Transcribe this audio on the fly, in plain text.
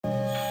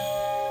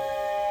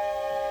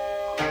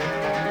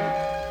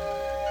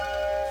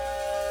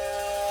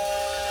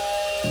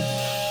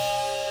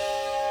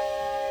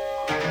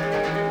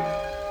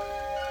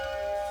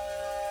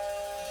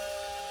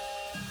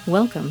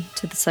Welcome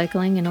to the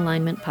Cycling in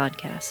Alignment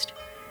podcast,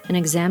 an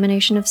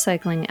examination of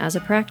cycling as a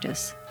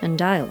practice and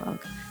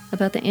dialogue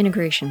about the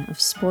integration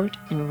of sport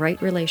in right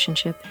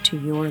relationship to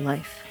your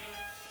life.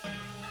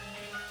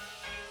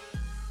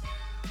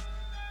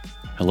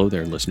 Hello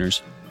there,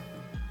 listeners.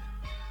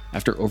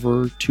 After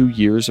over 2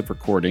 years of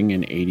recording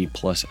and 80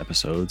 plus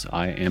episodes,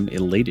 I am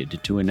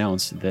elated to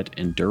announce that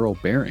Enduro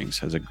Bearings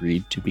has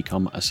agreed to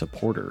become a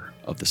supporter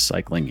of the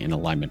Cycling in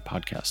Alignment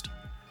podcast.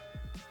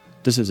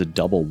 This is a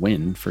double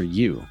win for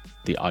you,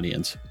 the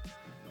audience.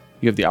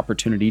 You have the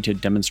opportunity to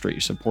demonstrate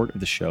your support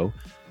of the show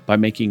by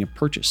making a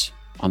purchase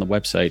on the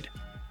website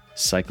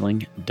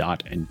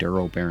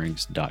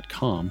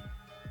cycling.endurobearings.com,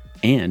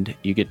 and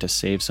you get to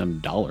save some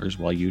dollars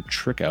while you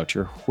trick out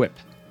your whip.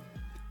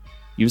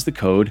 Use the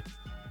code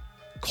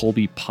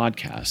Colby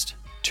Podcast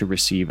to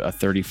receive a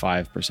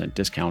 35%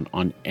 discount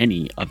on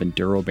any of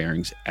Enduro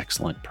Bearings'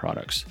 excellent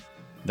products.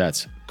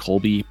 That's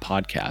Colby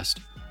Podcast,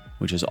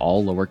 which is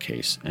all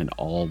lowercase and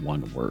all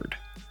one word.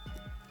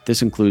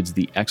 This includes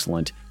the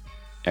excellent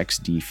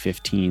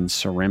XD15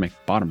 ceramic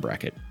bottom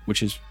bracket,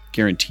 which is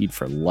guaranteed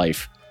for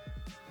life.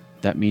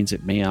 That means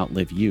it may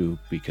outlive you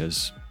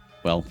because,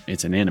 well,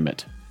 it's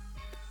inanimate.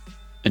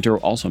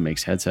 Enduro also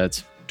makes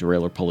headsets,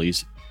 derailleur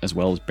pulleys, as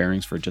well as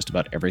bearings for just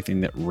about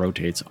everything that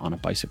rotates on a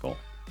bicycle.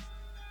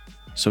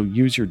 So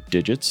use your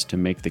digits to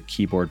make the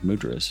keyboard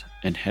mudras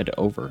and head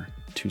over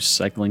to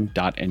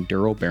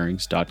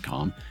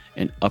cycling.endurobearings.com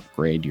and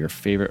upgrade your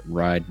favorite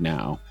ride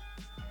now.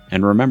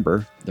 And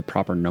remember, the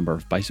proper number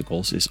of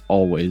bicycles is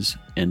always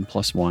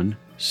N+1,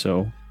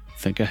 so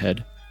think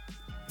ahead.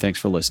 Thanks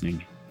for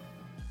listening.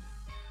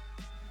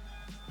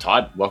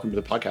 Todd, welcome to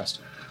the podcast.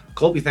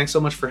 Colby, thanks so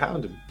much for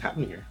having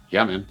me here.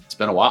 Yeah, man, it's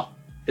been a while.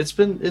 It's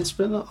been a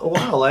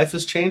while. Life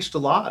has changed a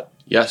lot.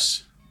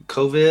 Yes.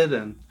 COVID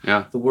and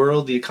the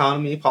world, the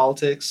economy,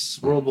 politics,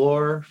 World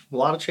War, a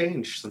lot of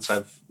change since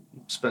I've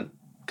spent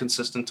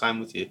consistent time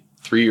with you.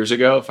 3 years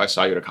ago, if I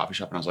saw you at a coffee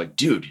shop and I was like,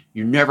 dude,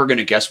 you're never going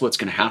to guess what's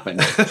going to happen.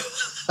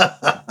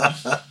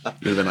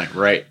 You'd have been like,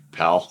 right,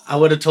 pal. I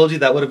would have told you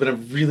that would have been a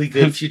really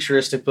good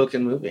futuristic book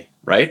and movie.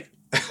 Right?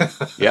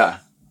 Yeah.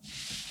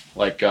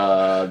 Like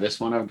this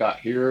one I've got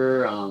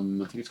here, I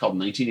think it's called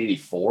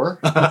 1984.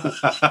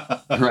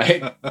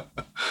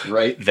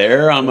 Right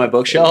there on my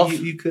bookshelf.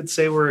 You could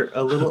say we're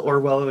a little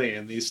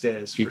Orwellian these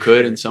days. You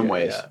could in some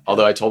ways. Yeah.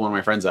 Although I told one of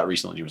my friends that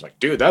recently. He was like,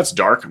 dude, that's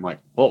dark. I'm like,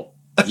 well,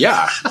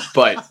 yeah,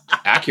 but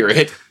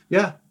accurate.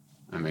 Yeah.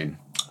 I mean.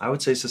 I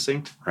would say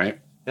succinct. Right?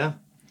 Yeah.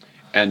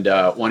 And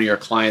one of your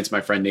clients, my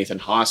friend Nathan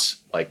Haas,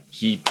 like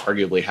he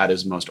arguably had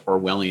his most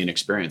Orwellian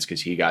experience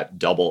because he got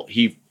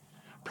he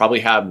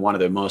probably had one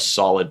of the most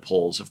solid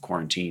pulls of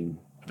quarantine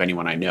of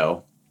anyone I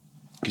know,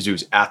 because he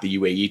was at the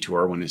UAE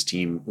tour when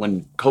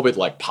COVID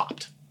like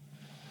popped.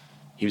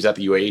 He was at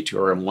the UAE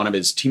tour and one of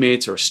his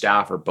teammates or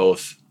staff or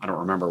both, I don't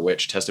remember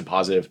which, tested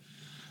positive.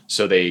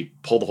 So they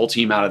pulled the whole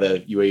team out of the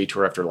UAE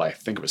tour after I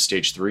think it was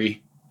stage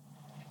 3.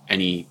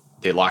 And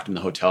they locked him in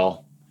the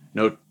hotel.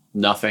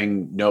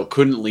 Nothing,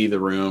 couldn't leave the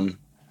room.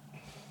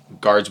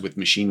 Guards with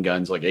machine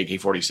guns, like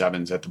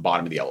AK-47s at the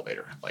bottom of the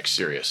elevator, like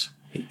serious.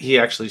 He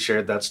actually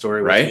shared that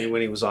story with me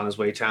when he was on his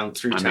way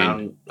through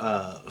town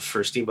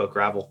for Steamboat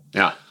Gravel.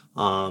 Yeah.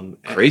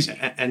 Crazy.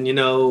 And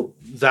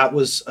that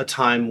was a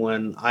time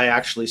when I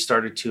actually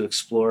started to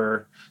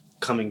explore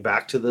coming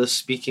back to the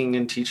speaking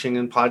and teaching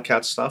and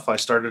podcast stuff. I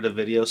started a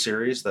video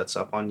series that's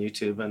up on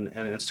YouTube and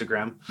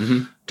Instagram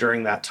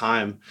during that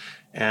time.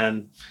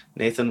 And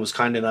Nathan was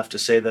kind enough to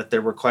say that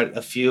there were quite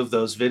a few of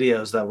those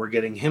videos that were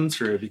getting him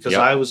through because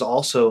I was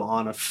also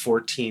on a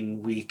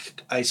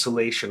 14-week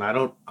isolation.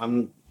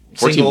 I'm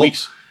 14 single,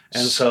 weeks.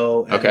 And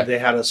so they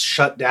had us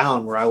shut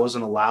down where I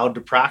wasn't allowed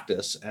to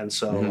practice. And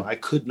so I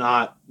could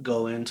not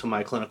go into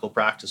my clinical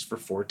practice for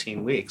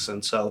 14 weeks.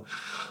 And so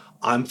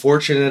I'm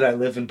fortunate. I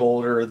live in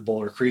Boulder. The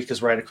Boulder Creek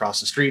is right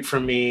across the street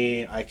from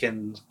me. I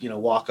can,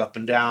 walk up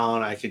and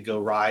down. I could go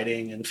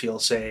riding and feel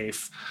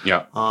safe.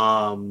 Yeah.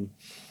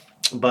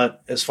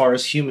 But as far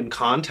as human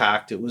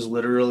contact, it was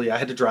literally I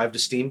had to drive to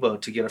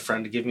Steamboat to get a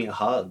friend to give me a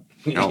hug.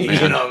 Oh,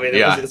 man.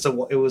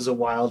 It was a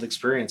wild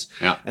experience.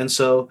 Yeah. And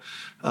so,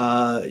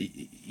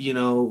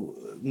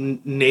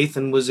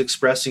 Nathan was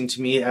expressing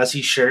to me, as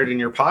he shared in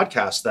your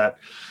podcast, that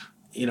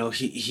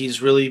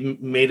he's really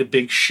made a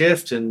big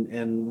shift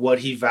in what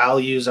he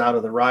values out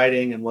of the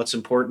riding and what's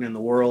important in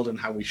the world and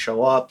how we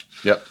show up.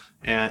 Yep.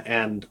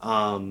 And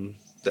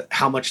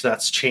how much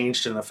that's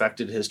changed and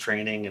affected his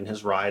training and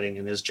his riding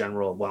and his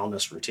general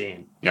wellness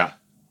routine. Yeah.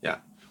 Yeah.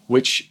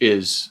 Which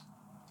is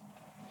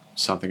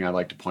something I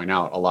like to point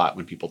out a lot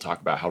when people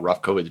talk about how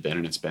rough COVID's been,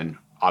 and it's been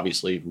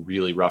obviously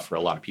really rough for a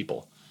lot of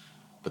people,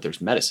 but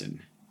there's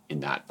medicine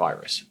in that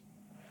virus.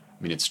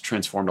 I mean, it's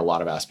transformed a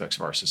lot of aspects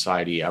of our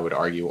society, I would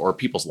argue, or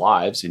people's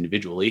lives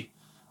individually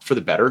for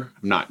the better.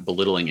 I'm not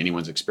belittling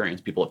anyone's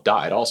experience. People have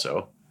died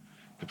also.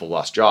 People have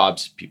lost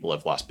jobs. People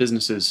have lost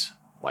businesses.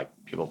 Like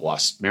people have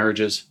lost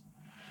marriages.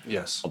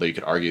 Yes. Although you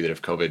could argue that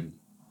if COVID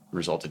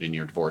resulted in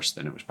your divorce,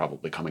 then it was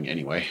probably coming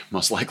anyway,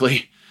 most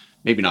likely.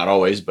 Maybe not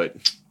always, but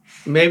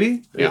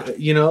Maybe. Yeah.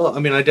 I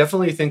mean, I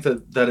definitely think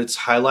that it's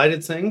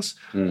highlighted things.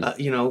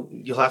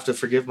 You'll have to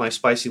forgive my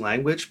spicy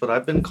language, but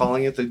I've been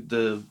calling it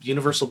the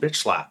universal bitch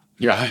slap.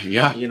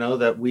 Yeah.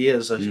 That we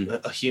as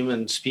a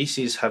human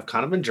species have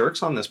kind of been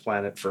jerks on this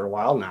planet for a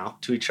while now,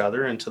 to each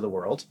other and to the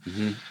world.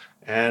 Mm-hmm.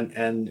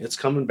 And it's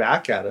coming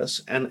back at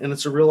us, and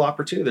it's a real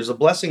opportunity. There's a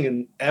blessing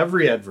in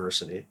every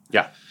adversity.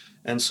 Yeah.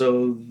 And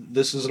so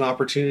this is an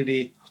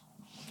opportunity,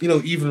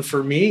 even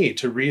for me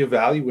to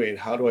reevaluate,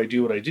 how do I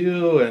do what I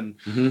do,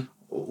 and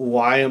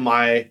why am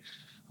I,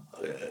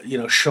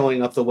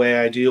 showing up the way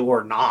I do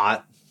or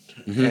not.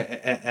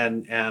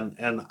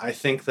 And I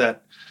think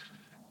that,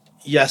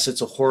 yes,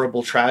 it's a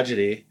horrible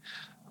tragedy,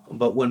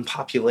 but when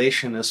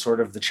population is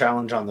sort of the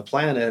challenge on the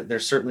planet,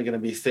 there's certainly going to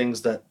be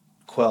things that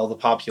quell the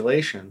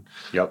population.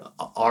 Yep.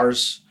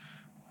 Ours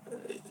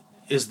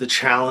is the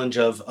challenge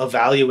of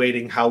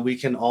evaluating how we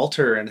can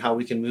alter and how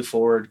we can move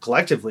forward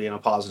collectively in a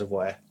positive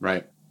way.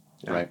 Right.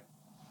 Yeah. Right.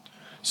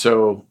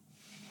 So,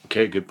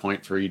 okay, good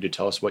point for you to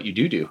tell us what you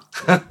do.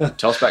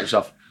 Tell us about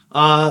yourself.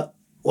 Well,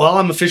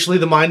 I'm officially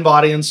the mind,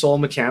 body, and soul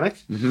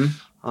mechanic. Mm-hmm.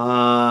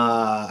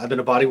 I've been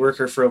a body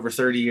worker for over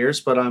 30 years,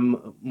 but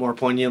I'm more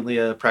poignantly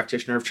a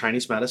practitioner of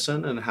Chinese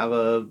medicine and have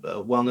a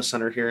wellness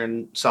center here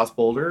in South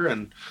Boulder.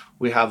 And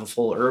we have a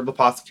full herb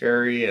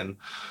apothecary, and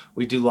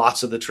we do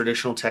lots of the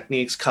traditional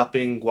techniques,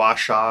 cupping, gua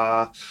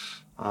sha,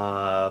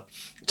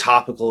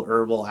 topical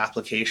herbal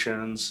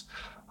applications.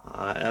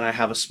 And I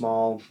have a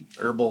small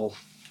herbal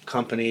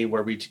company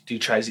where we do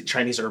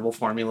Chinese herbal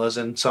formulas,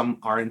 and some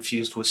are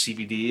infused with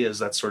CBD, as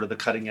that's sort of the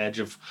cutting edge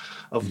of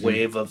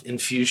wave of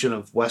infusion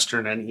of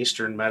Western and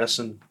Eastern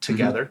medicine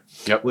together,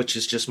 which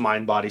is just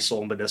mind, body,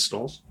 soul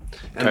medicinals,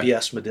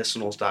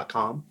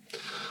 mbsmedicinals.com.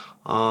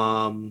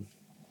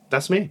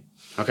 That's me.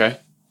 Okay,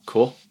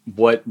 cool.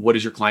 What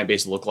does your client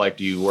base look like?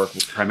 Do you work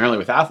primarily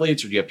with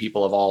athletes, or do you have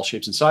people of all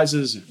shapes and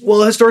sizes?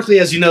 Well, historically,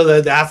 as you know,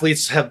 the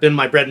athletes have been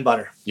my bread and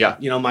butter. Yeah.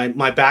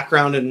 My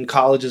background in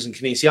college is in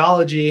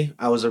kinesiology.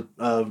 I was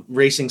a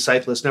racing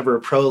cyclist, never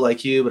a pro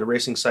like you, but a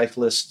racing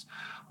cyclist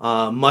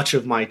much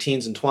of my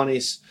teens and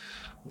 20s.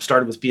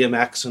 Started with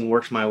BMX and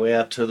worked my way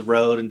up to the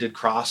road and did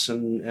cross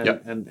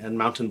and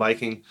mountain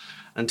biking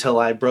until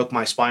I broke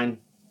my spine.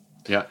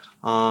 Yeah.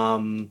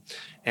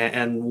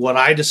 And what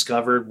I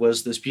discovered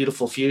was this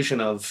beautiful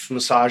fusion of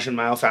massage and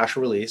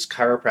myofascial release,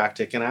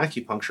 chiropractic, and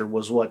acupuncture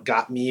was what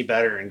got me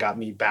better and got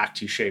me back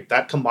to shape.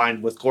 That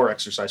combined with core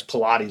exercise,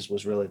 Pilates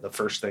was really the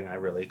first thing I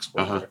really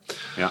explored.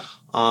 Yeah.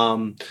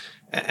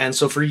 And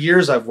so for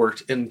years I've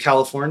worked in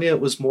California.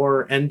 It was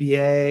more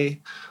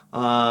NBA.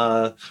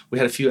 We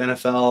had a few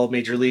NFL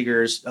major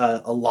leaguers,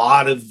 a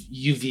lot of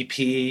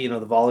UVP,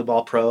 the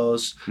volleyball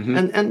pros,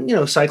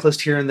 and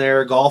cyclists here and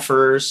there,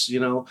 golfers,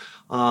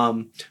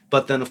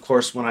 but then of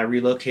course when I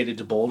relocated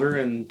to Boulder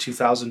in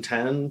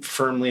 2010,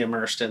 firmly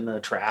immersed in the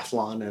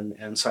triathlon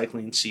and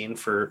cycling scene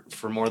for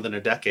more than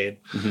a decade.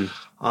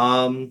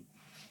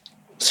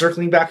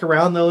 Circling back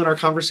around though in our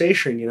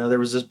conversation, there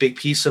was this big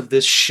piece of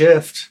this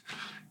shift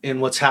in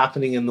what's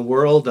happening in the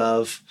world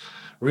of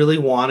really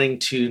wanting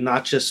to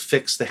not just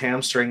fix the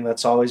hamstring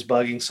that's always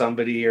bugging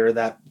somebody or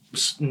that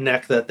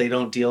neck that they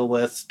don't deal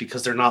with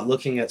because they're not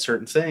looking at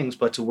certain things,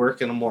 but to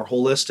work in a more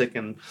holistic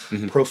and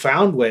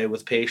profound way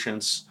with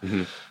patients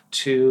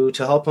to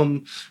help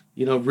them,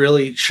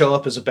 really show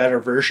up as a better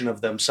version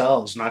of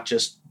themselves, not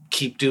just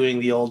keep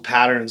doing the old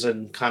patterns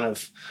and kind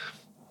of,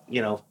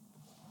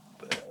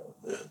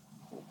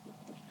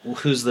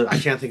 I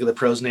can't think of the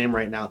pro's name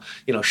right now,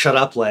 shut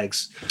up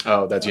legs.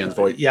 Oh, that's Jens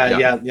Voigt.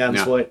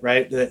 Jens Voigt,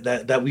 right?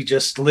 That we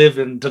just live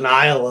in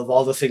denial of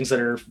all the things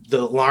that are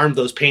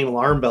those pain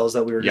alarm bells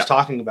that we were just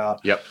talking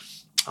about. Yep.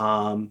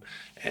 And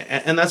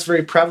that's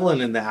very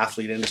prevalent in the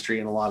athlete industry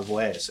in a lot of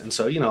ways. And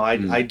so,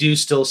 I do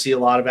still see a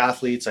lot of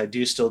athletes. I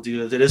do still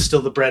do it. It is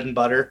still the bread and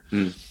butter.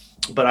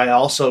 But I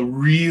also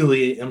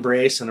really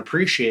embrace and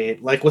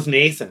appreciate, like with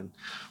Nathan,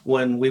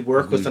 when we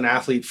work with an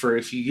athlete for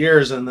a few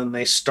years and then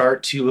they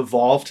start to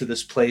evolve to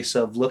this place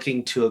of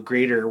looking to a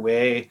greater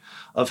way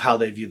of how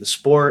they view the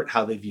sport,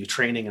 how they view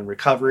training and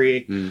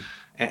recovery,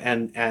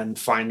 and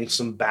finding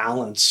some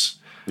balance.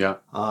 Yeah.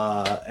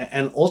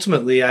 And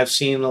ultimately, I've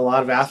seen a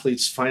lot of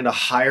athletes find a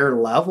higher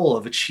level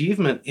of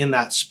achievement in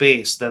that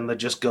space than the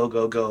just go,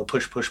 go, go,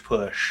 push, push,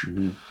 push.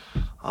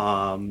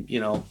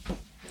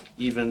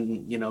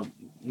 Even,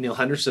 Neil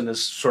Henderson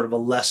is sort of a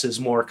less is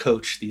more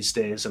coach these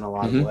days in a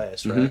lot of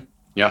ways, right?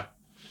 Yeah.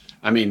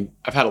 I mean,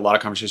 I've had a lot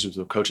of conversations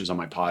with coaches on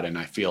my pod, and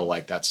I feel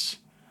like it's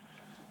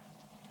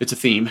a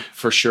theme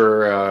for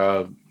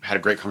sure. Had a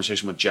great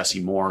conversation with Jesse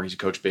Moore. He's a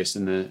coach based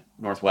in the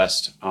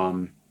Northwest.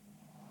 Can't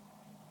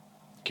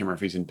remember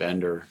if he's in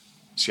Bend or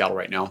Seattle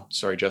right now.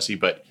 Sorry, Jesse.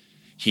 But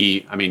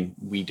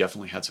we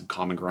definitely had some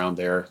common ground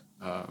there.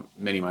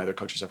 Many of my other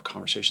coaches have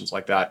conversations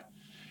like that.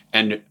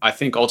 And I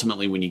think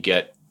ultimately when you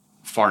get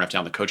far enough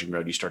down the coaching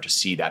road, you start to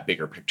see that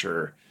bigger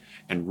picture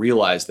and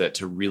realize that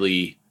to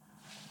really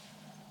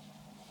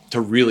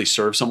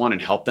serve someone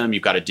and help them,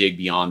 you've got to dig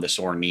beyond the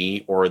sore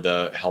knee or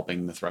the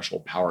helping the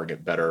threshold power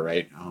get better,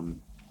 right?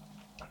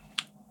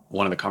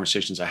 One of the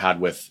conversations I had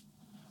with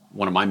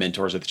one of my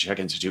mentors at the Czech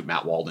Institute,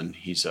 Matt Walden.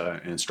 He's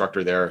an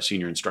instructor there, a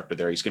senior instructor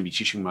there. He's going to be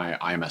teaching my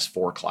IMS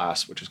 4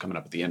 class, which is coming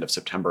up at the end of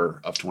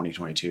September of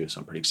 2022. So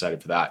I'm pretty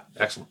excited for that.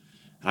 Excellent.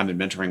 I've been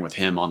mentoring with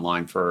him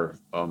online for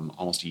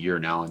almost a year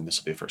now, and this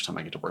will be the first time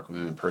I get to work with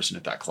him in person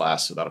at that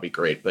class, so that'll be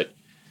great. But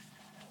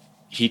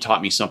he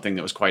taught me something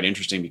that was quite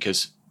interesting,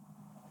 because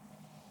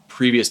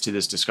previous to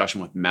this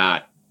discussion with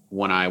Matt,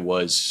 when I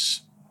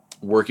was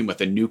working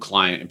with a new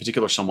client, in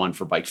particular someone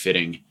for bike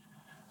fitting,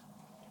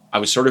 I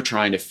was sort of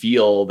trying to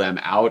feel them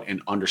out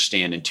and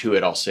understand,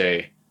 intuit, I'll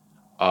say,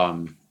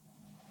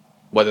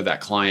 whether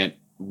that client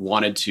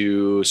wanted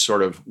to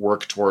sort of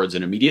work towards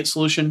an immediate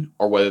solution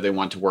or whether they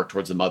want to work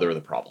towards the mother of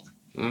the problem,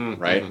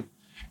 right?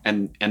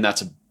 And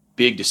that's a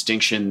big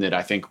distinction that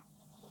I think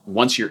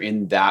once you're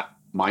in that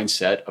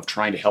mindset of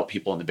trying to help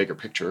people in the bigger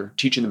picture,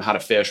 teaching them how to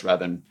fish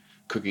rather than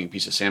cooking a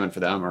piece of salmon for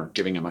them or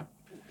giving them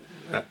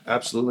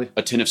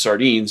a tin of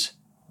sardines,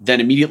 then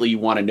immediately you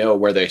want to know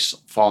where they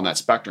fall in that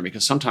spectrum,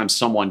 because sometimes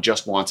someone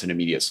just wants an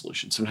immediate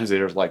solution. Sometimes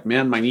they're like,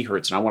 man, my knee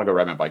hurts and I want to go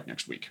ride my bike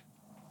next week.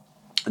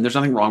 And there's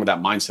nothing wrong with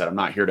that mindset. I'm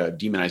not here to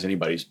demonize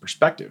anybody's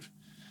perspective.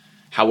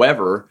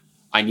 However,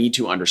 I need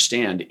to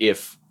understand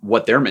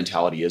what their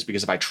mentality is,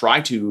 because if I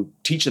try to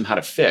teach them how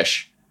to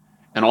fish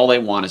and all they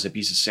want is a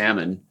piece of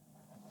salmon,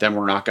 then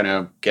we're not going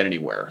to get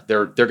anywhere.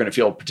 They're going to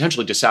feel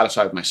potentially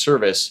dissatisfied with my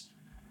service.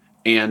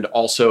 And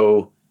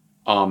also,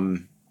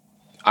 I'm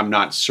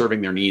not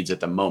serving their needs at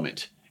the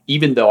moment,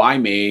 even though I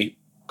may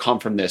come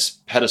from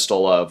this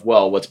pedestal of,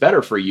 well, what's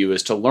better for you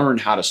is to learn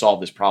how to solve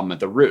this problem at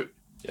the root.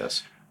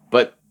 Yes.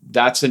 But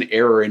that's an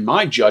error in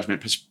my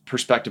judgment,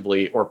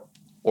 prospectively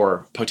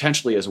or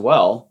potentially as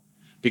well,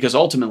 because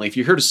ultimately, if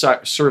you're here to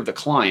serve the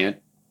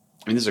client,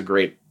 I mean, this is a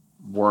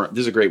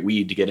great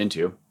weed to get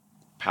into,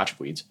 patch of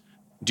weeds.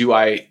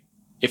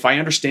 If I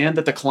understand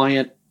that the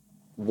client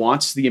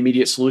wants the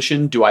immediate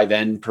solution, do I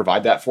then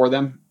provide that for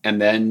them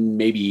and then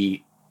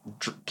maybe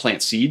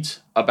plant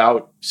seeds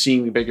about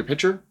seeing the bigger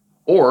picture?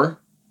 Or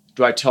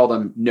do I tell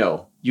them,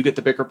 no, you get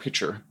the bigger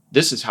picture.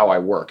 This is how I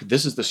work.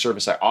 This is the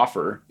service I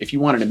offer. If you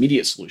want an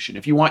immediate solution,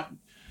 if you want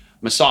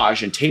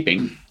massage and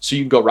taping so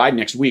you can go ride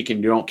next week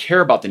and you don't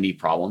care about the knee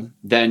problem,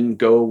 then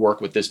go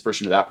work with this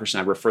person or that person.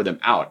 I refer them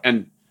out.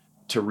 And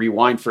to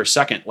rewind for a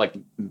second, like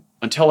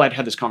until I'd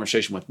had this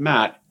conversation with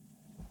Matt,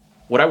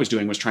 what I was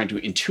doing was trying to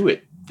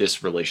intuit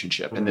this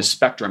relationship and this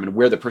spectrum and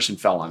where the person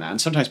fell on that.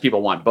 And sometimes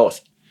people want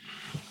both.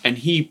 And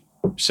he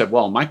said,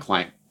 well, my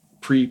client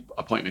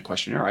pre-appointment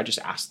questionnaire, I just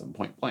asked them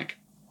point blank,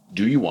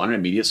 do you want an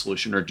immediate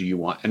solution or do you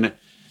want, and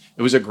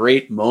it was a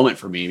great moment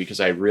for me because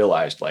I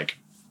realized, like,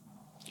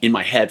 in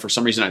my head, for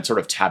some reason, I'd sort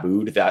of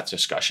tabooed that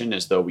discussion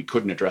as though we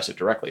couldn't address it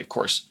directly. Of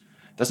course,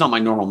 that's not my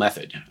normal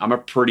method.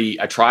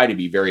 I try to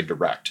be very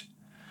direct,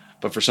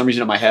 but for some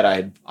reason in my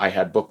head, I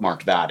had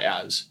bookmarked that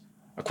as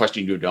a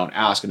question you don't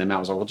ask. And then Matt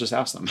was like, well, just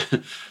ask them.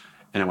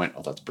 And I went,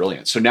 oh, that's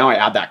brilliant. So now I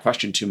add that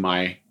question to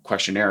my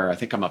questionnaire. I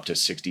think I'm up to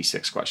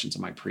 66 questions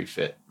in my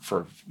pre-fit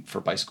for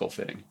bicycle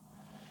fitting.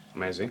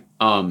 Amazing.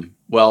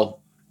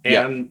 Well,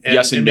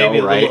 yes and no, maybe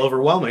a little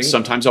overwhelming.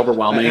 Sometimes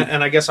overwhelming.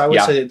 And I guess I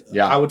would say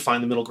yeah. I would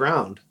find the middle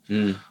ground.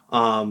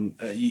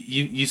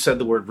 You said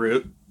the word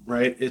root,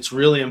 right? It's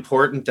really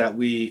important that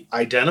we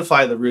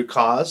identify the root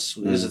cause.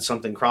 Is it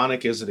something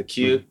chronic? Is it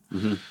acute?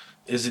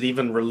 Is it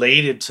even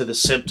related to the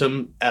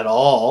symptom at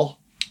all?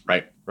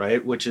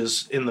 Right. Which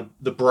is in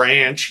the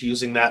branch,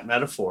 using that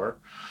metaphor.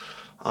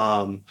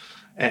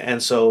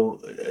 And so,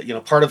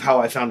 part of how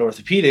I found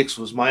orthopedics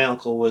was my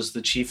uncle was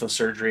the chief of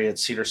surgery at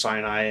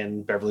Cedars-Sinai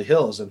in Beverly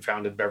Hills and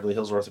founded Beverly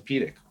Hills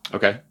Orthopedic.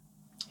 Okay.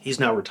 He's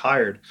now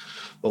retired.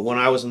 But when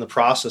I was in the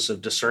process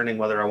of discerning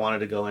whether I wanted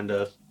to go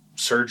into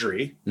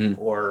surgery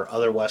or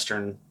other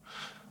Western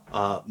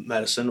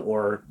medicine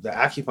or the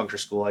acupuncture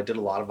school, I did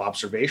a lot of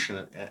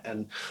observation.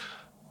 And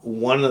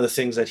one of the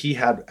things that he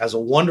had as a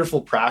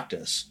wonderful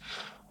practice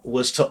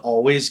was to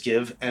always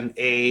give an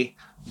A,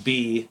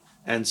 B,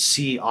 and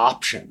C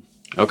option.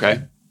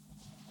 Okay.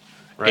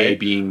 Right? A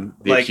being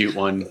the acute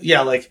one.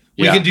 Yeah, we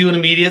can do an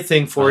immediate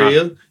thing for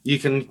you. You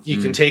can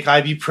take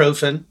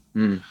ibuprofen,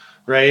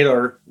 right?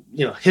 Or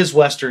his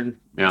Western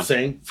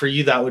thing. For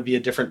you, that would be a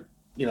different,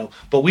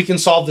 but we can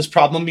solve this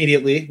problem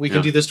immediately. We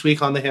can do this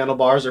tweak on the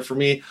handlebars, or for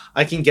me,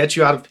 I can get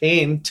you out of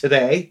pain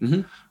today,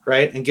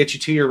 right? And get you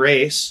to your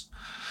race.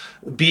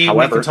 B,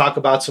 however, we can talk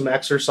about some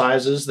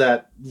exercises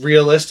that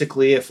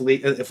realistically, if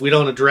we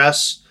don't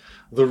address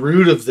the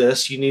root of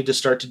this, you need to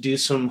start to do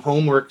some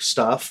homework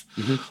stuff.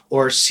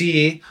 Or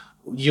C,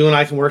 you and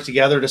I can work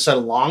together to set a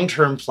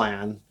long-term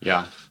plan.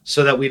 Yeah.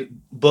 So that we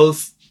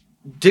both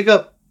dig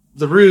up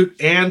the root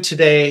and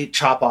today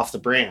chop off the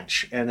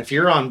branch. And if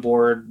you're on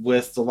board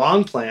with the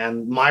long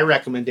plan, my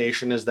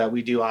recommendation is that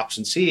we do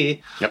option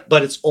C,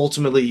 but it's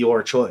ultimately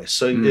your choice.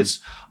 So it's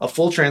a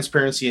full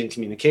transparency and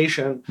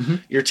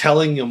communication. You're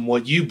telling them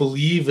what you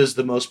believe is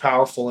the most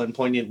powerful and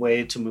poignant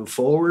way to move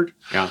forward.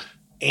 Yeah.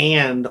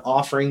 And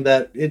offering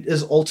that it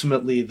is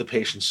ultimately the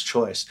patient's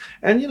choice.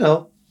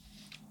 And,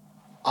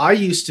 I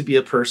used to be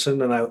a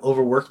person, and I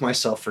overworked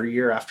myself for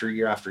year after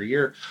year after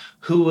year,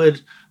 who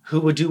would who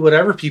would do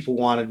whatever people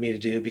wanted me to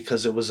do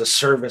because it was a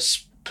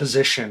service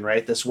position,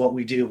 right? That's what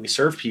we do. We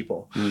serve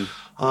people.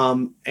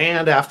 And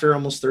after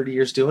almost 30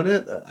 years doing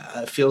it,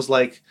 it feels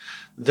like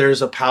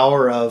there's a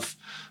power of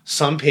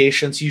some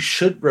patients you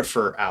should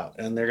refer out,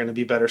 and they're going to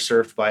be better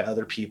served by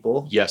other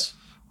people. Yes.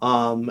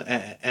 And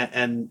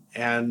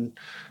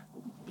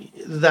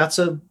that's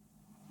a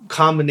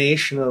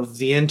combination of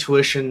the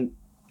intuition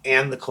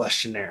and the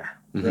questionnaire,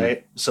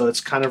 right? So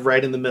it's kind of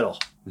right in the middle.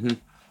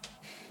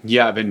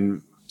 Yeah, I've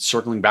been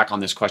circling back on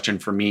this question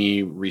for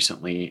me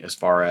recently, as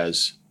far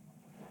as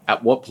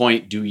at what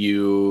point do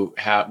you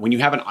have, when you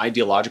have an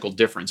ideological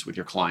difference with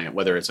your client,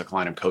 whether it's a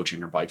client I'm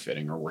coaching or bike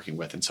fitting or working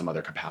with in some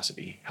other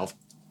capacity,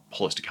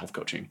 holistic health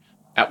coaching,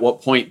 at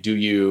what point do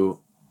you,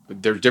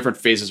 there's different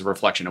phases of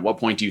reflection. At what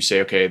point do you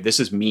say, okay, this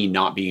is me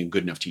not being a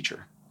good enough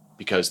teacher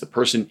because the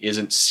person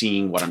isn't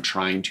seeing what I'm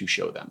trying to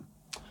show them?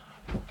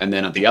 And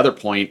then at the other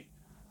point,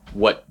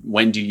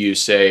 when do you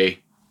say,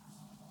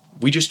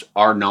 we just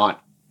are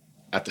not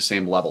at the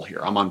same level here?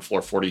 I'm on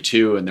floor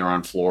 42 and they're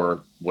on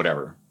floor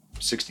whatever,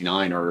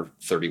 69 or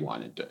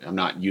 31. I'm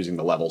not using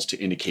the levels to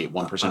indicate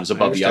one person is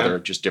above the other,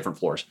 just different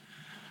floors,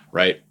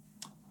 right?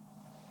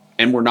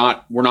 And we're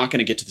not going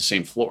to get to the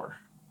same floor.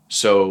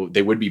 So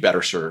they would be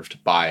better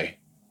served by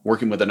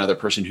working with another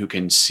person who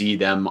can see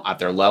them at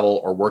their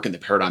level or work in the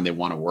paradigm they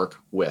want to work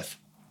with.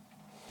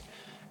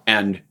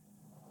 And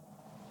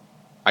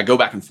I go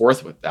back and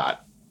forth with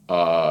that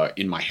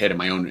in my head, in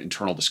my own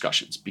internal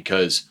discussions,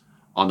 because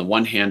on the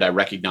one hand, I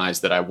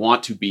recognize that I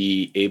want to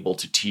be able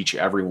to teach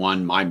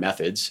everyone my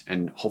methods,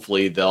 and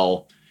hopefully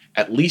they'll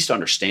at least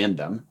understand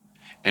them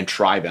and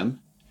try them.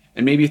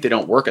 And maybe if they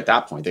don't work at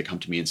that point, they come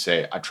to me and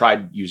say, I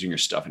tried using your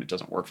stuff and it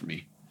doesn't work for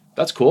me.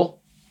 That's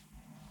cool.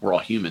 We're all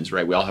humans,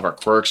 right? We all have our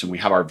quirks and we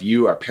have our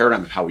view, our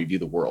paradigm of how we view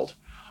the world,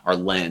 our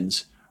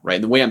lens, right?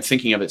 And the way I'm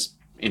thinking of it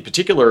in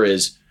particular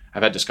is,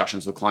 I've had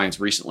discussions with clients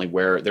recently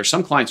where there's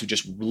some clients who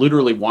just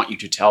literally want you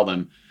to tell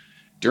them,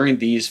 during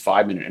these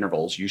 5-minute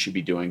intervals, you should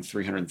be doing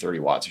 330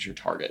 watts as your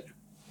target.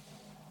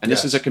 And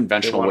this is a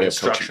conventional way of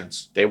coaching.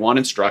 They want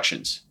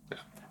instructions. Yeah.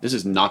 This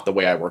is not the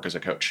way I work as a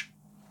coach.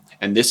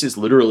 And this is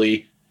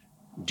literally,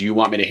 do you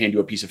want me to hand you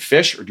a piece of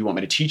fish, or do you want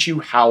me to teach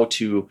you how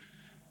to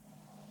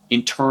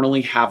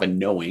internally have a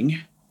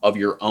knowing of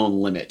your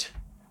own limit?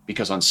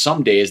 Because on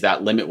some days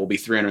that limit will be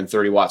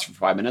 330 watts for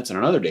 5 minutes, and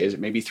on other days it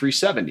may be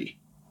 370.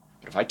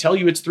 But if I tell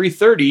you it's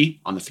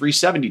 330 on the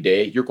 370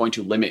 day, you're going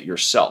to limit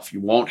yourself. You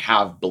won't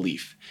have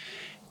belief.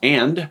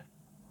 And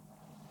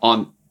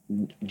on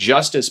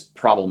just as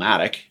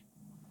problematic,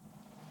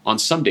 on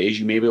some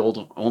days you may be able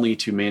to only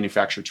to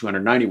manufacture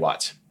 290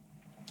 watts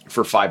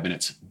for 5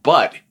 minutes.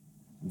 But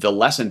the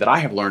lesson that I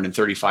have learned in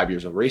 35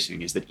 years of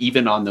racing is that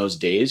even on those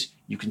days,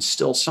 you can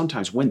still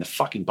sometimes win the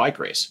fucking bike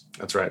race.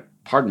 That's right.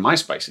 Pardon my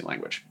spicy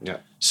language. Yeah.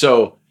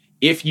 So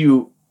if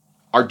you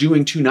are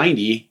doing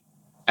 290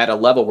 at a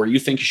level where you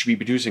think you should be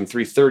producing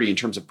 330 in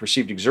terms of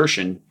perceived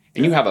exertion,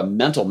 and you have a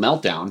mental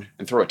meltdown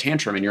and throw a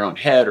tantrum in your own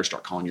head or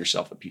start calling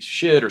yourself a piece of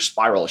shit or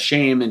spiral of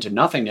shame into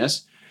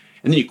nothingness,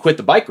 and then you quit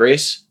the bike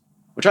race,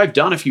 which I've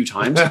done a few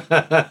times,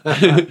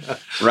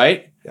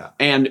 right? Yeah.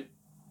 And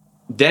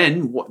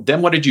then what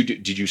did you do?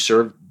 Did you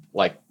serve,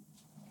 like,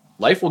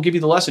 life will give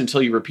you the lesson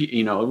until you repeat,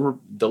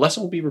 the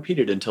lesson will be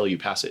repeated until you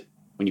pass it.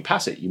 When you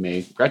pass it, you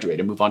may graduate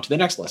and move on to the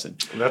next lesson.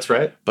 That's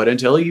right. But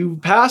until you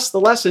pass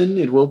the lesson,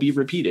 it will be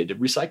repeated,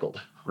 recycled,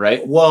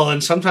 right? Well,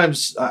 and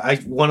sometimes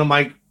one of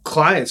my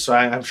clients, so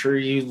I'm sure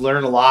you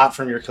learn a lot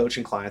from your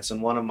coaching clients,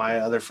 and one of my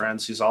other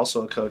friends who's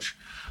also a coach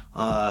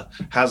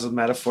has a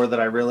metaphor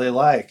that I really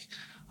like.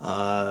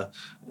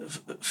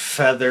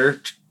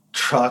 Feather,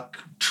 truck,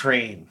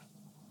 train.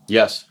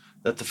 Yes.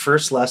 That the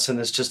first lesson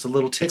is just a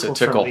little tickle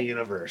from the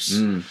universe.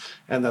 And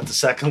that the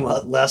second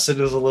lesson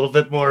is a little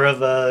bit more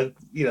of a,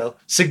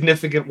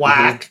 significant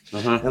whack.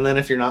 And then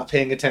if you're not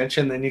paying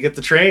attention, then you get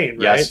the train,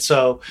 right? Yes.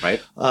 So,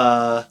 right.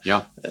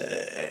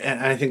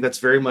 And I think that's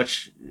very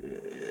much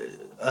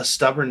a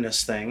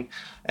stubbornness thing.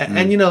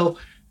 And the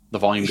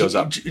volume goes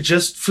up.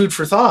 Just food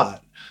for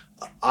thought.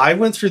 I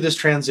went through this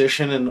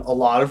transition in a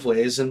lot of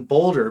ways in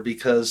Boulder,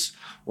 because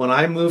when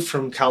I moved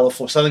from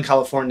Southern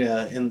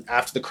California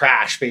after the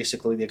crash,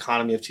 basically the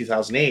economy of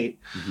 2008,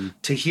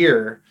 to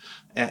here,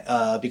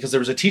 because there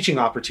was a teaching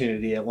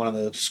opportunity at one of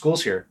the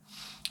schools here,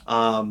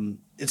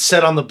 it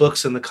said on the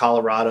books in the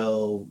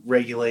Colorado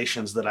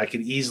regulations that I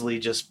could easily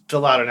just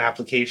fill out an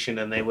application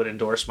and they would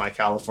endorse my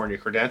California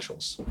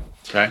credentials.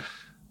 Okay.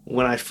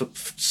 When I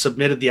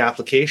submitted the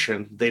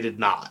application, they did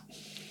not.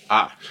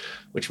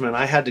 Which meant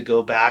I had to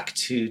go back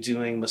to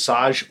doing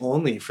massage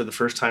only for the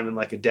first time in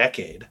like a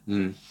decade.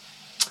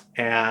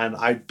 And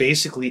I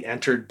basically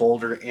entered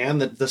Boulder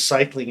and the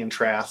cycling and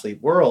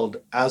triathlete world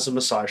as a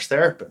massage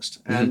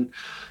therapist. And,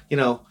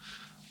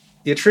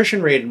 the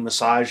attrition rate in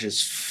massage is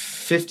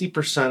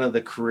 50% of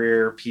the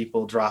career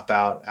people drop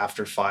out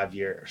after 5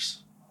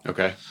 years.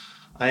 Okay.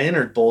 I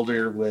entered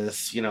Boulder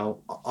with,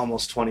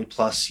 almost 20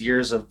 plus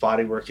years of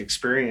bodywork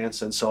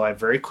experience. And so I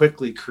very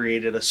quickly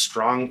created a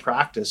strong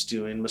practice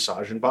doing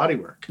massage and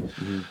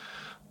bodywork.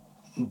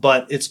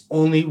 But it's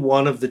only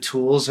one of the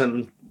tools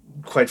and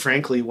quite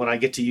frankly, when I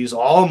get to use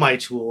all my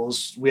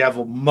tools, we have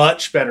a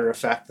much better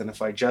effect than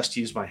if I just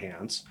use my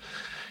hands.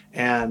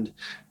 And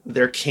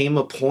there came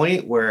a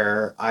point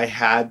where I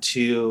had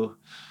to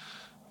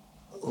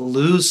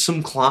lose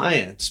some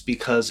clients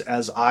because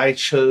as I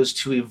chose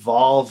to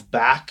evolve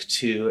back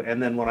to,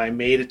 and then when I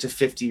made it to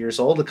 50 years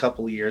old a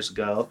couple of years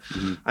ago,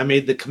 I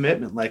made the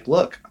commitment, like,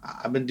 look,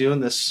 I've been doing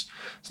this.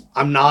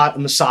 I'm not a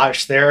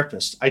massage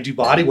therapist. I do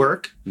body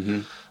work.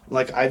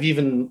 Like, I've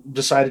even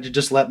decided to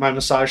just let my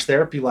massage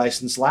therapy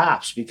license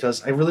lapse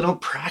because I really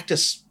don't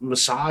practice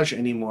massage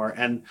anymore.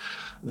 And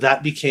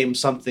that became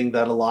something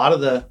that a lot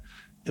of the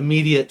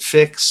immediate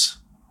fix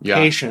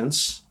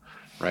patients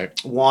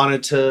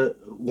wanted to,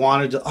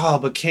 oh,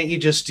 but can't you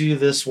just do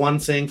this one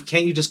thing?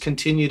 Can't you just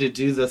continue to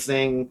do the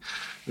thing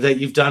that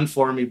you've done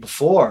for me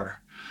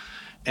before?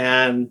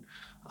 And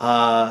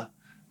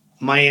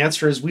my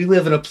answer is, we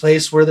live in a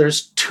place where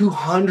there's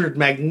 200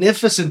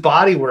 magnificent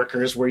body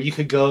workers where you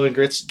could go and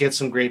get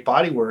some great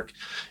body work.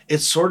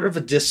 It's sort of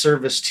a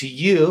disservice to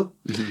you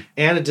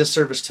and a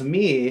disservice to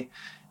me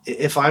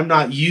if I'm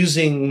not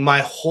using my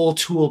whole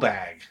tool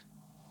bag.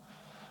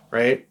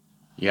 Right?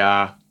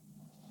 Yeah.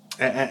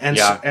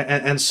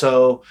 And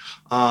so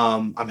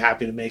I'm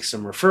happy to make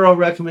some referral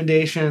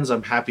recommendations.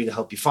 I'm happy to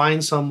help you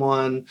find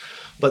someone,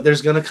 but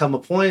there's going to come a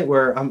point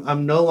where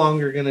I'm no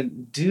longer going to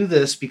do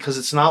this because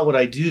it's not what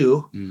I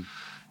do,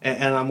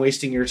 and I'm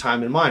wasting your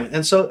time and mine.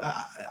 And so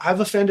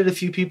I've offended a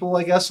few people,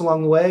 I guess,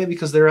 along the way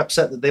because they're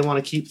upset that they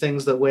want to keep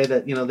things the way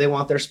that, they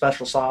want their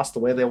special sauce the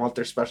way they want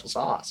their special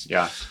sauce.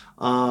 Yeah.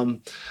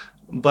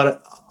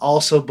 But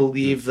also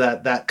believe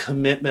that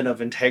commitment of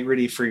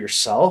integrity for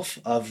yourself,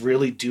 of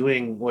really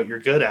doing what you're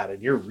good at,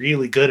 and you're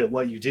really good at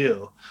what you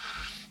do,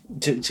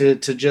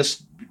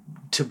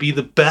 to be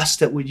the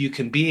best at what you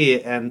can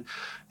be, and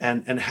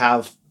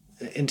have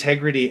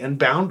integrity and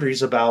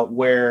boundaries about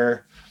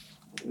where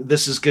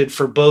this is good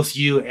for both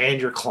you and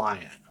your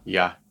client.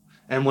 Yeah.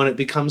 And when it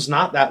becomes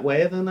not that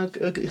way, then a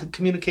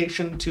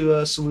communication to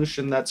a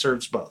solution that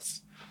serves both.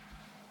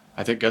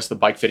 I guess the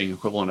bike fitting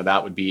equivalent of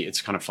that would be,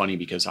 it's kind of funny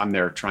because I'm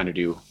there trying to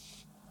do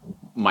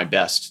my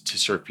best to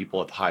serve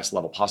people at the highest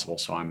level possible.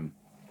 So I'm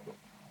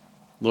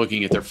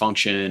looking at their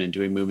function and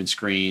doing movement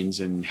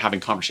screens and having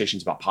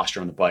conversations about posture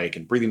on the bike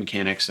and breathing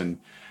mechanics and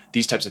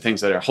these types of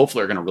things that are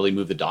hopefully going to really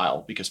move the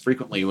dial, because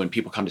frequently when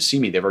people come to see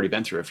me, they've already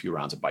been through a few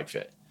rounds of bike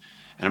fit,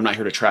 and I'm not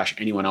here to trash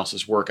anyone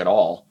else's work at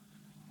all.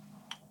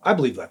 I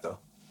believe that, though.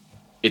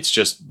 It's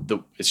just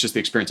the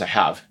experience I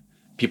have.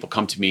 People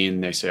come to me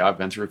and they say, I've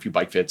been through a few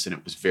bike fits and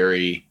it was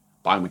very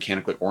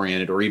biomechanically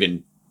oriented, or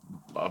even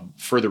a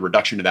further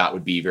reduction to that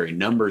would be very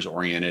numbers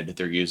oriented.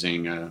 They're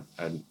using a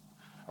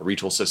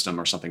retool system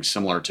or something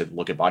similar to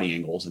look at body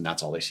angles, and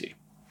that's all they see.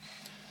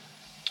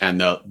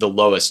 And the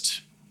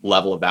lowest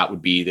level of that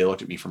would be, they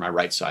looked at me from my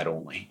right side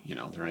only. They're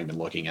not even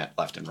looking at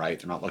left and right.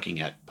 They're not looking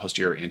at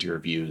posterior, anterior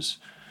views,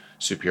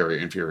 superior,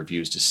 inferior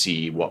views to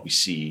see what we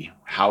see.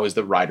 How is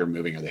the rider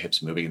moving? Are the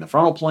hips moving in the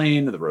frontal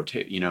plane?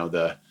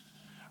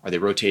 Are they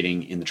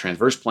rotating in the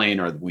transverse plane,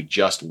 or are we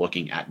just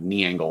looking at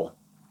knee angle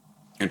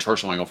and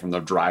torsional angle from the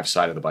drive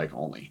side of the bike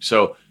only?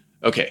 So,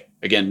 okay,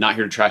 again, not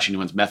here to trash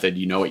anyone's method.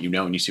 You know what you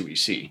know and you see what you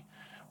see.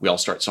 We all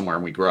start somewhere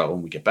and we grow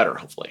and we get better,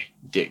 hopefully.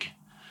 Dig.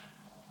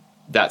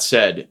 That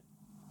said,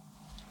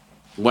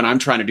 when I'm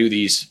trying to do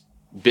these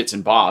bits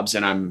and bobs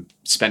and I'm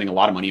spending a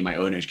lot of money in my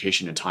own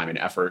education and time and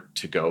effort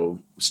to go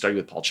study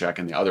with Paul Chek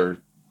and the other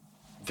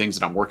things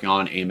that I'm working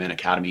on, Amen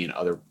Academy and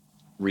other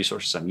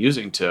resources I'm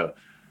using to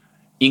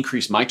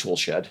increase my tool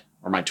shed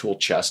or my tool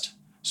chest,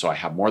 so I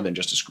have more than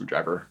just a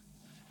screwdriver,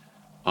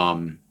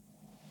 then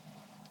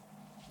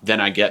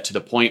I get to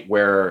the point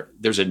where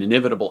there's an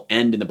inevitable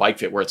end in the bike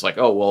fit where it's like,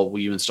 oh, well, will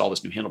you install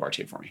this new handlebar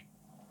tape for me?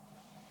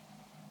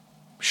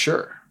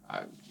 Sure,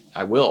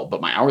 I will,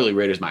 but my hourly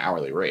rate is my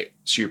hourly rate.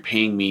 So you're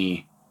paying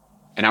me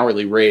an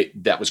hourly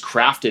rate that was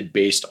crafted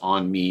based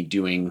on me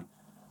doing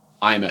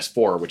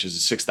IMS4, which is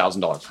a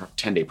 $6,000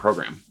 10-day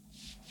program.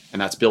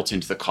 And that's built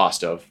into the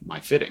cost of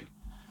my fitting.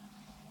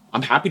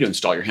 I'm happy to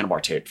install your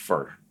handlebar tape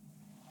for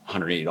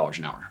 $180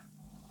 an hour,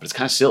 but it's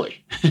kind of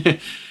silly.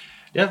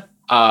 Yeah.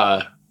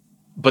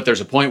 But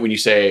there's a point when you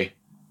say,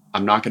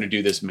 I'm not going to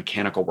do this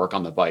mechanical work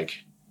on the bike.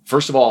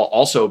 First of all,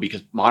 also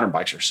because modern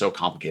bikes are so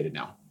complicated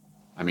now.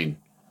 I mean,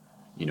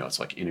 it's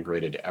like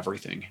integrated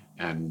everything.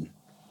 And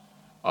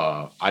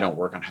I don't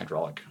work on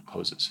hydraulic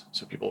hoses.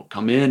 So people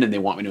come in and they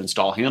want me to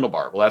install a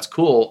handlebar. Well, that's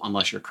cool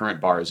unless your current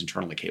bar is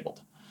internally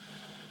cabled.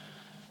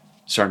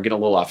 Sorry, I'm getting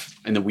a little off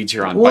in the weeds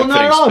here on bike fitting. Well,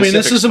 not at all. I mean,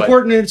 this is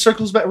important, and it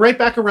circles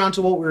back around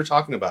to what we were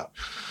talking about.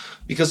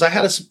 Because I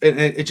had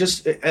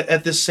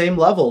at this same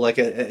level, like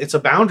it's a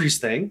boundaries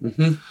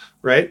thing,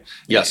 right?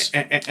 Yes.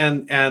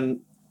 And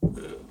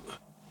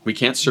we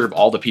can't serve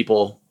all the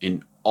people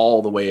in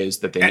all the ways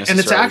that they necessarily want. And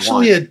it's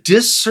actually a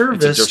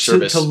disservice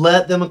to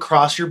let them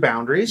across your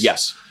boundaries.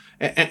 Yes.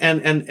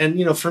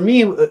 And for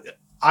me,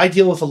 I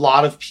deal with a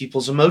lot of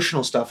people's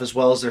emotional stuff as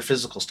well as their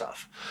physical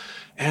stuff.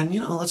 And,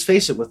 let's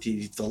face it, with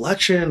the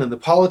election and the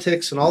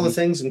politics and all the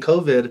things in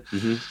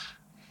COVID,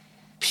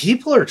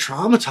 people are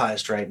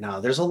traumatized right now.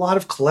 There's a lot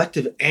of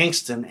collective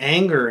angst and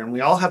anger, and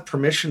we all have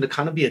permission to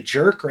kind of be a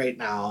jerk right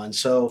now. And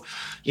so,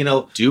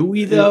 do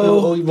we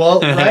though? Well,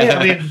 right.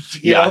 I mean,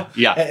 you know,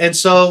 yeah. And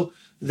so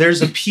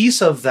there's a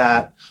piece of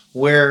that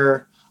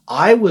where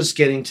I was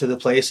getting to the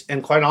place,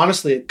 and quite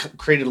honestly, it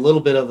created a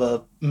little bit of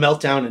a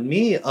meltdown in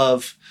me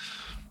of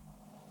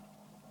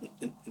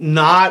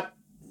not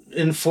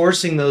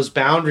enforcing those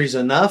boundaries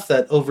enough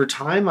that over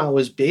time I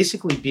was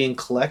basically being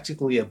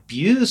collectively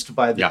abused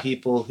by the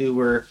people who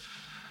were,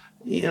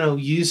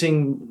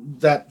 using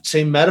that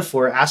same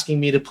metaphor, asking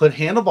me to put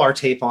handlebar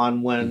tape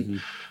on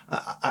when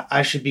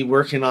I should be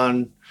working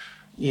on,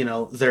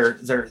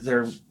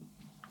 their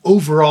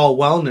overall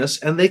wellness.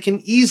 And they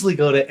can easily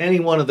go to any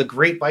one of the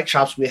great bike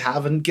shops we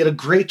have and get a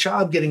great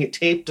job getting it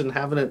taped and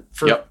having it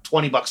for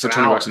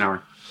 $20 an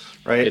hour.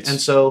 Right. And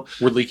so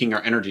we're leaking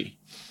our energy.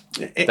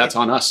 That's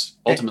on us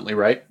ultimately,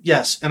 right?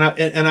 Yes. And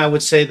I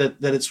would say that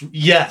it's,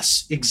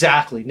 yes,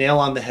 exactly. Nail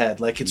on the head.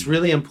 Like, it's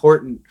really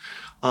important.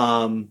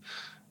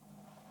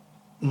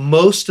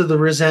 Most of the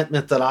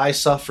resentment that I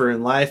suffer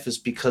in life is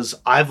because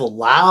I've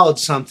allowed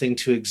something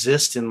to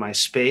exist in my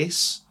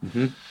space.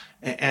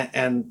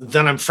 And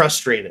then I'm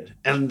frustrated,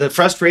 and the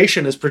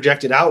frustration is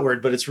projected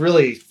outward, but it's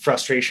really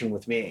frustration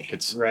with me.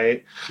 It's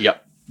right.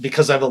 Yep.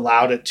 Because I've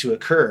allowed it to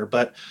occur.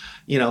 But,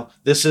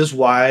 this is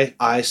why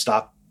I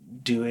stopped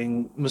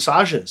doing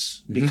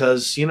massages,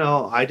 because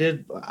I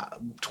did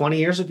 20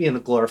 years of being a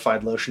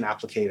glorified lotion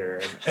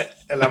applicator,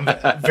 and I'm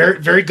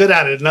very, very good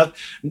at it.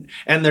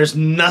 And there's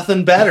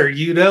nothing better,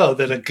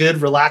 than a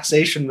good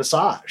relaxation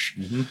massage,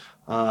 skin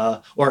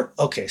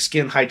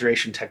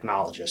hydration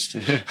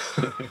technologist.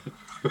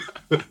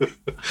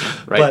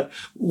 Right. But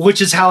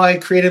which is how I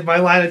created my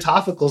line of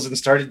topicals and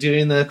started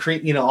doing the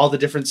all the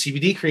different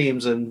CBD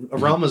creams and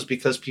aromas,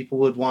 because people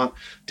would want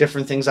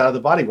different things out of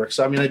the bodywork.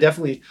 So, I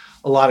definitely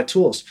a lot of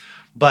tools.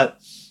 But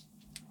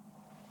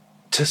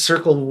to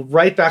circle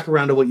right back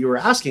around to what you were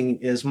asking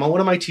is, one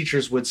of my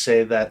teachers would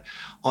say that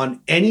on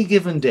any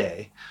given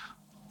day,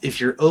 if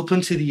you're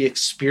open to the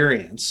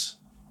experience,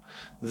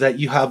 that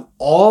you have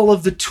all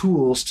of the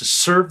tools to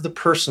serve the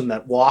person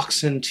that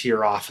walks into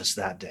your office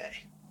that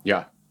day.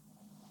 Yeah.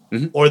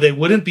 Or they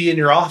wouldn't be in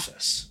your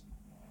office.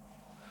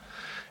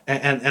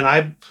 And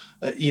I,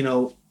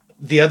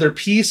 the other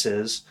piece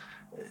is,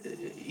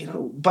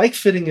 bike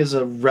fitting is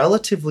a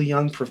relatively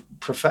young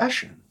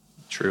profession.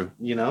 True.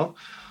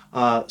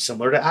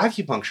 Similar to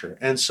acupuncture.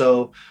 And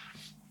so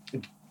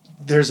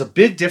there's a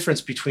big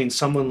difference between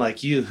someone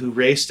like you who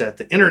raced at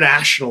the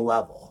international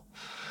level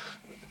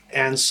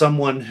and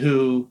someone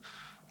who,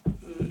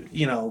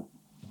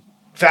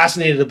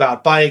 fascinated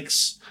about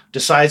bikes,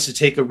 decides to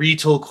take a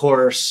retool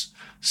course,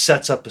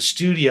 sets up a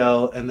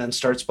studio, and then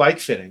starts bike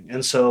fitting.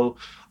 And so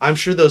I'm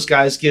sure those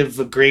guys give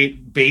a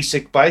great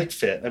basic bike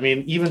fit.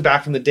 Even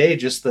back in the day,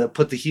 just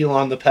put the heel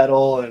on the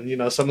pedal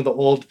and, some of the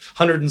old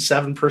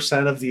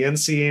 107% of the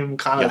inseam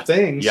kind of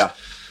things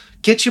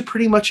get you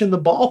pretty much in the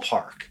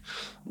ballpark.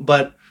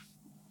 But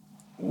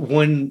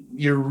when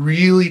you're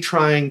really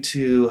trying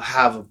to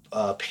have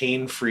a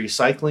pain-free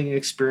cycling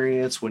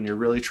experience, when you're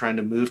really trying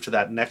to move to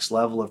that next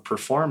level of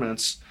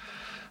performance,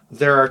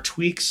 there are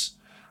tweaks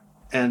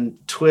and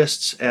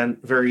twists and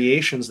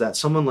variations that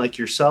someone like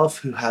yourself,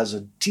 who has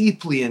a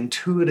deeply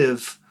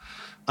intuitive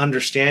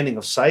understanding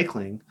of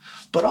cycling,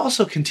 but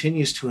also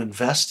continues to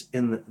invest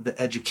in the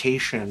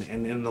education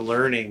and in the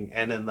learning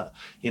and in the,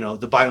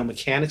 the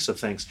biomechanics of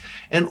things.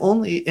 And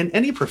only in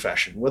any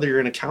profession, whether you're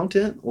an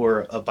accountant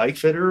or a bike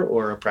fitter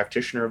or a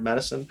practitioner of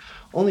medicine,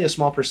 only a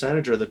small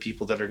percentage are the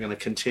people that are going to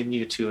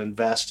continue to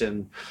invest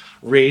in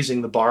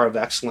raising the bar of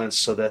excellence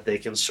so that they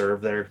can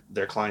serve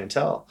their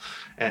clientele.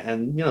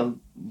 And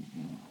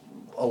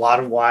a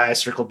lot of why I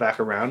circled back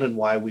around and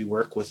why we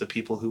work with the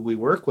people who we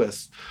work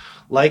with,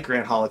 like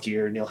Grant Holicky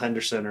or Neil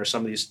Henderson or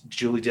some of these,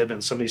 Julie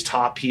Dibbins, some of these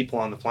top people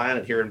on the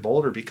planet here in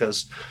Boulder,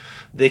 because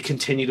they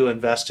continue to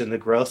invest in the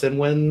growth. And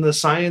when the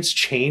science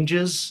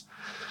changes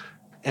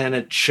and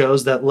it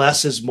shows that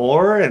less is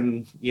more,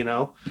 and,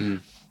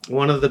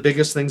 one of the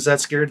biggest things that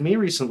scared me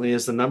recently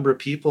is the number of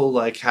people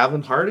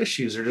having heart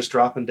issues or just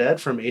dropping dead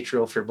from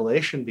atrial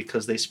fibrillation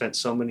because they spent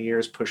so many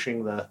years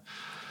pushing the,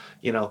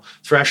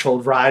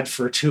 threshold ride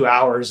for 2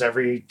 hours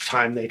every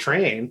time they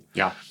train.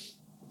 Yeah.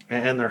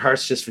 And their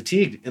heart's just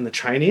fatigued. In the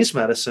Chinese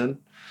medicine,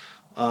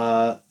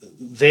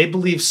 they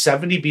believe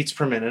 70 beats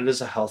per minute is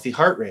a healthy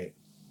heart rate.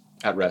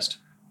 At rest.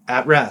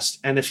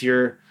 And if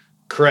you're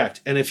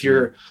correct, and if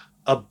you're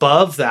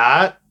above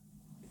that,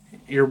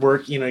 your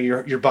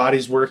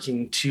body's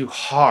working too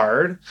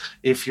hard.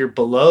 If you're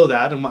below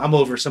that, and I'm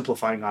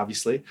oversimplifying,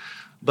 obviously,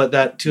 but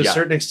that to a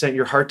certain extent,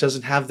 your heart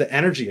doesn't have the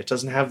energy. It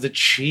doesn't have the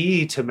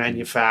chi to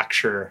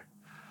manufacture.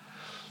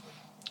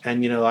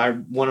 And,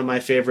 one of my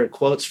favorite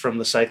quotes from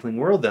the cycling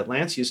world that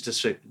Greg LeMond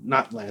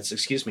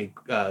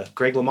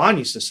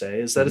used to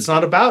say is that it's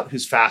not about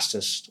who's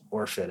fastest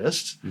or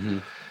fittest.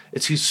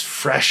 It's who's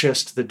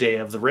freshest the day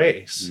of the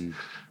race.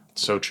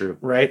 So true.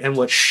 Right. And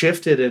what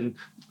shifted in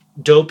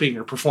doping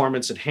or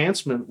performance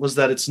enhancement was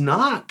that it's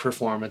not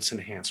performance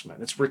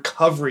enhancement. It's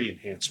recovery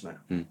enhancement.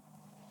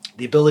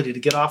 the ability to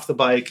get off the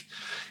bike,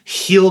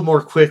 heal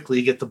more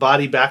quickly, get the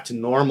body back to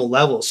normal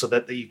levels so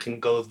that you can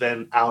go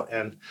then out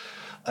and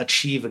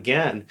achieve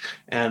again.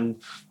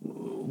 And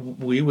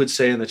we would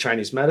say in the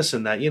Chinese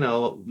medicine that,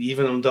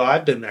 even though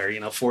I've been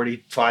there,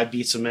 45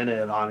 beats a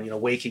minute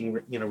on, waking,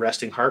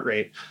 resting heart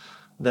rate,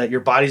 that your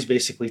body's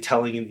basically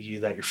telling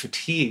you that you're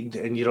fatigued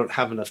and you don't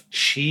have enough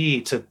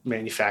qi to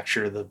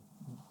manufacture the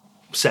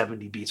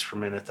 70 beats per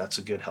minute. That's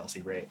a good,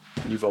 healthy rate.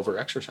 You've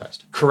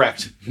over-exercised.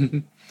 Correct.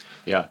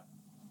 Yeah.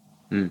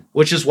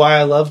 Which is why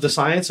I love the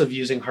science of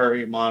using heart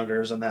rate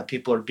monitors, and that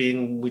people are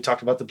we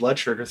talked about the blood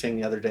sugar thing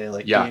the other day,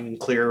 being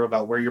clear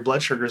about where your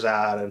blood sugar's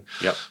at, and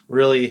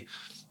really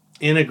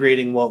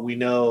integrating what we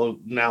know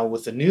now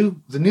with the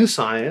new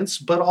science,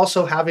 but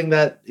also having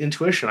that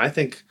intuition. I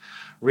think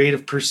rate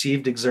of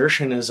perceived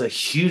exertion is a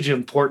huge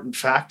important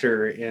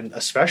factor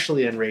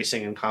especially in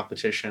racing and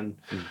competition.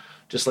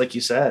 Just like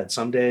you said,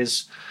 some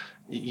days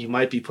you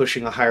might be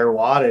pushing a higher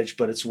wattage,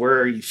 but it's where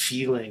are you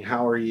feeling?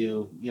 How are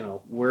you,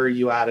 where are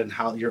you at, and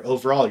how your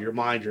overall, your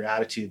mind, your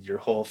attitude, your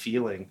whole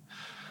feeling,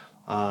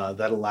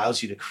 that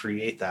allows you to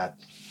create that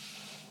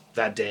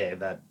day,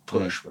 that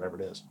push, whatever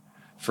it is.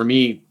 For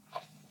me,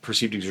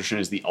 perceived exertion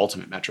is the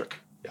ultimate metric.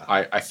 Yeah.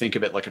 I think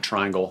of it like a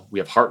triangle. We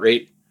have heart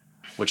rate,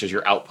 which is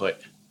your output.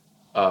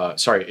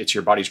 It's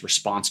your body's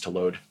response to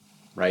load,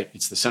 right?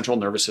 It's the central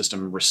nervous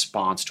system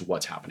response to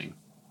what's happening.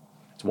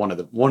 One of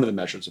the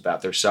measures of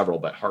that. There's several,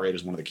 but heart rate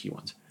is one of the key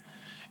ones.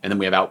 And then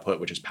we have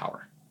output, which is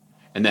power.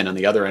 And then on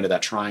the other end of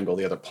that triangle,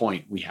 the other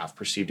point, we have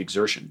perceived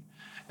exertion.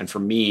 And for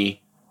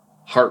me,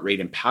 heart rate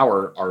and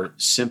power are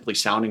simply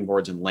sounding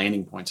boards and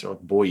landing points, or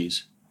like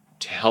buoys,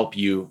 to help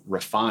you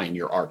refine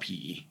your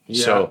RPE.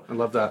 Yeah, so I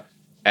love that.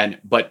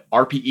 But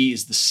RPE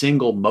is the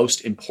single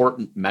most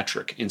important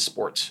metric in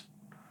sports.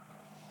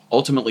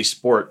 Ultimately,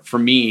 sport, for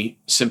me,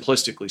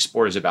 simplistically,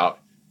 sport is about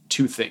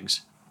two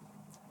things.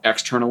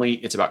 Externally,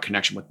 it's about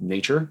connection with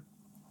nature.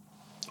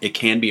 It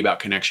can be about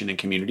connection and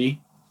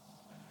community.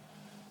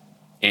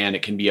 And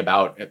it can be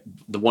about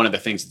one of the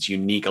things that's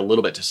unique a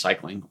little bit to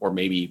cycling, or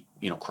maybe,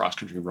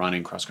 cross-country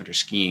running, cross-country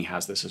skiing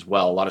has this as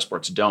well. A lot of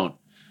sports don't.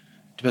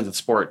 Depends on the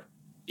sport.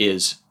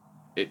 Is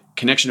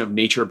connection of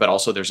nature, but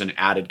also there's an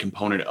added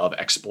component of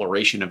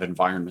exploration of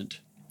environment.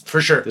 For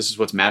sure. This is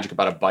what's magic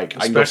about a bike.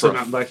 Especially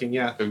mountain biking,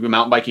 yeah.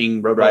 Mountain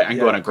biking, road ride. I can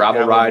go on a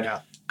gravel ride.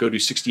 Yeah. Go do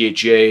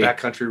 68J,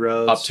 backcountry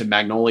roads, up to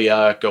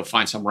Magnolia, go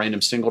find some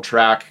random single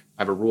track.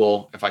 I have a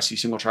rule. If I see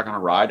single track on a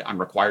ride, I'm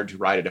required to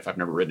ride it if I've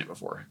never ridden it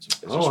before. It's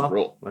just a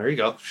rule. There you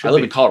go. I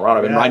live in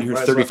Colorado. I've been riding here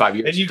 35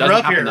 years. And you grew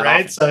up here,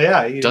 right? Often. So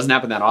it doesn't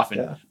happen that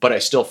often, but I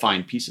still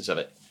find pieces of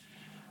it.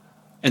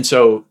 And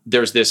so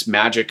there's this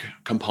magic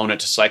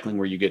component to cycling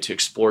where you get to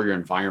explore your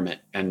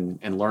environment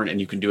and learn, and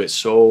you can do it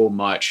so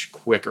much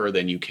quicker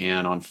than you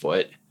can on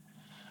foot.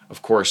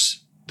 Of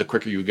course, the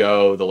quicker you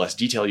go, the less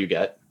detail you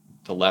get,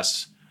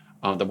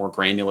 the more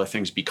granular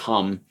things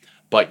become,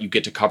 but you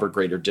get to cover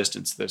greater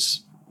distance.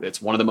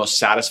 It's one of the most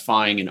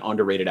satisfying and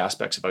underrated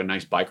aspects about a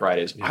nice bike ride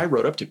is I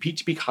rode up to Peak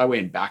to Peak Highway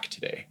and back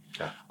today.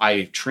 Yeah.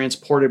 I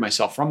transported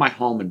myself from my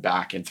home and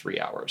back in 3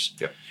 hours.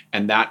 Yeah.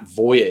 And that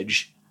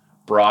voyage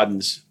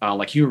broadens,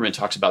 like Huberman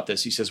talks about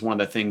this. He says one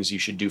of the things you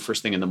should do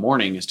first thing in the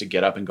morning is to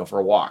get up and go for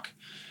a walk.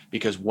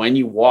 Because when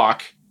you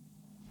walk,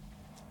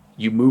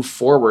 you move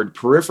forward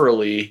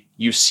peripherally,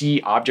 you see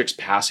objects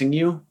passing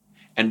you,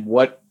 and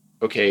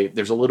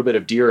there's a little bit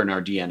of deer in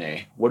our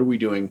DNA. What are we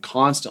doing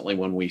constantly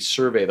when we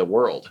survey the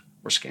world?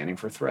 We're scanning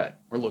for threat.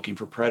 We're looking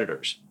for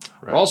predators.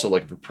 Right. We're also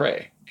looking for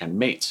prey and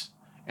mates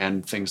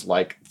and things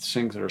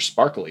that are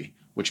sparkly,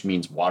 which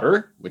means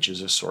water, which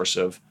is a source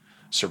of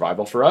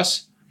survival for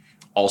us.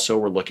 Also,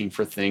 we're looking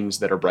for things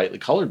that are brightly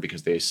colored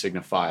because they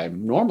signify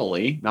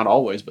normally, not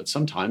always, but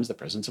sometimes the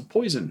presence of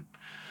poison.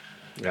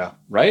 Yeah.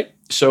 Right?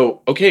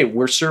 So,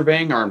 we're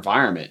surveying our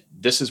environment.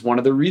 This is one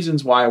of the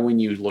reasons why when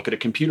you look at a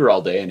computer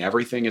all day and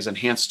everything is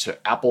enhanced to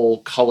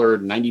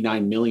Apple-colored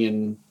 99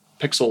 million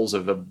pixels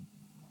of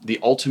the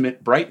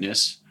ultimate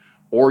brightness,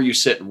 or you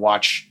sit and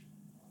watch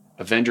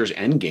Avengers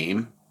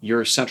Endgame,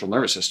 your central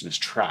nervous system is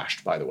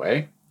trashed, by the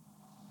way.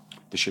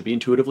 This should be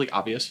intuitively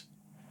obvious.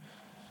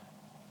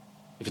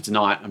 If it's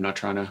not, I'm not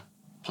trying to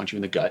punch you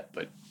in the gut,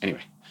 but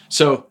anyway.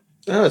 So...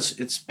 No,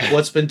 it's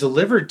what's been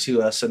delivered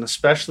to us, and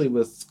especially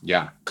with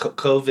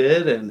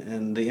COVID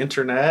and the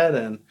internet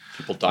and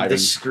people diving, the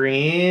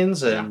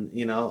screens, and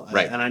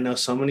right. And I know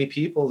so many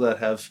people that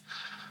have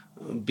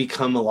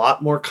become a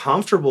lot more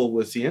comfortable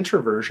with the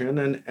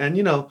introversion, and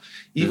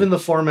even the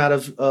format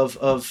of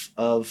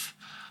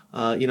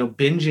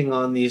binging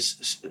on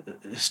these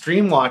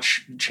stream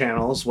watch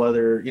channels,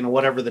 whether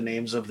whatever the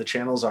names of the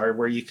channels are,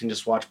 where you can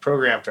just watch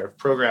program after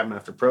program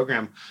after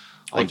program.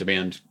 On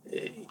demand,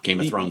 Game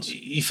of Thrones.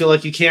 You feel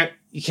like you can't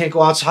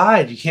go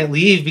outside. You can't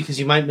leave because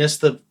you might miss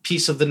the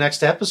piece of the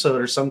next episode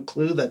or some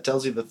clue that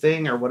tells you the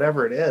thing or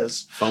whatever it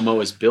is.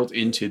 FOMO is built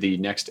into the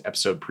next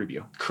episode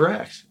preview.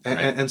 Correct. Right.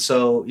 And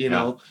so,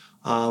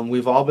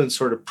 we've all been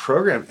sort of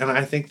programmed. And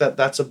I think that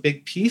that's a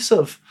big piece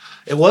of,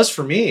 it was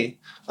for me,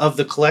 of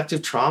the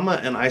collective trauma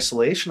and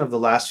isolation of the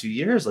last few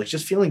years, like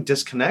just feeling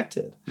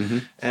disconnected. Mm-hmm.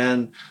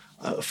 And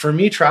For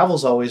me,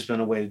 travel's always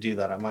been a way to do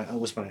that. It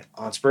was my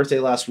aunt's birthday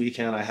last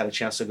weekend. I had a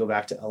chance to go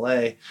back to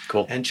LA.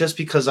 Cool. And just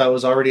because I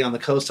was already on the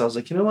coast, I was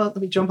like, you know what?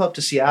 Let me jump up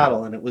to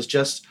Seattle. And it was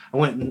just, I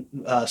went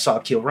and saw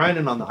Keel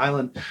Reinen on the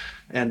island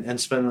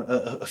and spent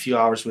a few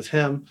hours with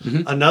him.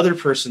 Mm-hmm. Another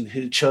person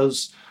who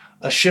chose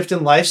a shift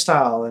in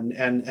lifestyle and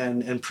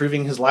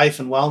improving his life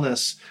and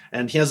wellness.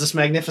 And he has this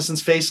magnificent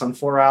space on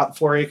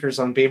 4 acres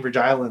on Bainbridge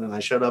Island. And I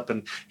showed up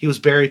and he was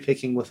berry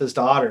picking with his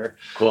daughter.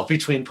 Cool.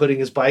 Between putting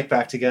his bike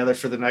back together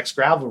for the next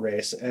gravel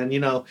race. And,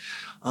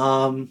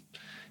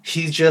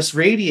 he just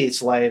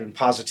radiates light and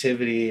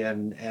positivity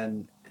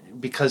and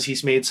because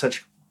he's made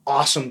such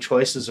awesome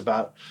choices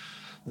about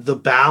the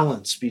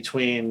balance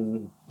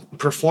between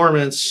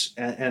performance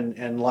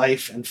and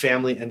life and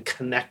family and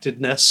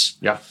connectedness.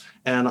 Yeah.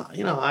 And,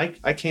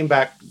 I came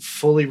back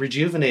fully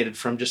rejuvenated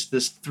from just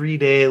this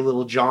 3-day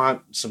little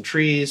jaunt, some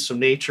trees, some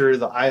nature,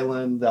 the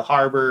island, the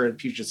harbor, and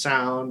Puget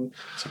Sound.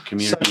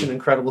 Such an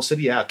incredible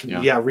city. Yeah.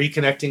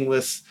 Reconnecting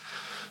with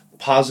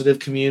positive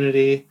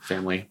community.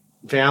 Family,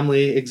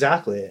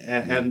 exactly.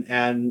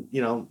 And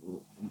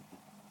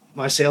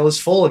my sail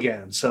is full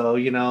again. So,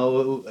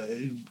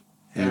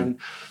 and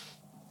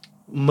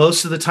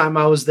most of the time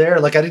I was there,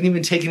 like I didn't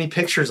even take any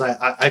pictures.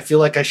 I feel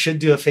like I should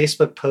do a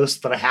Facebook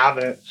post, but I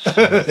haven't.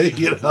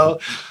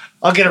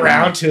 I'll get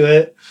around to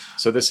it.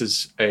 So this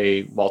is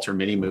a Walter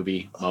Mitty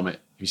movie moment.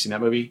 Have you seen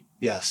that movie?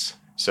 Yes.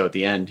 So at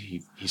the end,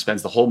 he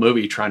spends the whole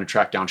movie trying to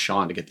track down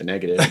Sean to get the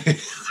negative.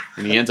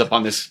 And he ends up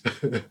on this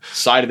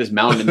side of this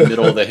mountain in the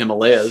middle of the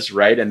Himalayas,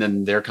 right? And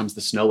then there comes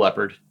the snow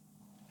leopard.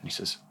 And he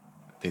says,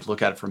 they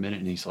look at it for a minute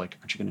and he's like,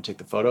 aren't you going to take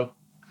the photo?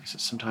 He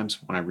says, sometimes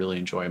when I really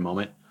enjoy a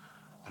moment,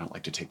 I don't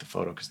like to take the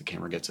photo because the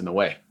camera gets in the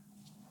way.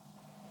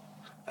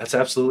 That's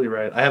absolutely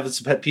right. I have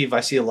this pet peeve. I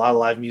see a lot of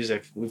live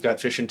music. We've got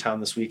Fish in Town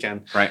this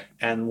weekend. Right.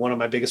 And one of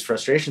my biggest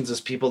frustrations is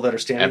people that are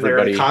standing there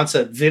at a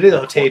concert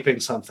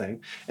videotaping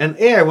something. And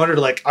I wondered,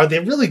 are they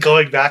really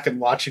going back and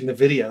watching the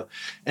video?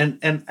 And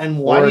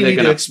why do you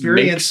need to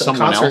experience a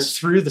concert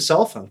through the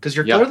cell phone? Because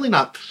you're clearly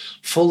not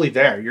fully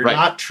there. You're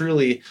not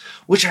truly,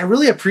 which I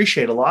really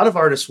appreciate. A lot of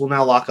artists will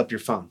now lock up your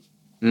phone.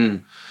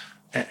 Mm.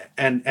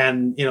 And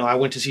I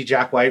went to see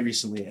Jack White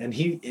recently,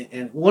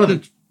 and one of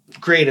the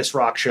greatest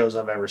rock shows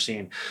I've ever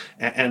seen,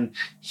 and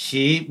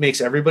he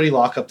makes everybody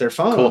lock up their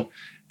phone. Cool.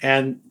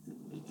 And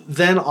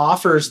then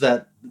offers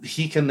that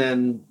he can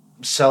then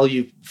sell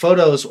you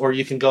photos, or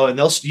you can go and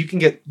you can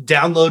get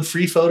download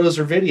free photos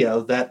or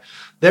video that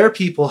their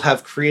people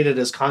have created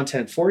as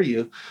content for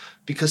you,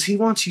 because he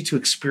wants you to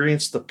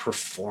experience the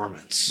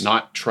performance,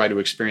 not try to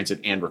experience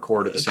it and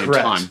record at the same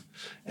Correct. time.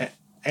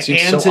 And to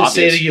obvious.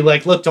 Say to you,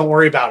 look, don't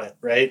worry about it,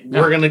 right?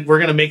 Yeah. We're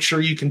gonna make sure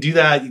you can do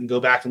that. You can go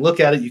back and look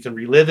at it. You can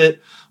relive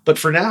it. But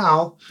for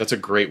now, that's a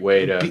great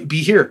way to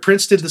be here.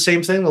 Prince did the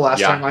same thing the last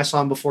time I saw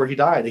him before he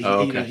died.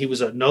 He was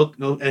a no,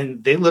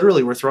 and they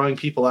literally were throwing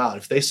people out.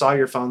 If they saw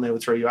your phone, they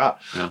would throw you out.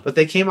 Yeah. But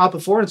they came out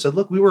before and said,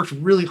 "Look, we worked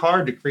really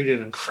hard to create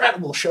an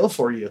incredible show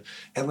for you,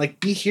 and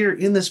be here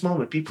in this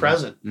moment, be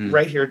present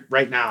right here,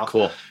 right now,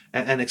 cool,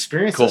 and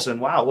experience this."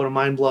 And wow, what a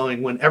mind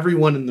blowing when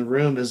everyone in the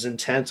room is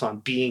intent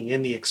on being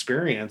in the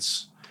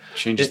experience.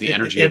 Changes the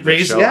energy of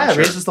the show. Yeah, it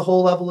raises the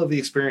whole level of the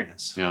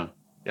experience. Yeah.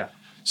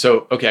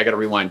 So, okay, I got to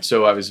rewind.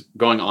 So I was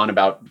going on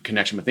about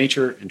connection with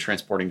nature and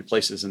transporting to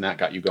places, and that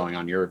got you going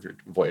on your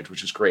voyage,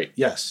 which is great.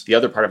 Yes. The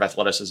other part of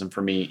athleticism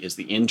for me is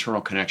the internal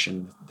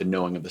connection, the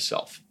knowing of the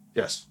self.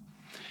 Yes.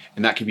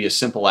 And that can be as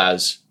simple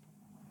as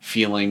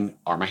feeling,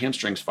 are my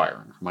hamstrings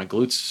firing? Are my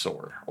glutes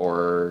sore?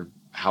 Or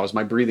how is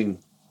my breathing,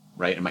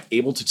 right? Am I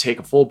able to take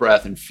a full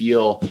breath and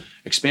feel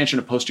expansion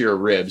of posterior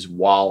ribs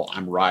while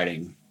I'm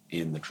riding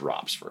in the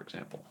drops, for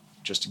example?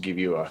 Just to give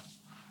you a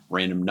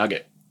random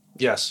nugget.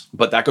 Yes.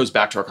 But that goes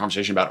back to our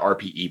conversation about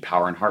RPE,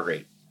 power and heart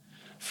rate.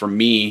 For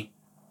me,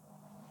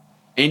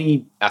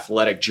 any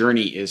athletic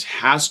journey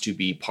has to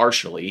be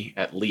partially,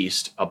 at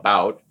least,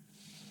 about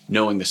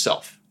knowing the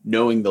self,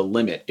 knowing the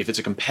limit. If it's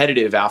a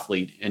competitive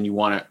athlete and you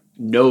want to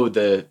know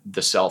the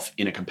self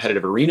in a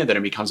competitive arena, then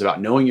it becomes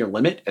about knowing your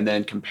limit and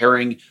then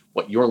comparing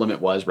what your limit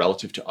was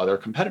relative to other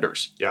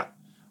competitors. Yeah.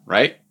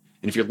 Right?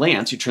 And if you're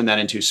Lance, you turn that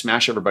into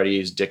smash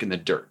everybody's dick in the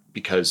dirt,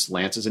 because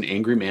Lance is an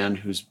angry man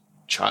whose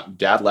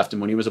dad left him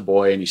when he was a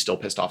boy and he's still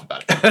pissed off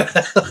about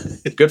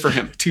it. Good for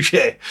him. Touche.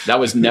 That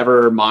was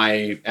never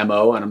my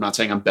MO, and I'm not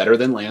saying I'm better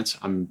than Lance.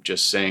 I'm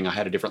just saying I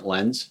had a different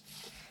lens.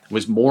 It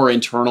was more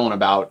internal and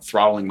about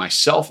throttling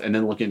myself and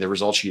then looking at the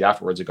result sheet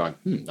afterwards and going,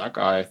 that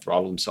guy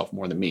throttled himself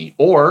more than me.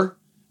 Or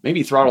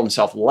maybe he throttled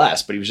himself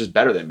less, but he was just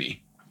better than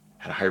me.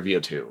 Had a higher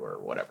VO2 or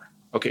whatever.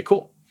 Okay,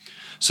 cool.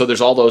 So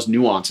there's all those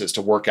nuances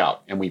to work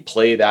out, and we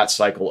play that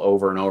cycle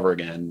over and over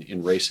again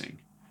in racing.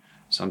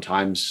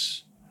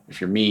 Sometimes,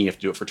 if you're me, you have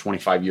to do it for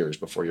 25 years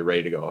before you're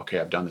ready to go, okay,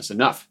 I've done this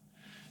enough.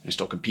 I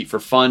still compete for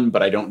fun,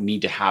 but I don't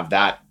need to have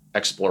that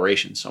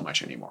exploration so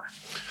much anymore.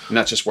 And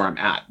that's just where I'm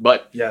at.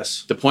 But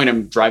yes, the point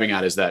I'm driving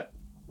at is that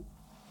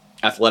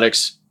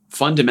athletics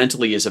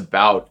fundamentally is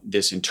about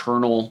this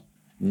internal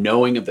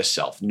knowing of the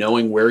self,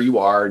 knowing where you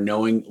are,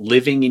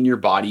 living in your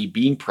body,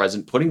 being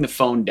present, putting the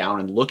phone down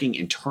and looking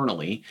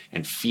internally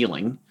and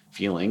feeling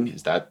feeling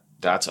is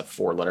that's a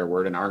 4-letter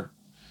word in our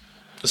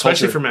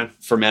especially culture, for men.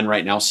 For men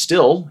right now,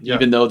 still,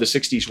 even though the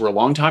 60s were a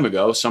long time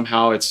ago,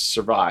 somehow it's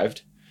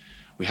survived.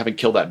 We haven't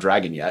killed that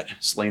dragon yet,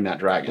 slain that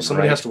dragon. Well,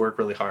 somebody has to work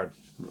really hard.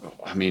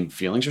 I mean,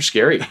 feelings are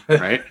scary,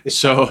 right?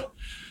 So,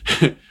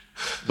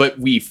 but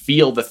we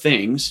feel the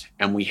things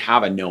and we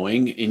have a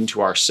knowing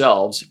into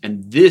ourselves.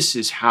 And this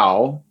is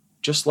how,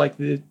 just like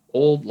the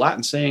old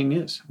Latin saying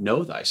is,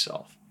 know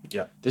thyself.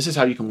 Yeah. This is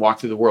how you can walk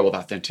through the world with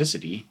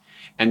authenticity.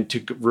 And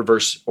to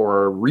reverse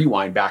or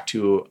rewind back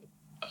to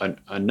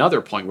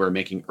another point we were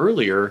making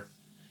earlier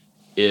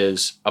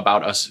is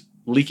about us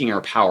leaking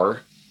our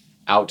power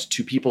out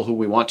to people who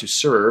we want to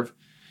serve,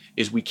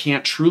 is we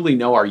can't truly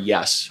know our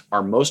yes,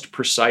 our most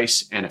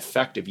precise and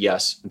effective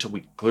yes, until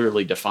we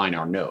clearly define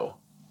our no.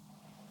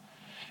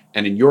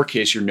 And in your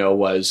case, your no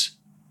was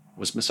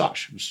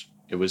massage.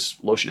 It was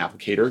lotion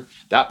applicator.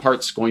 That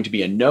part's going to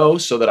be a no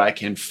so that I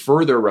can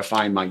further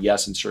refine my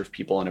yes and serve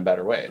people in a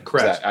better way.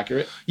 Correct. Is that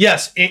accurate?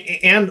 Yes.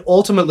 And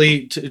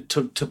ultimately,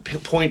 to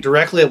point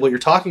directly at what you're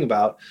talking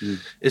about,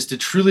 is to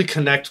truly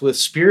connect with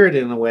spirit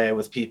in a way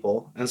with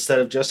people instead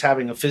of just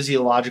having a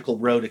physiological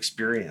road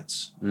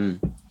experience.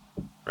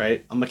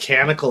 Right? A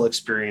mechanical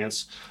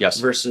experience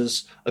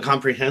versus a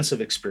comprehensive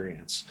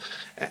experience.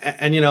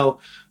 And, you know,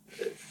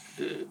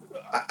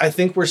 I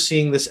think we're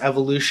seeing this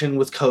evolution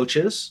with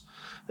coaches.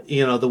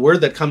 You know, the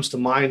word that comes to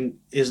mind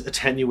is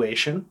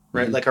attenuation,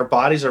 right? Like our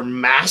bodies are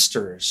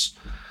masters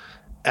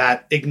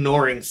at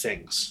ignoring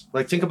things.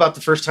 Like think about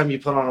the first time you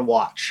put on a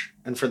watch,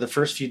 and for the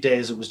first few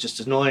days it was just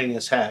annoying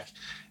as heck.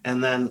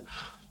 And then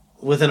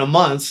within a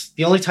month,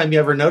 the only time you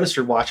ever notice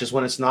your watch is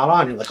when it's not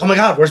on. You're like, oh my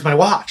God, where's my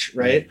watch,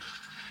 right?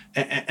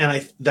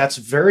 And that's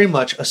very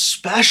much,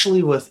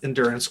 especially with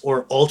endurance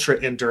or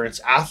ultra endurance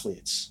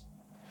athletes.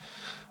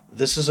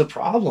 This is a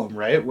problem,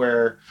 right?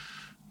 Where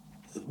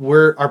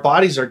our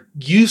bodies are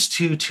used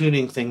to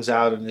tuning things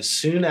out, and as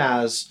soon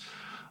as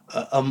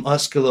a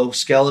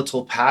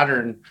musculoskeletal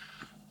pattern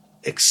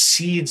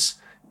exceeds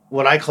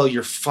what I call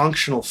your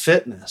functional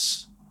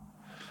fitness,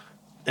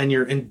 and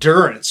your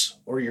endurance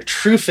or your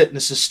true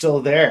fitness is still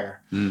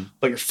there,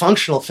 but your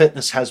functional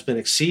fitness has been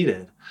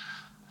exceeded,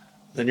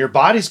 then your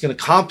body's going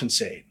to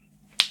compensate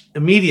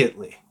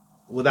immediately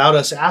without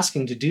us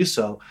asking to do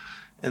so.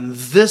 And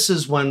this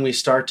is when we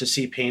start to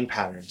see pain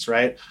patterns,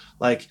 right?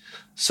 Like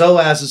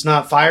psoas is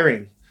not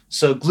firing,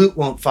 so glute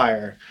won't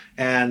fire.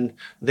 And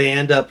they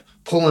end up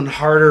pulling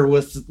harder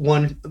with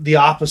the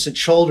opposite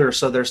shoulder.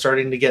 So they're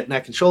starting to get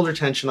neck and shoulder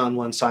tension on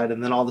one side.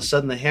 And then all of a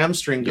sudden the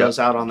hamstring goes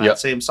out on that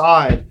same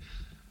side,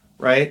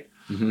 right?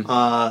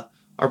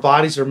 Our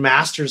bodies are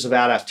masters of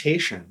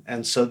adaptation.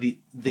 And so the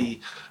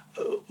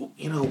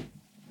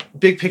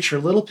big picture,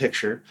 little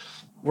picture,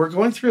 we're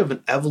going through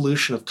an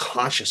evolution of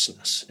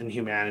consciousness in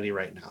humanity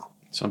right now.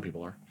 Some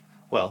people are.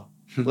 Well,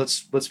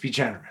 let's be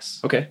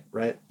generous. Okay.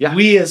 Right? Yeah.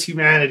 We as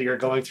humanity are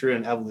going through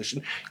an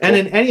evolution. And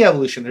in any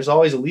evolution, there's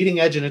always a leading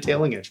edge and a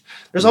tailing edge.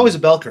 There's always a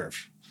bell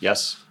curve.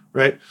 Yes.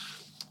 Right?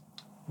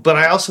 But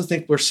I also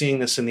think we're seeing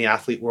this in the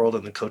athlete world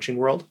and the coaching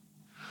world,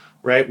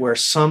 right? Where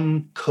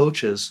some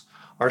coaches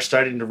are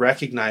starting to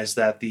recognize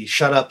that the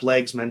shut up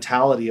legs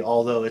mentality,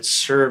 although it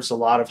serves a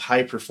lot of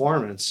high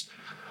performance,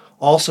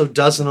 also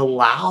doesn't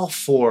allow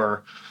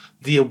for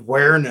the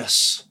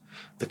awareness,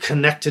 the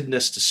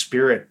connectedness to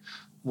spirit.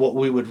 What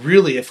we would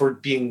really, if we're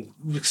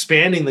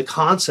expanding the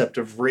concept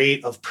of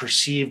rate of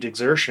perceived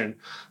exertion,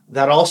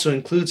 that also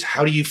includes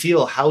how do you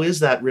feel? How is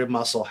that rib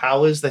muscle?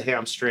 How is the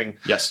hamstring?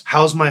 Yes.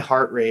 How's my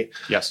heart rate?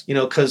 Yes.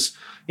 Because,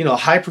 a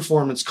high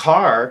performance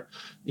car,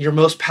 your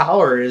most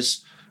power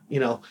is,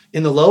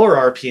 in the lower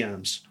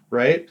RPMs.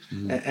 Right.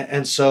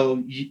 And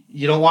so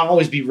you don't want to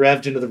always be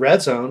revved into the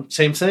red zone.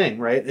 Same thing.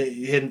 Right.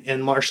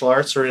 In martial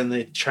arts or in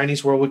the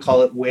Chinese world, we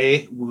call it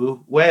wei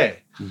wu wei.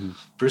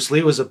 Bruce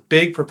Lee was a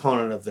big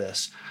proponent of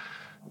this.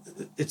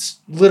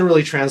 It's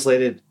literally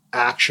translated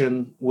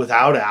action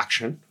without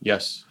action.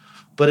 Yes.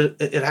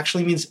 But it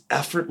actually means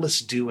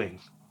effortless doing.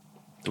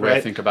 The way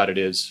I think about it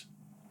is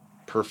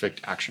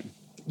perfect action.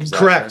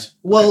 Correct.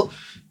 Well,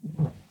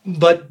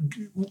 but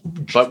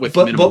with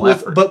minimal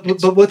effort.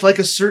 But with like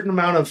a certain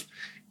amount of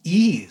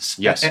ease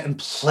and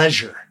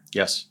pleasure.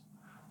 Yes.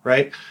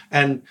 Right?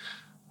 And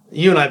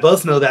you and I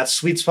both know that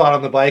sweet spot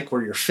on the bike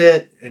where you're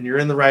fit and you're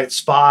in the right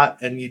spot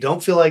and you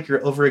don't feel like you're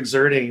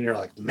overexerting and you're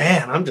like,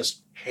 man, I'm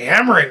just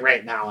hammering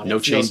right now. And no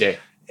chain day.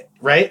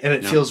 Right? And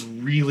it feels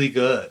really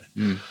good.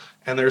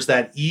 And there's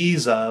that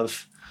ease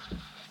of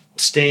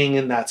staying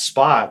in that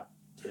spot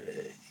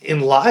in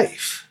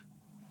life.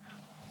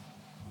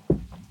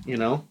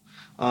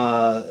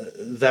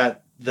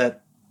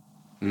 That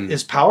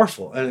is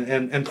powerful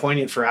and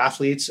poignant for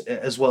athletes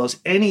as well as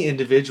any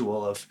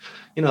individual.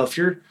 If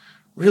you're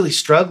really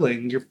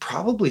struggling, you're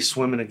probably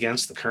swimming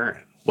against the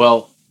current.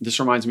 Well, this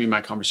reminds me of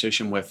my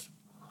conversation with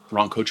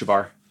Ron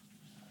Kochevar.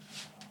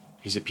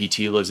 He's a PT,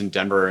 lives in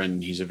Denver,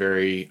 and he's a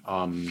very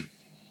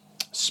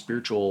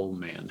spiritual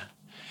man.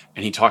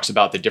 And he talks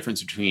about the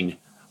difference between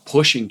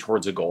pushing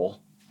towards a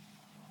goal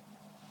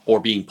or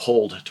being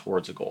pulled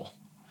towards a goal.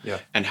 Yeah.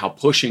 And how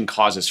pushing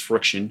causes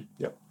friction.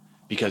 Yep.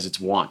 because it's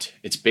want.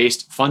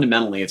 It's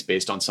fundamentally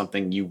on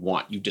something you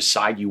want. You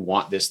decide you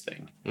want this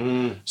thing.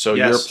 So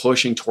you're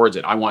pushing towards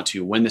it. I want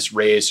to win this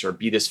race or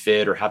be this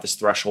fit or have this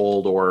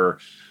threshold or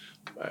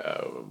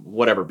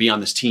whatever, be on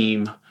this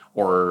team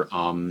or,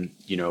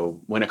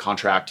 win a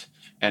contract,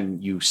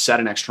 and you set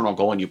an external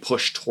goal and you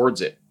push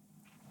towards it.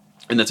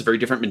 And that's a very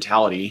different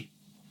mentality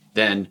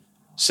than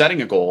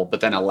setting a goal, but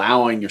then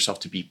allowing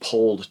yourself to be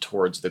pulled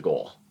towards the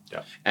goal.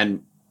 Yeah.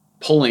 And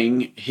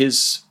pulling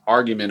his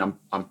argument,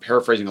 I'm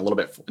paraphrasing a little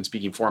bit and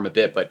speaking for him a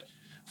bit, but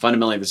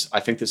fundamentally,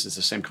 I think this is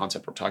the same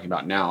concept we're talking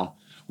about now.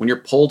 When you're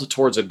pulled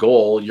towards a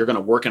goal, you're going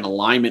to work in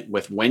alignment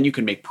with when you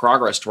can make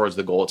progress towards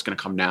the goal. It's going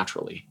to come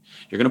naturally.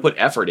 You're going to put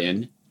effort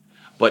in,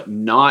 but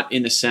not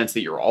in the sense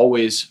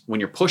that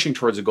when you're pushing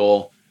towards a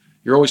goal,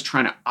 you're always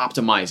trying to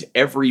optimize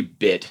every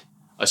bit,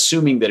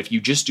 assuming that if you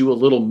just do a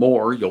little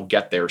more, you'll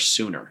get there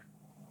sooner.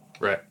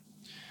 Right.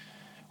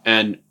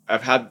 And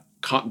I've had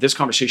this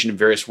conversation in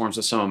various forms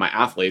with some of my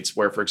athletes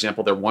where, for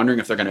example, they're wondering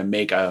if they're going to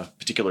make a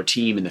particular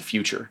team in the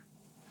future.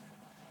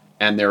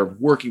 And they're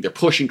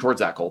pushing towards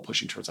that goal.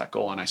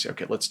 And I say,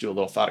 okay, let's do a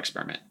little thought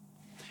experiment.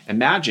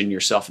 Imagine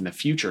yourself in the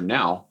future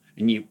now,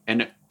 and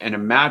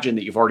imagine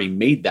that you've already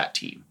made that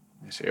team.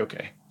 I say,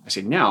 okay. I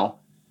say, now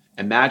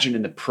imagine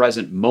in the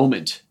present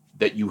moment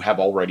that you have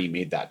already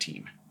made that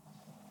team.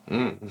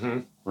 Mm-hmm.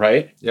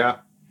 Right? Yeah.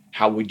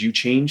 How would you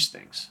change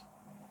things?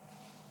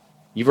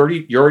 You're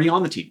already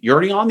on the team. You're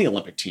already on the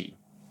Olympic team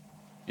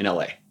in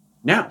LA.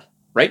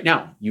 Right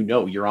now,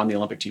 you're on the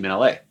Olympic team in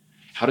LA.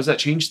 How does that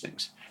change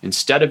things?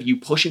 Instead of you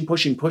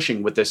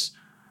pushing with this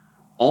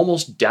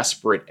almost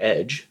desperate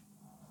edge,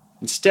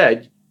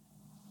 instead,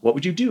 what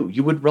would you do?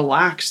 You would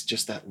relax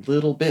just that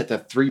little bit,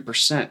 that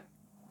 3%.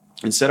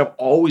 Instead of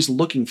always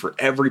looking for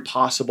every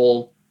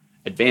possible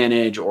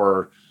advantage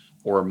or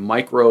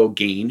micro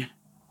gain,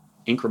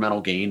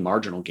 incremental gain,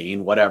 marginal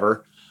gain,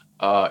 whatever.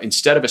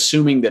 Instead of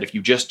assuming that if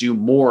you just do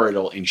more,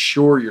 it'll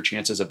ensure your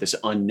chances of this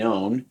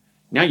unknown.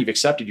 Now you've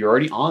accepted you're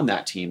already on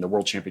that team, the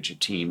world championship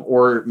team,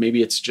 or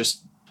maybe it's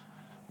just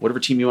whatever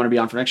team you want to be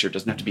on for next year. It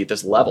doesn't have to be at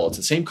this level. It's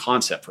the same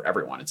concept for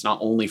everyone. It's not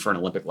only for an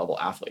Olympic level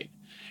athlete.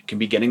 It can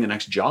be getting the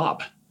next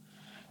job.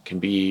 It can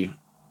be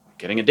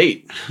getting a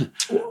date,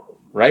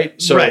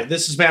 right? So right.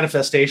 This is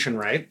manifestation,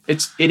 right?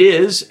 It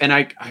is. And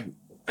I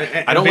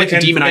don't like to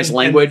demonize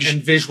language.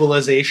 And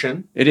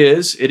visualization. It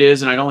is.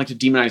 And I don't like to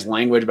demonize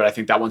language, but I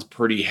think that one's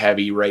pretty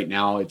heavy right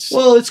now. It's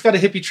got a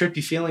hippie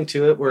trippy feeling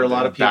to it where a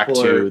lot of people back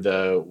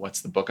to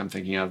what's the book I'm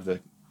thinking of?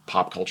 The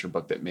pop culture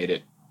book that made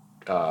it.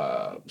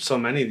 So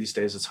many these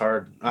days, it's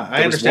hard.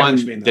 I understand what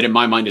you one mean, that in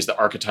my mind is the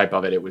archetype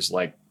of it. It was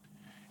like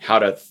how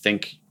to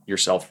think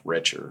yourself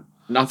rich or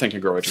not think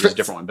and grow rich. It was a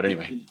different one. But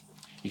anyway,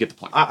 you get the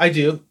point. I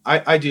do.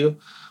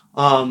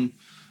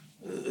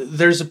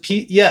 There's a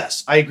piece.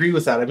 Yes, I agree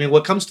with that. I mean,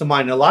 what comes to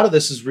mind, a lot of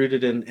this is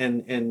rooted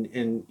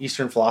in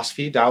Eastern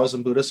philosophy,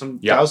 Taoism, Buddhism,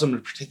 Taoism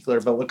in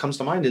particular. But what comes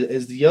to mind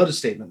is the Yoda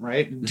statement,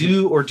 right? Mm-hmm.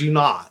 Do or do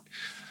not.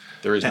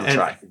 There is no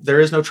try. There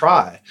is no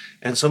try.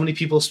 And so many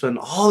people spend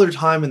all their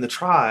time in the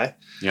try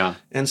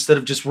instead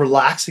of just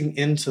relaxing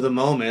into the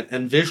moment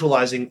and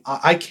visualizing,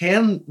 I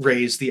can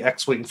raise the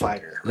X-Wing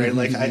fighter, right?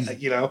 Like, I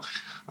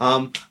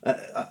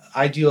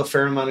do a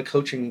fair amount of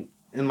coaching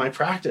in my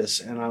practice,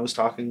 and I was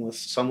talking with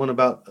someone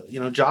about,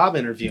 job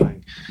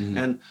interviewing. Mm-hmm.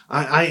 And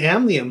I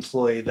am the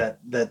employee that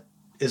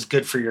is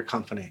good for your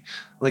company.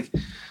 Like,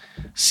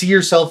 see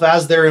yourself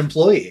as their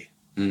employee.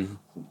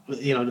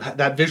 Mm-hmm.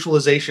 That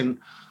visualization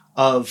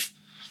of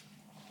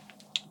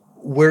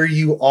where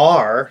you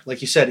are,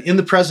 like you said, in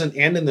the present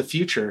and in the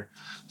future,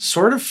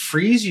 sort of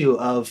frees you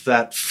of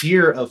that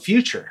fear of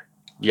future.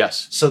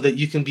 Yes. So that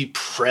you can be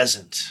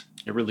present.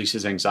 It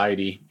releases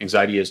anxiety.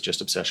 Anxiety is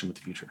just obsession with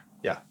the future.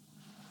 Yeah.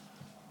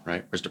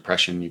 Right? Whereas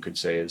depression, you could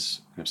say,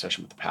 is an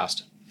obsession with the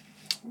past.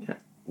 Yeah.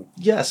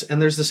 Yes. And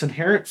there's this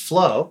inherent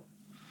flow.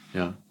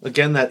 Yeah.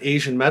 Again, that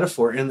Asian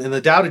metaphor. In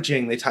the Tao Te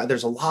Ching,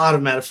 there's a lot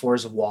of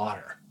metaphors of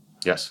water.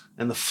 Yes.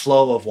 And the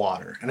flow of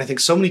water. And I think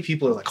so many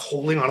people are like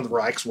holding on to the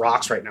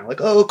rocks right now. Like,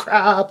 oh,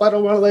 crap, I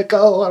don't want to let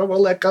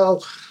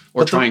go.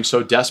 Or trying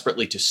so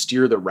desperately to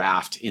steer the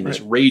raft in this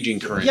raging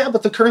current. Yeah,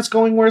 but the current's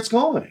going where it's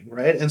going,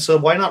 right? And so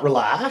why not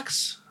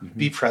relax,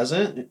 be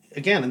present?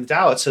 Again, in the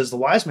Tao, it says the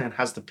wise man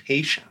has the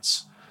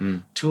patience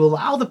to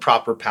allow the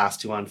proper path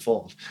to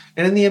unfold.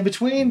 And in the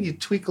in-between, you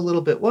tweak a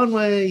little bit one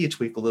way, you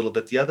tweak a little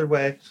bit the other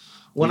way.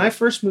 When I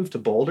first moved to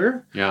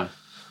Boulder...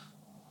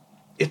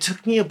 it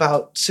took me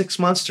about 6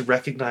 months to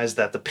recognize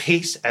that the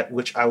pace at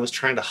which I was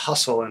trying to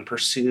hustle and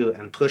pursue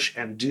and push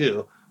and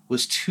do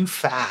was too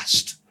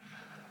fast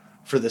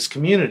for this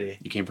community.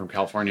 You came from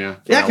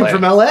California? I came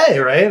from LA,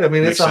 right? I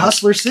mean, it's a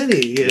hustler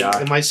city. Yeah.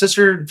 And my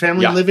sister and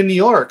family live in New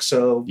York.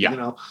 So,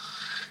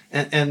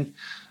 and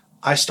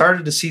I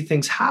started to see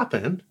things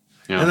happen.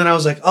 Yeah. And then I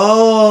was like,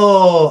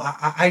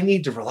 I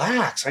need to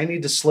relax. I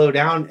need to slow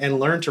down and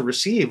learn to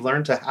receive,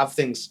 learn to have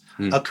things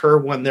occur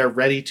when they're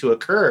ready to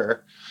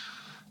occur,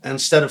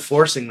 instead of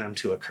forcing them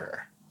to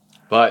occur.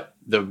 But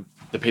the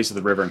the pace of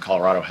the river in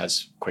Colorado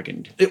has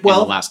quickened in the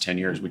last 10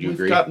 years. Would you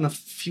agree? We've gotten a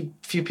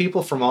few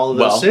people from all of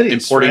those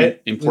cities.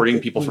 Importing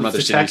people from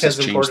other cities has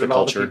changed the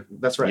culture.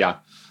 That's right. Yeah.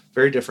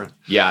 Very different.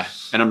 Yeah.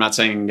 And I'm not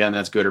saying, again,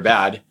 that's good or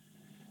bad,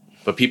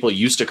 but people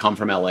used to come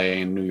from LA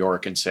and New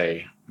York and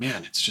say,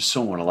 man, it's just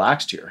so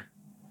relaxed here.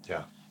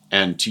 Yeah.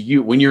 And to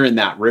you, when you're in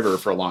that river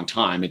for a long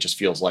time, it just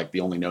feels like the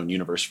only known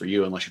universe for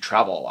you unless you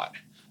travel a lot.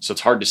 So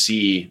it's hard to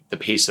see the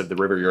pace of the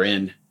river you're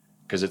in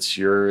because it's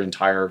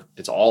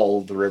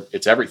all the river,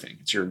 it's everything.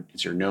 It's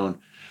your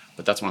known.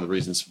 But that's one of the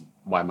reasons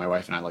why my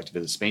wife and I like to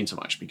visit Spain so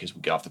much, because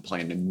we get off the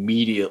plane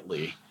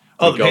immediately.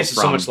 The pace is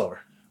so much slower.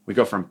 We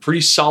go from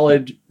pretty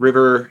solid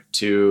river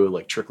to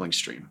like trickling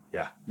stream.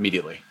 Yeah.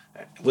 Immediately.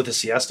 With a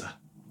siesta.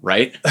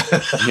 Right?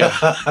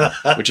 Yeah.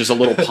 Which is a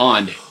little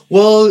pond.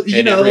 Well,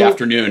 every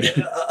afternoon.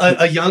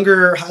 a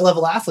younger high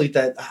level athlete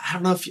that I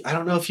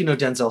don't know if you know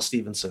Denzel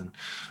Stevenson.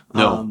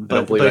 No, I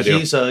don't believe I do.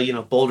 He's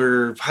a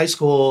Boulder High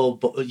School,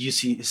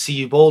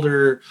 CU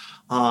Boulder.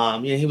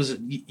 He was a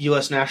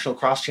U.S. national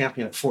cross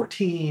champion at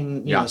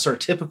 14. Sort of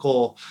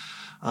typical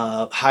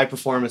high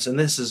performance. And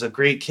this is a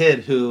great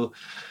kid who,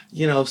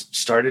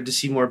 started to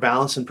see more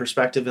balance and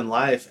perspective in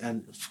life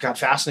and got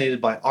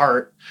fascinated by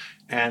art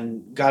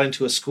and got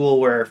into a school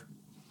where,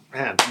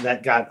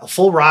 that got a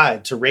full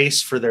ride to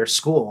race for their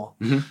school,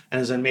 and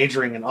is then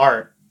majoring in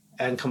art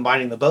and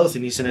combining the both.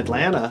 And he's in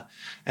Atlanta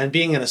and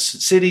being in a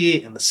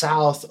city in the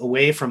South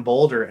away from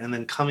Boulder and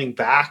then coming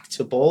back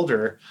to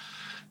Boulder.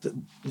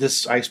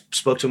 I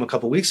spoke to him a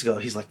couple of weeks ago.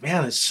 He's like,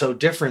 man, it's so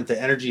different.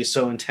 The energy is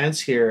so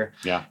intense here.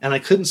 Yeah. And I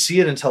couldn't see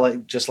it until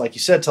just like you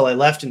said, till I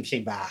left and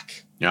came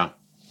back. Yeah.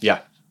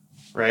 Yeah.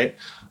 Right.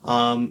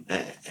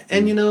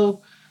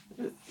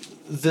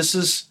 This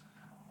is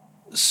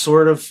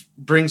sort of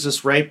brings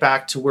us right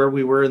back to where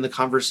we were in the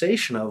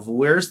conversation of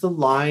where's the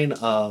line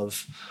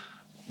of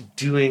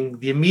doing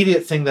the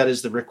immediate thing that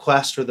is the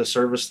request or the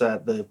service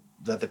that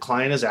the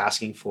client is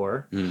asking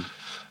for,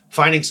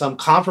 finding some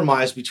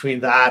compromise between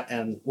that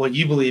and what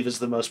you believe is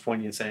the most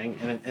poignant thing,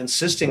 and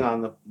insisting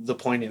on the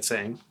poignant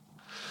thing,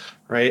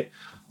 right?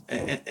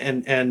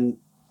 And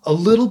a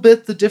little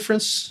bit the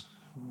difference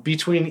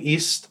between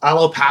East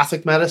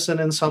allopathic medicine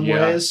in some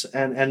ways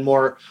and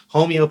more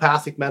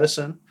homeopathic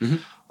medicine.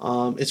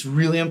 It's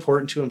really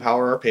important to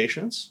empower our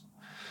patients,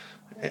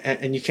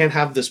 and you can't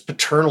have this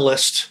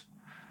paternalist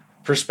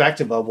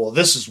perspective of, well,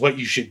 this is what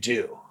you should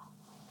do.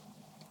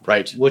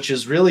 Right. Which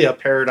is really a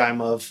paradigm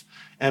of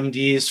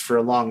MDs for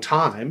a long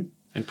time.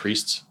 And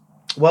priests.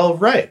 Well,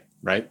 right.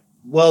 Right.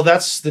 Well,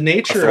 that's the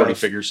nature authority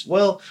figures.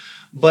 Well,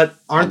 but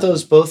aren't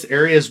those both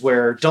areas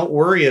where don't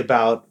worry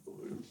about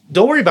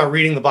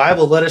reading the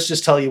Bible. Let us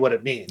just tell you what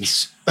it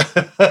means.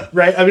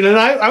 Right. I mean, and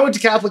I went to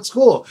Catholic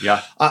school.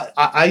 Yeah.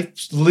 I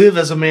live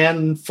as a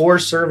man for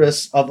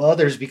service of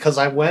others because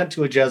I went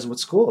to a Jesuit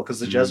school because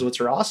the Jesuits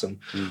are awesome.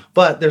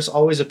 But there's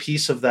always a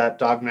piece of that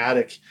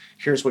dogmatic,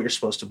 here's what you're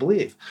supposed to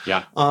believe.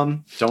 Yeah.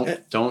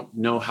 Don't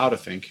know how to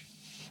think.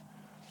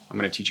 I'm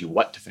going to teach you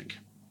what to think.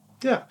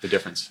 Yeah. The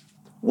difference.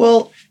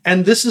 Well,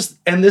 and this is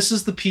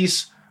the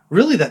piece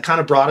really that kind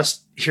of brought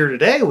us here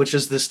today, which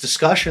is this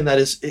discussion that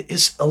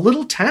is a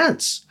little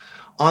tense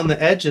on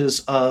the edges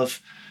of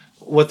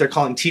what they're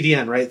calling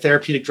TDN, right?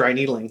 Therapeutic dry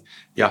needling.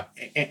 Yeah.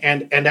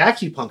 And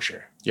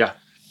acupuncture. Yeah.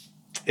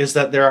 Is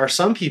that there are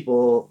some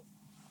people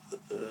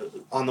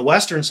on the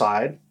Western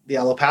side, the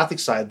allopathic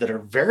side, that are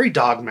very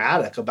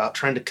dogmatic about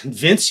trying to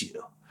convince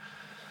you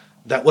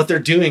that what they're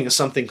doing is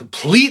something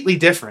completely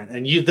different.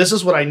 And this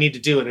is what I need to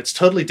do. And it's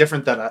totally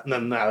different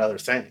than that other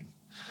thing.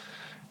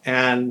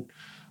 And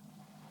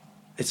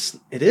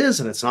it is,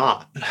 and it's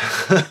not.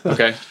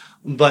 Okay.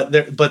 But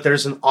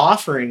there's an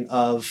offering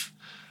of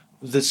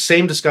the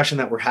same discussion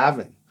that we're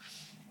having.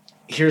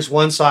 Here's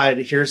one side,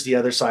 here's the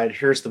other side,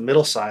 here's the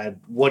middle side.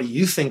 What do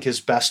you think is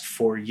best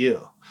for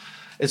you?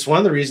 It's one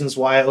of the reasons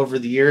why over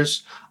the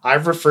years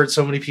I've referred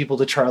so many people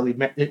to Charlie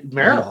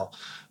Merrill,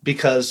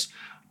 because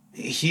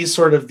he's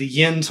sort of the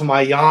yin to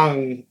my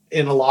yang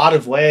in a lot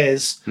of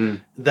ways,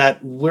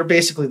 that we're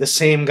basically the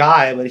same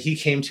guy, but he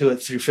came to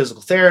it through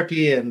physical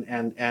therapy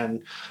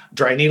and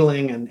dry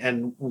needling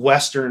and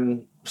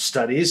Western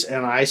studies.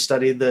 And I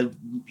studied the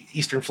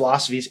Eastern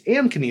philosophies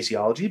and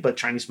kinesiology, but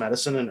Chinese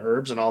medicine and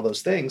herbs and all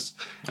those things.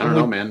 I don't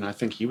know, man. I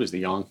think he was the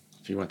yang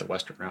if he went the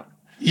Western route.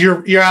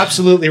 You're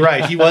absolutely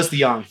right. He was the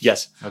yang.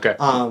 Yes. Okay.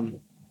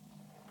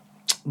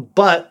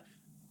 But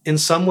in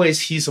some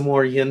ways, he's a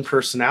more yin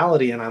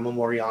personality and I'm a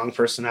more yang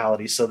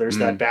personality. So there's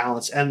that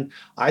balance. And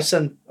I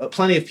send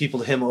plenty of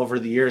people to him over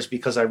the years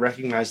because I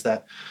recognize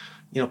that,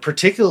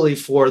 particularly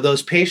for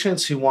those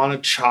patients who want to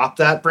chop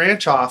that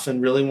branch off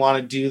and really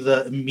want to do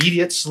the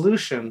immediate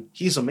solution,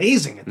 he's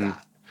amazing at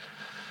that.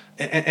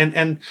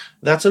 And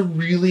that's a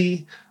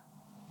really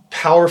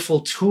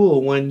powerful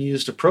tool when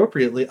used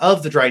appropriately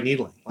of the dry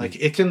needling. Like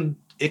it can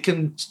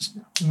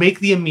make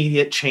the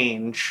immediate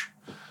change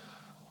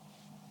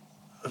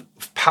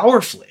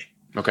powerfully.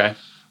 Okay.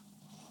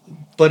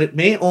 But it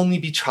may only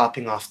be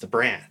chopping off the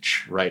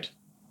branch. Right.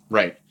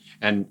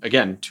 And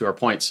again, to our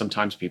point,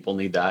 sometimes people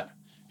need that.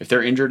 If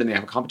they're injured and they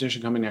have a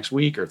competition coming next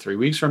week or 3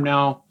 weeks from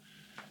now,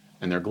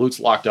 and their glutes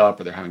locked up,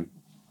 or they're having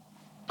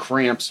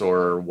cramps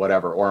or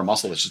whatever, or a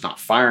muscle that's just not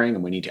firing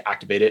and we need to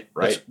activate it,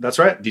 right? That's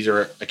right. These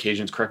are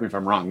occasions, correct me if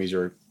I'm wrong, these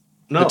are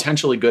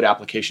potentially good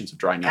applications of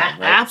dry needling,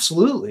 right?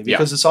 Absolutely,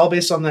 because it's all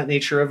based on that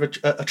nature of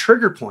a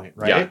trigger point,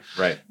 right? Yeah,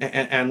 right.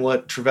 And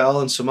what Travell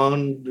and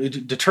Simone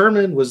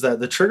determined was that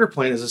the trigger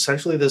point is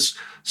essentially this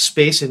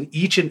space in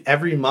each and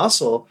every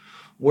muscle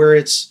where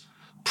it's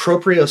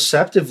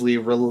proprioceptively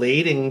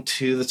relating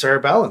to the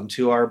cerebellum,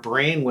 to our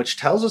brain, which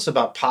tells us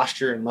about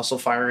posture and muscle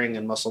firing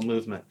and muscle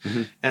movement.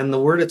 Mm-hmm. And the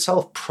word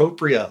itself,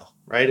 proprio,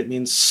 right? It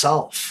means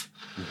self.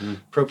 Mm-hmm.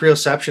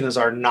 Proprioception is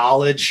our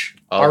knowledge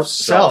of our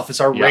self.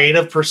 It's our rate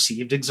of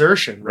perceived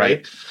exertion,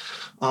 right?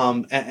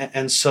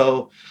 And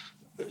so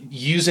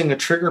using a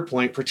trigger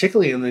point,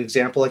 particularly in the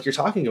example like you're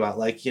talking about,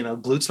 like,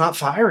 glutes not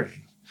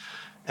firing.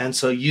 And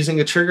so using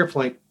a trigger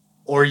point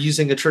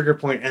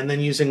and then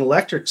using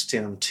electric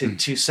stim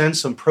to send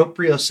some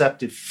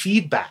proprioceptive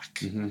feedback.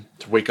 Mm-hmm.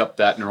 To wake up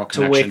that neural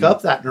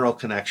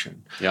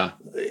connection. Yeah.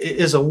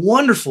 Is a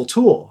wonderful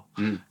tool.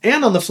 Mm.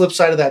 And on the flip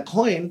side of that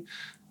coin,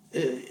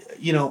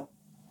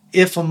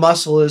 if a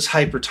muscle is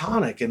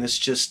hypertonic and it's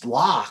just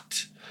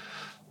locked,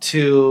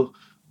 to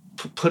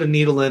put a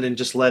needle in and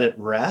just let it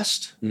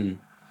rest,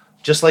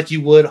 just like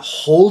you would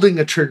holding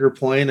a trigger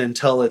point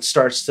until it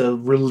starts to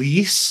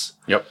release.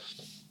 Yep.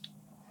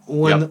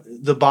 When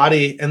the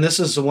body, and this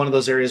is one of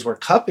those areas where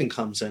cupping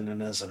comes in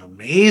and is an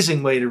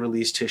amazing way to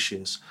release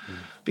tissues.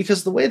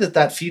 Because the way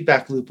that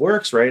feedback loop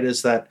works, right,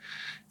 is that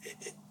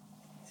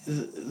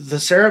the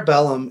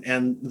cerebellum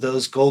and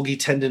those Golgi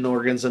tendon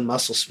organs and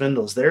muscle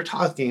spindles, they're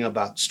talking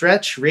about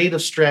stretch, rate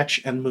of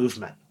stretch, and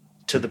movement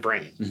to the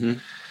brain. Mm-hmm.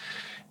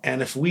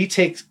 And if we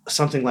take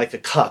something like a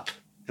cup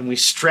and we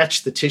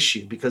stretch the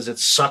tissue because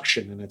it's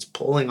suction and it's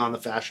pulling on the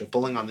fascia,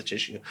 pulling on the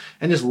tissue,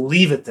 and just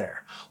leave it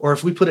there. Or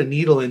if we put a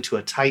needle into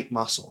a tight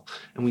muscle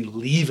and we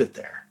leave it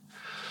there,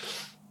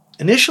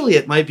 initially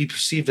it might be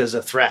perceived as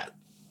a threat.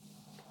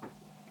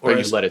 Or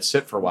you let it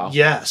sit for a while.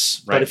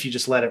 Yes. Right. But if you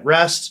just let it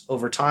rest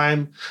over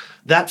time,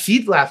 that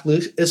feedback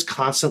loop is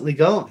constantly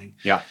going.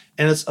 Yeah.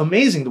 And it's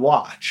amazing to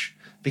watch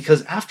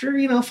because after,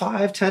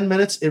 5-10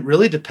 minutes, it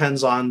really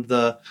depends on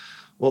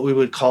what we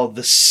would call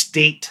the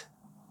state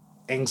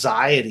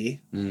anxiety,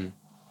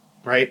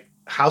 right?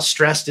 How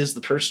stressed is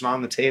the person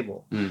on the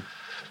table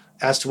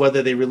as to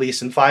whether they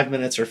release in 5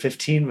 minutes or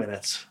 15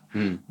 minutes.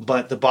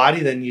 But the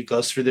body then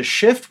goes through this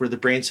shift where the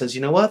brain says,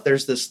 you know what,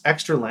 there's this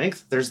extra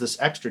length, there's this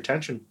extra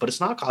tension, but it's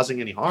not causing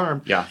any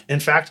harm. Yeah. In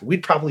fact,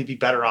 we'd probably be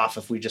better off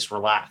if we just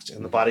relaxed.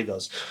 And the body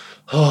goes,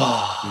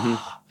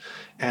 oh.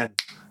 And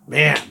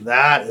man,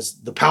 that is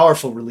the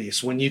powerful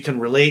release when you can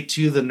relate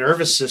to the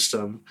nervous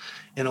system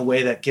in a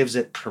way that gives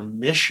it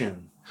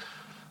permission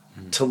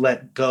to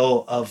let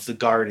go of the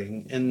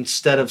guarding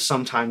instead of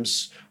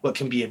sometimes what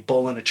can be a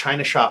bull in a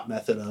china shop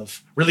method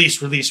of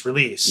release, release,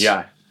 release.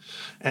 Yeah.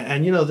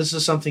 And this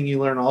is something you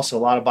learn also. A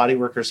lot of body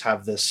workers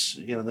have this,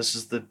 this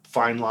is the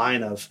fine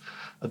line of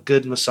a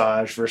good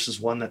massage versus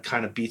one that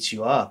kind of beats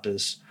you up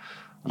is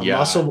a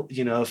muscle,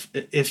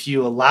 if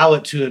you allow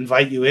it to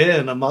invite you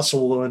in, a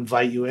muscle will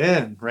invite you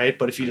in, right?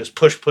 But if you just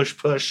push, push,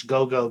 push,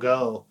 go, go,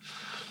 go.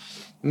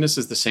 And this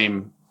is the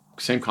same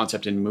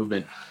concept in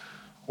movement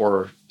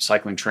or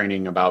cycling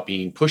training about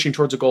pushing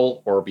towards a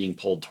goal or being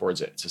pulled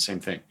towards it. It's the same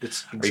thing.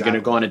 Are you going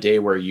to go on a day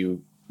where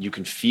you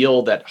can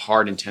feel that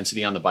hard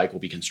intensity on the bike will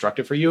be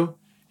constructive for you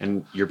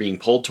and you're being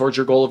pulled towards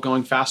your goal of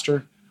going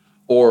faster?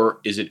 Or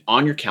is it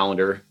on your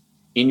calendar,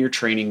 in your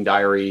training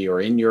diary or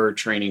in your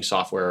training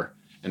software,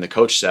 and the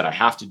coach said, I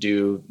have to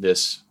do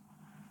this,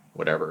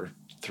 whatever,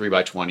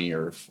 3x20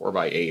 or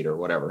 4x8 or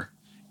whatever,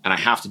 and I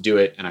have to do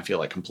it and I feel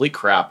like complete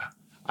crap.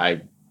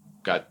 I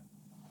got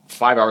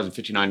 5 hours and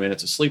 59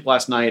 minutes of sleep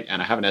last night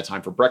and I haven't had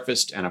time for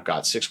breakfast and I've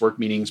got 6 work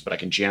meetings, but I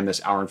can jam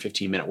this hour and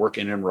 15-minute work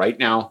in right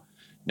now.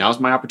 Now's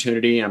my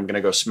opportunity. I'm going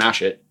to go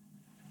smash it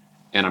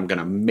and I'm going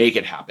to make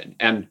it happen.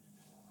 And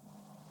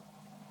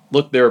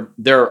look, there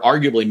are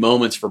arguably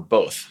moments for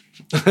both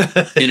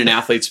in an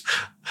athlete's,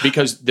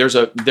 because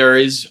there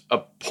is a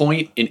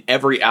point in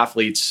every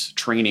athlete's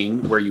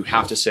training where you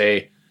have to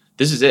say,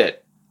 this is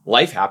it.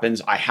 Life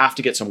happens. I have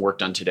to get some work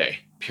done today,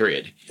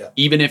 period. Yeah.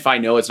 Even if I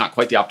know it's not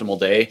quite the optimal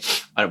day,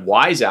 a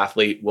wise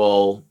athlete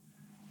will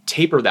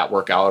taper that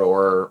workout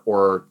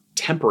or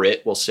temper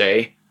it, we'll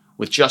say,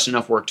 with just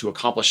enough work to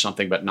accomplish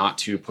something, but not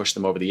to push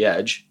them over the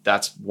edge.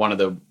 That's one of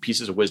the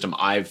pieces of wisdom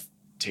I've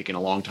taken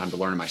a long time to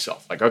learn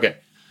myself. Like, okay,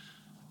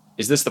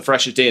 is this the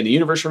freshest day in the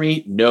universe for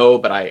me? No,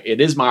 but it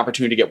is my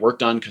opportunity to get work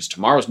done because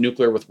tomorrow's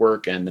nuclear with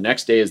work and the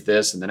next day is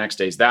this and the next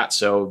day is that.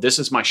 So this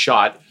is my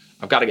shot.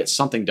 I've got to get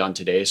something done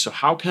today. So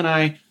how can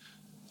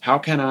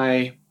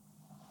I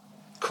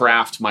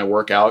craft my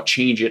workout,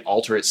 change it,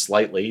 alter it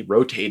slightly,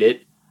 rotate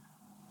it,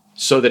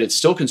 so that it's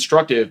still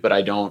constructive, but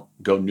I don't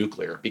go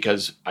nuclear?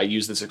 Because I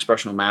use this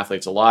expression with my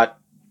athletes a lot.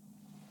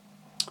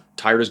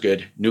 Tired is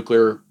good.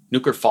 Nuclear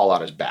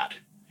fallout is bad.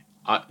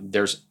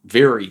 There's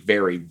very,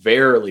 very,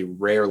 very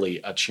rarely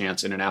a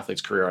chance in an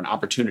athlete's career, an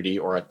opportunity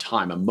or a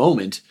time, a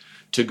moment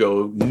to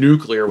go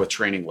nuclear with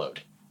training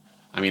load.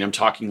 I mean, I'm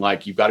talking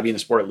like you've got to be in the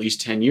sport at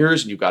least 10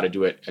 years and you've got to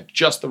do it at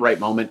just the right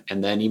moment.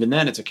 And then even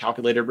then it's a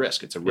calculated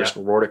risk. It's a risk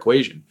reward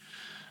equation,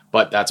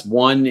 but that's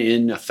 1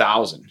 in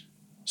 1,000.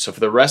 So for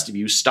the rest of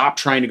you, stop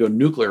trying to go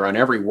nuclear on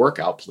every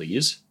workout,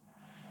 please.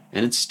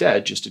 And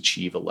instead just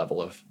achieve a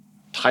level of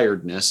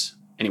tiredness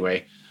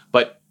anyway.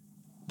 But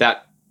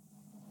that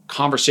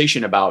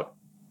conversation about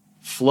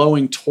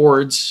flowing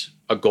towards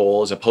a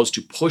goal as opposed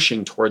to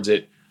pushing towards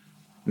it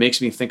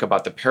makes me think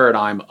about the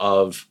paradigm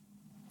of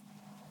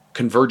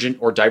convergent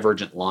or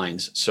divergent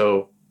lines.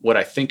 So what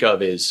I think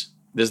of is,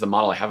 this is the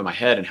model I have in my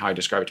head and how I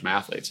describe it to my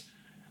athletes.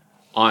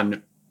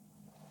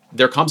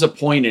 There comes a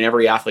point in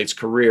every athlete's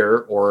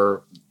career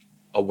or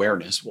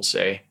awareness, we'll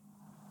say,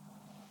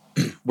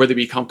 where they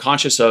become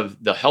conscious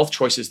of the health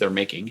choices they're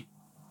making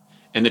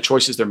and the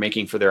choices they're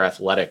making for their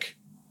athletic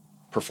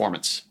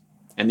performance.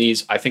 And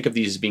I think of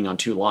these as being on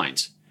 2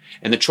 lines.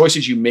 And the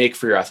choices you make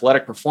for your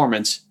athletic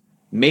performance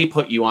may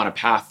put you on a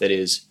path that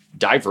is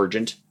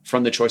divergent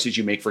from the choices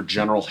you make for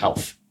general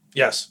health.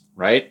 Yes.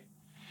 Right?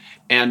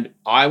 And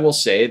I will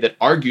say that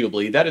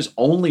arguably that is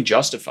only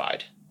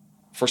justified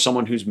for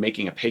someone who's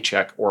making a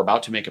paycheck or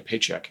about to make a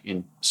paycheck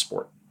in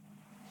sport.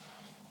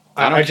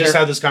 I just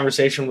had this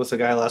conversation with a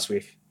guy last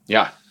week.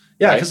 Yeah.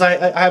 Yeah, because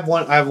I have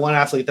one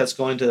athlete that's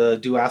going to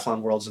do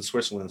Duathlon Worlds in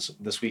Switzerland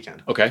this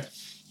weekend. Okay.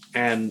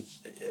 And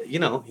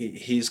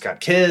he's got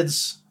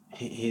kids.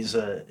 He's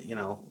in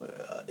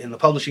the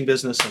publishing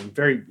business and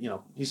very,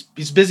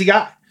 he's a busy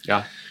guy.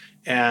 Yeah.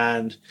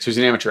 And so he's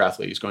an amateur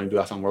athlete. He's going to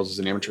Duathlon Worlds as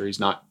an amateur. He's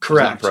not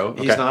correct. He's not a pro.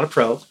 Okay. He's not a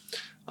pro.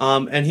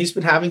 And he's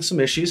been having some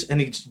issues, and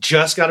he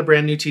just got a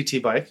brand new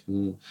TT bike.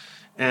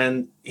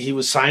 And he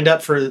was signed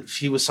up for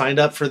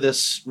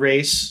this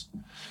race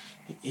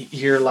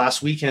here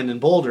last weekend in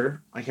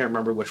Boulder. I can't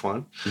remember which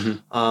one,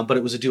 but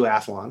it was a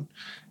duathlon.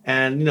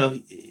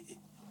 And,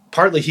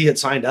 partly he had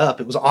signed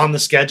up. It was on the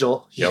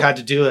schedule. He had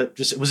to do it.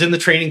 It was in the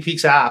Training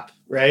Peaks app,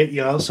 right?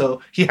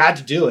 So he had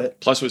to do it.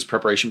 Plus it was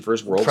preparation for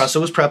his Worlds. Plus it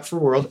was prep for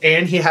World.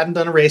 And he hadn't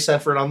done a race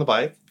effort on the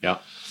bike. Yeah.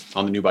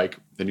 On the new bike,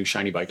 the new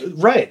shiny bike.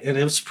 Right. And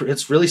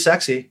it's really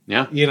sexy.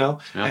 Yeah. Yeah.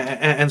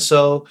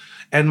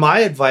 And my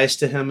advice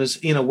to him is,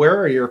 where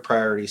are your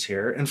priorities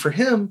here? And for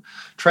him,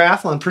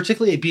 triathlon,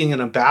 particularly being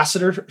an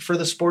ambassador for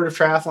the sport of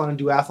triathlon and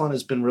duathlon,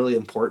 has been really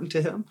important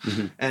to him.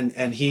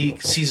 And he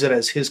sees it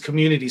as his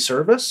community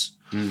service.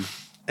 He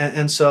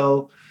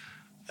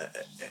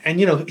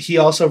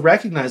also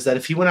recognized that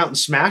if he went out and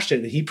smashed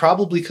it, he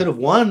probably could have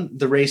won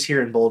the race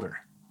here in Boulder.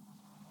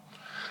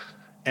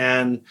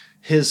 And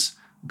his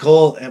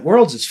goal at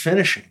Worlds is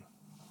finishing.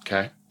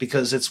 Okay.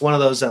 Because it's one of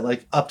those that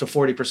up to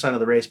 40% of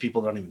the race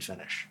people don't even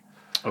finish.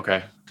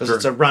 Okay. Because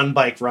it's a run,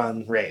 bike,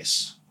 run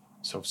race.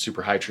 So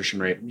super high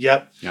attrition rate.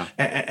 Yep. Yeah.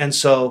 And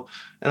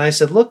I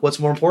said, look, what's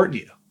more important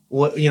to you?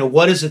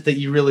 What is it that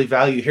you really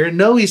value here?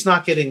 No, he's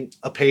not getting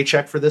a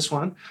paycheck for this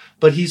one,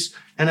 but he's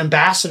an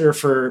ambassador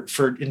for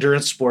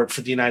endurance sport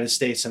for the United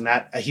States, and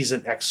that he's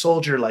an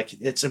ex-soldier.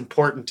 It's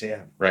important to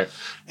him. Right.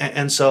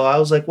 And so I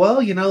was like,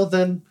 well,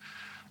 then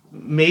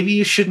maybe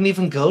you shouldn't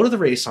even go to the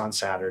race on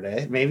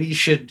Saturday. Maybe you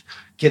should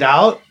get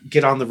out,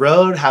 get on the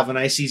road, have a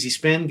nice easy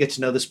spin, get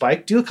to know this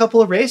bike, do a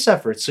couple of race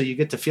efforts so you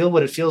get to feel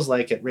what it feels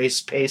like at race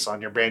pace on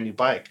your brand new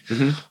bike.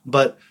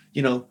 But,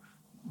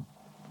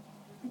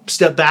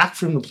 step back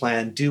from the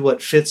plan, do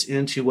what fits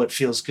into what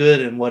feels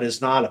good and what is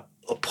not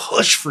a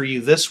push for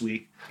you this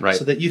week. Right.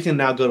 So that you can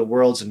now go to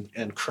Worlds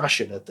and crush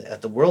it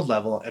at the world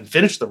level and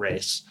finish the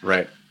race.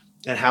 Right.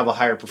 And have a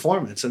higher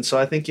performance. And so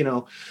I think,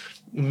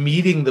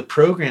 meeting the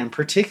program,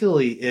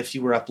 particularly if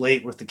you were up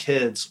late with the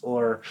kids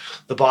or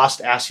the boss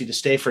asked you to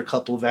stay for a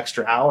couple of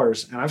extra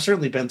hours. And I've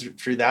certainly been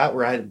through that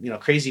where I had,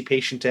 crazy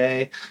patient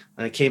day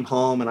and I came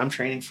home and I'm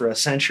training for a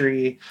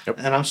century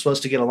and I'm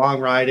supposed to get a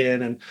long ride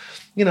in. And,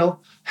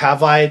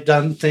 have I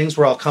done things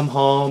where I'll come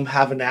home,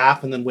 have a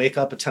nap and then wake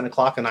up at 10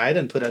 o'clock at night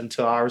and put in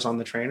 2 hours on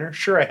the trainer?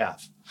 Sure, I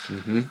have.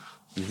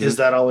 Is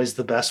that always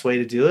the best way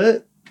to do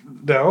it?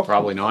 No,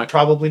 probably not.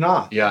 Probably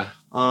not. Yeah.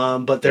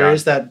 But there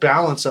is that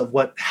balance of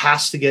what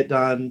has to get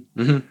done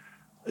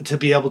to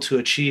be able to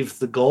achieve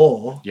the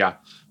goal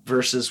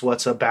versus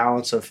what's a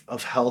balance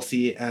of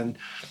healthy. And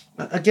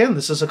again,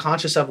 this is a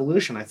conscious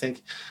evolution. I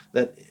think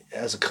that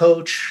as a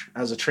coach,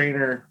 as a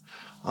trainer,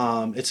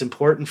 it's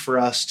important for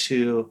us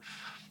to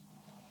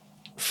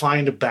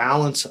find a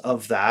balance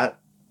of that,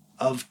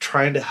 of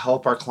trying to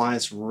help our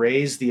clients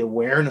raise the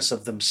awareness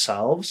of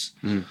themselves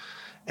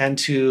and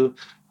to,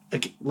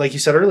 like you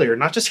said earlier,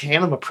 not just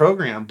hand them a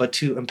program, but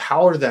to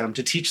empower them,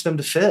 to teach them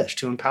to fish,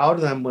 to empower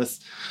them with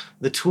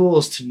the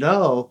tools to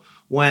know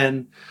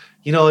when,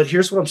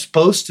 here's what I'm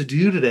supposed to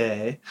do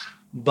today,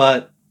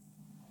 but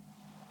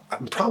I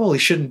probably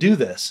shouldn't do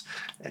this.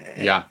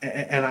 Yeah.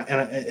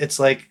 And it's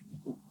like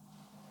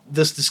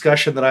this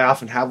discussion that I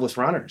often have with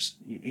runners.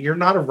 You're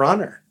not a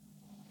runner.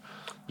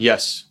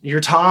 Yes.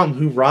 You're Tom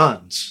who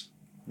runs.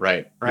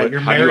 Right.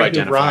 You're Mary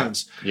who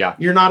runs. Yeah.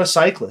 You're not a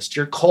cyclist.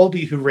 You're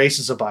Colby who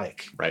races a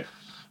bike.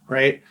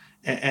 Right.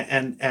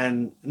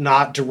 And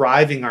not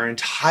deriving our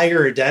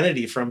entire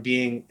identity from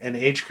being an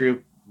age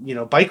group,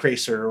 bike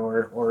racer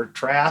or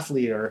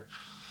triathlete or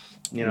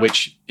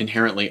Which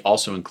inherently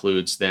also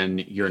includes then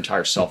your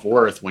entire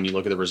self-worth when you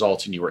look at the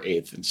results and you were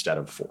 8th instead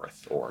of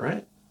 4th.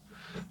 Right.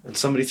 And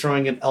somebody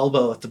throwing an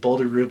elbow at the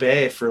Boulder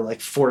Roubaix for like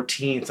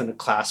 14th in a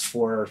class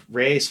 4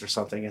 race or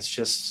something. It's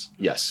just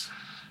yes,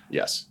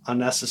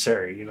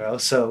 unnecessary,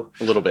 So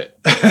a little bit,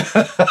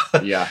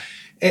 yeah.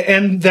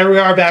 And there we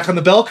are back on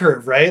the bell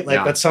curve, right?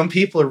 But some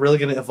people are really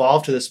going to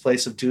evolve to this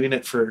place of doing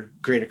it for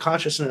greater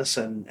consciousness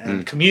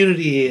and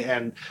community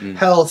and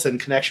health and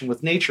connection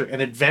with nature and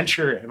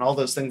adventure and all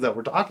those things that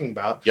we're talking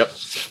about. Yep.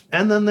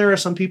 And then there are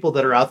some people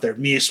that are out there,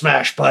 me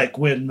smash bike,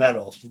 win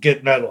medal,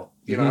 get medal.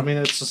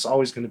 It's just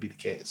always going to be the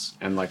case.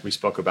 And like we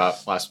spoke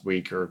about last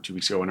week or 2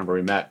 weeks ago, whenever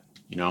we met,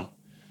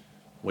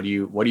 what are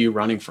you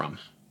running from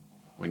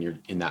when you're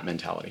in that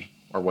mentality,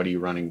 or what are you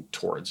running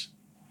towards?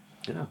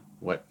 Yeah.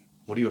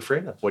 What are you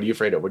afraid of? What are you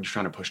afraid of? What are you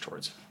trying to push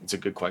towards? It's a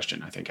good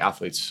question. I think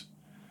athletes,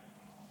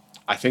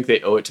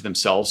 they owe it to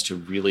themselves to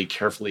really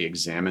carefully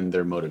examine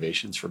their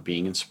motivations for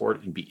being in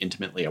sport and be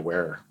intimately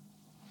aware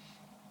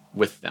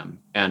with them.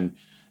 And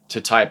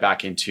to tie it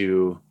back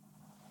into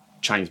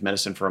Chinese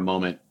medicine for a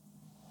moment,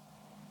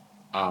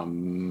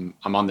 I'm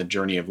on the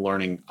journey of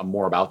learning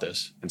more about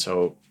this. And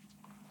so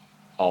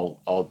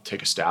I'll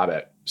take a stab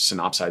at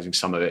synopsizing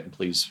some of it, and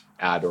please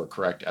add or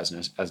correct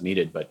as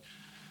needed. But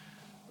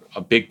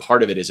a big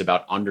part of it is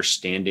about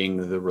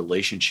understanding the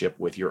relationship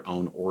with your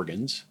own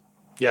organs.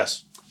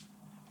 Yes.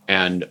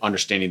 And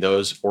understanding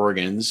those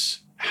organs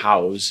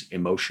house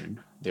emotion.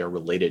 They're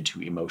related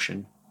to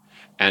emotion.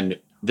 And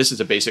this is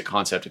a basic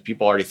concept. If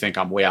people already think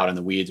I'm way out in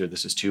the weeds or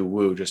this is too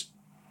woo, just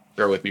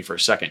bear with me for a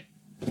second.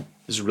 This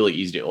is really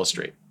easy to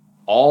illustrate.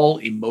 All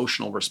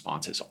emotional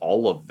responses,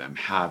 all of them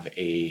have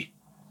a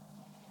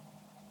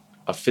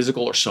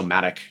physical or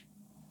somatic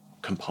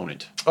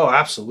component. Oh,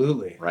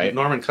 absolutely. Right.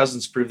 Norman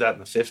Cousins proved that in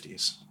the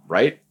 50s.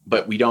 Right.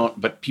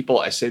 But people,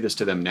 I say this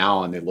to them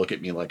now and they look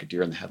at me like a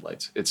deer in the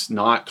headlights. It's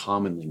not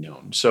commonly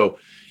known. So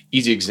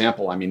easy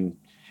example.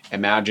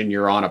 Imagine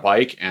you're on a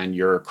bike and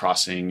you're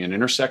crossing an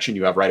intersection,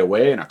 you have right of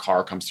way, and a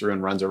car comes through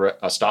and runs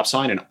a stop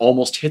sign and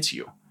almost hits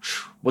you.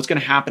 What's going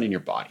to happen in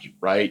your body,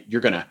 right? You're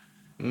going to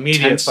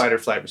immediate fight or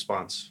flight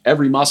response.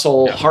 Every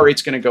muscle, heart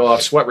rate's going to go up,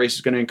 sweat rate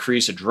is going to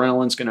increase,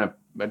 adrenals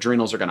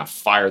are going to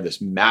fire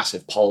this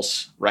massive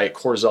pulse, right?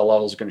 Cortisol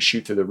levels are going to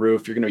shoot through the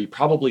roof. You're going to be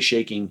probably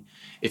shaking.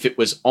 If it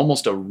was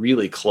almost a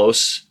really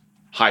close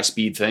high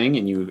speed thing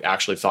and you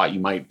actually thought you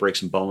might break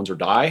some bones or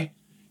die,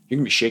 you're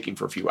going to be shaking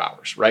for a few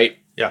hours, right?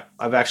 Yeah.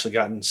 I've actually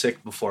gotten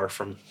sick before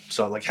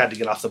had to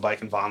get off the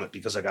bike and vomit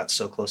because I got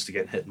so close to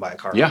getting hit by a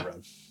car on the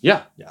road.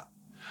 Yeah.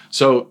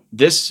 So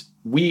this,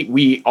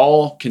 we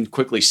all can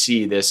quickly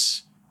see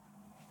this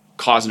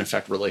cause and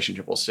effect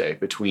relationship, we'll say,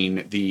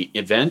 between the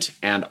event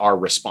and our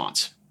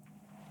response.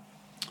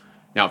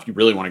 Now, if you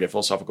really want to get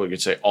philosophical, you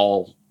could say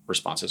all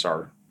responses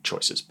are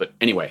choices. But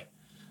anyway,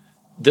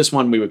 this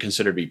one we would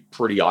consider to be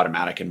pretty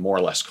automatic and more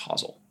or less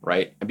causal,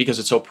 right? And because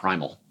it's so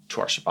primal to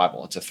our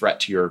survival, it's a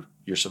threat to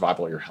your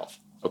survival or your health.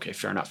 Okay,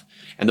 fair enough.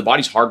 And the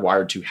body's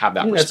hardwired to have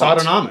that response. It's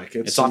autonomic.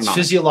 It's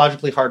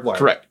physiologically hardwired.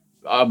 Correct.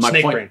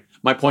 Snake brain.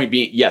 My point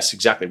being, yes,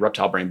 exactly,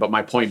 reptile brain. But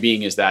my point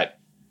being is that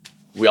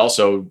we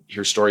also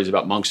hear stories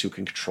about monks who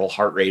can control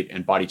heart rate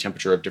and body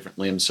temperature of different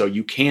limbs. So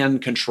you can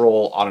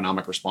control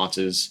autonomic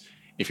responses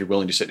if you're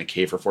willing to sit in a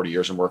cave for 40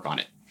 years and work on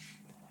it.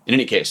 In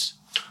any case.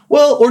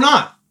 Well, or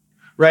not,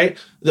 right?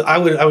 I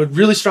would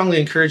really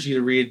strongly encourage you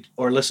to read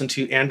or listen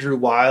to Andrew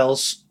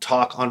Weil's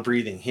talk on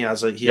breathing. He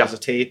has a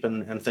tape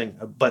and thing.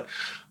 But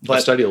I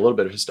studied a little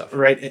bit of his stuff.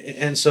 Right.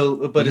 And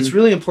so, but it's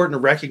really important to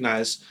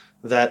recognize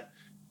that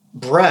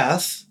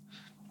breath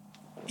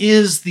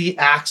is the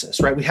axis,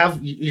 right?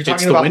 You're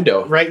talking about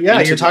window, right? Yeah,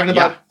 you're talking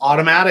about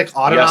autonomic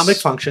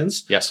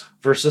functions,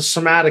 versus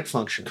somatic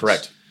functions.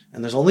 Correct.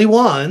 And there's only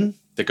one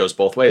that goes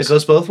both ways.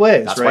 That's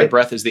right? Why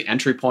breath is the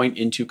entry point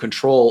into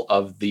control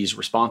of these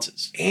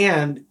responses,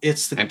 and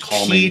it's the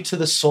key to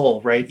the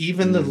soul, right?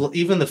 Even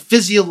the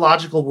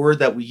physiological word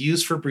that we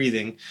use for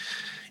breathing.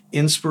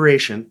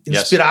 Inspiration,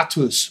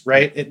 inspiratus,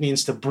 right? It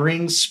means to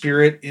bring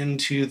spirit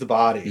into the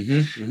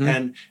body.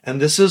 And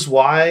this is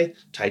why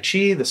Tai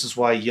Chi, this is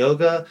why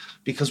yoga,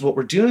 because what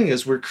we're doing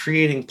is we're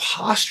creating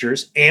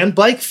postures and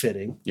bike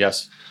fitting.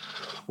 Yes.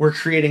 We're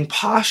creating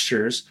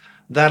postures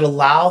that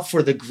allow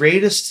for the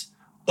greatest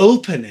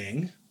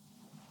opening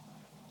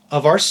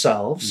of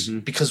ourselves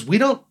because we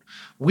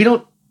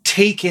don't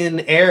take in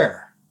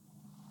air.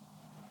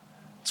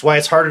 That's why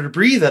it's harder to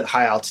breathe at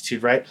high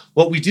altitude, right?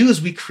 What we do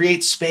is we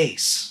create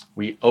space.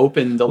 We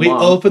open the lungs. We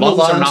open the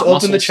lungs,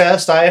 open the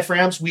chest,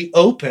 diaphragms. We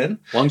open.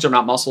 Lungs are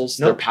not muscles.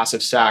 Nope. They're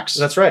passive sacs.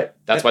 That's right.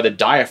 That's why the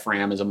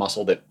diaphragm is a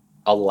muscle that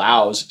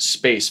allows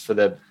space for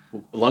the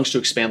lungs to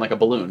expand like a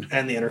balloon.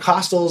 And the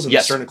intercostals and the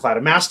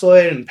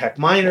sternocleidomastoid and pec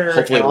minor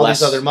and all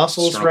these other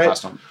muscles,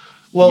 right?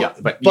 Well,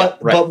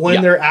 but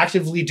when they're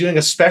actively doing,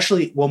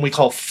 especially when we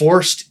call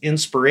forced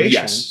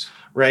inspiration,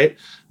 right?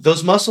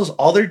 Those muscles,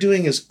 all they're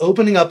doing is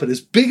opening up it as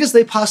big as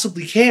they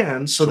possibly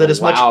can so that as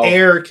much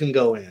air can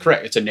go in.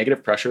 Correct. It's a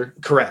negative pressure.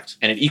 Correct.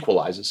 And it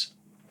equalizes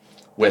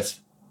with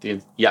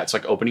it's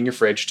like opening your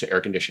fridge to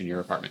air condition your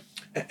apartment.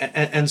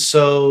 And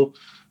so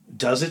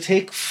does it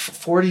take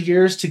 40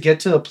 years to get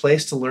to a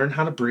place to learn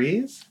how to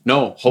breathe?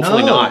 No,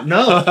 hopefully not.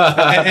 No.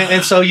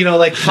 and so,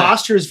 like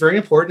posture is very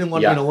important.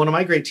 And one of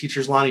my great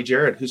teachers, Lonnie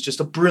Jarrett, who's just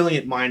a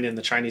brilliant mind in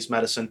the Chinese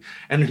medicine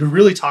and who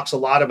really talks a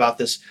lot about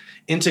this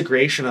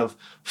integration of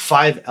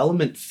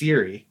 5-element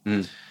theory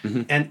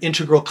and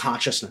integral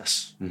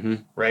consciousness,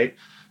 right?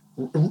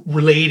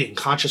 Relating,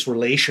 conscious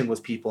relation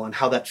with people and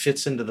how that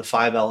fits into the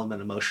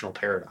 5-element emotional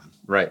paradigm.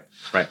 Right.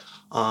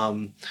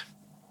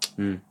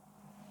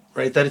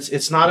 Right, that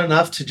it's not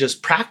enough to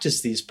just practice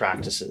these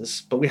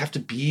practices, but we have to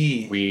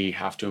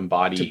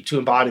embody to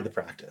embody the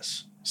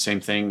practice.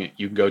 Same thing.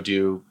 You can go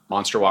do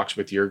monster walks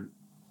with your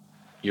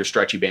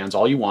stretchy bands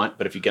all you want,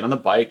 but if you get on the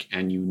bike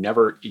and you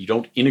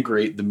don't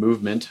integrate the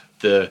movement,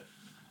 the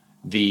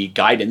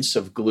guidance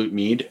of glute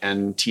med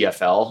and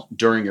TFL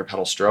during your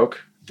pedal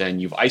stroke, then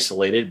you've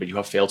isolated, but you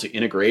have failed to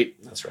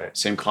integrate. That's right.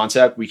 Same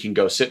concept. We can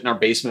go sit in our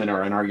basement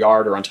or in our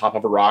yard or on top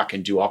of a rock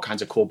and do all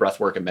kinds of cool breath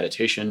work and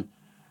meditation.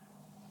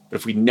 But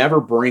if we never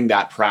bring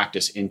that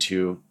practice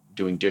into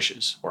doing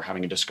dishes or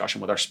having a discussion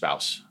with our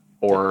spouse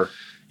or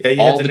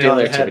all the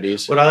daily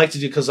activities. What I like to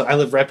do, because I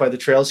live right by the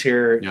trails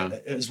here,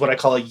 is what I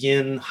call a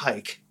yin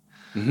hike,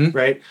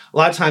 right? A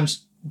lot of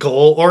times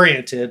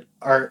goal-oriented,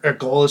 our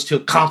goal is to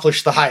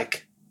accomplish the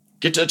hike.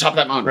 Get to the top of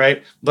that mountain.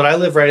 Right? But I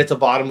live right at the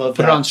bottom of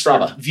Put it on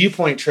Strava.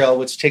 Viewpoint Trail,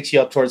 which takes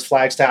you up towards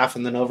Flagstaff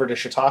and then over to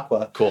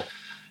Chautauqua. Cool.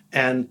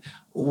 And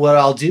what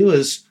I'll do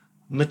is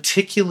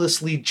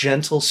meticulously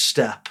gentle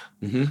step.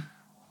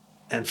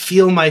 And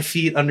feel my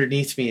feet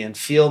underneath me and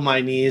feel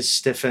my knees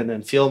stiffen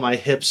and feel my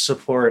hips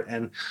support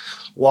and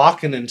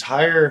walk an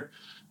entire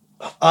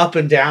up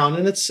and down.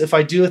 And if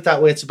I do it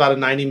that way, it's about a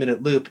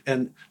 90-minute loop.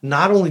 And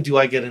not only do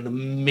I get an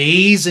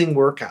amazing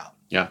workout,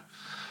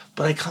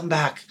 but I come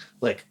back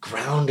like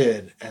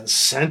grounded and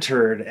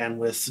centered and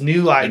with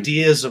new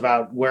ideas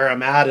about where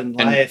I'm at in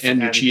life.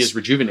 And your chi is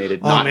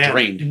rejuvenated, not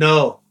drained.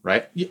 No.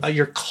 Right?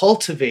 You're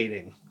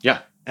cultivating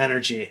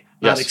energy.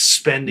 Not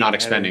expending. Not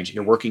expending. Energy.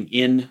 You're working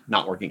in,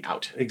 not working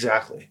out.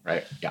 Exactly.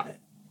 Right.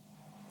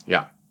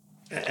 Yeah.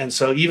 And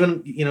so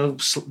even,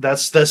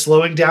 that's the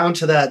slowing down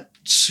to that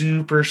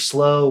super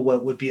slow,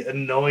 what would be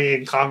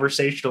annoying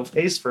conversational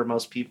pace for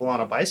most people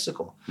on a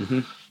bicycle.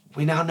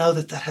 We now know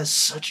that has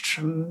such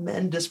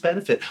tremendous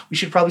benefit. We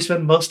should probably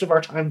spend most of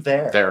our time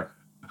there.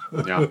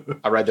 Yeah.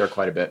 I ride there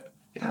quite a bit.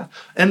 Yeah.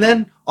 And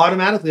then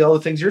automatically all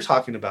the things you're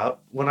talking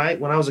about, when I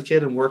was a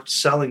kid and worked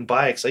selling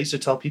bikes, I used to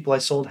tell people I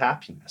sold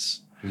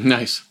happiness.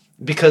 Nice.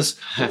 Because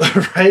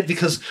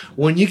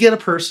when you get a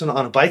person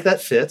on a bike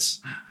that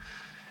fits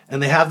and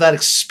they have that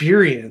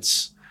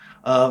experience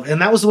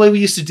and that was the way we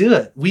used to do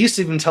it. We used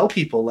to even tell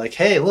people like,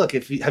 hey, look,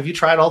 have you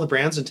tried all the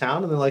brands in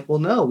town? And they're like, well,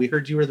 no, we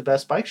heard you were the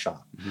best bike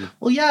shop.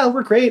 Well, yeah,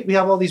 we're great. We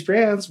have all these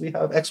brands. We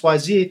have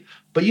XYZ,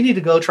 but you need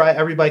to go try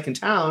every bike in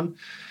town.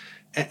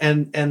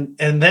 And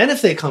then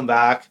if they come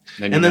back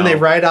then they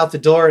ride out the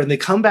door and they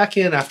come back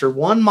in after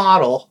one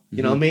model,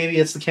 maybe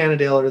it's the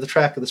Cannondale or the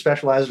Trek or the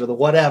Specialized or the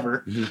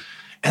whatever,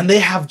 and they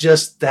have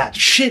just that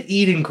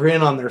shit-eating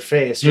grin on their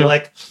face. You're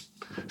like,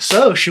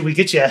 so should we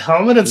get you a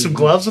helmet and some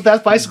gloves with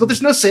that bicycle?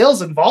 There's no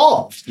sales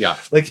involved. Yeah.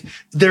 Like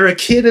they're a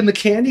kid in the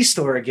candy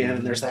store again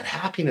and there's that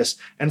happiness.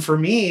 And for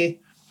me,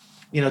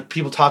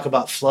 people talk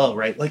about flow,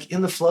 right? Like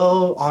in the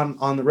flow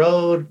on the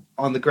road,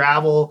 on the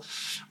gravel,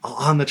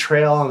 on the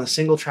trail, on a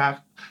single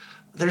track,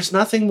 there's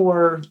nothing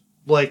more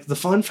like the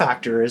fun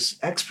factor is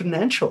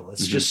exponential.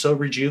 It's just so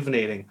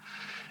rejuvenating.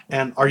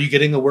 And are you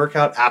getting a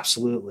workout?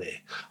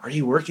 Absolutely. Are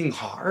you working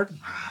hard?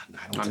 I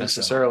don't Not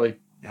necessarily. So.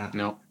 Yeah.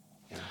 No.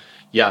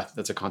 Yeah,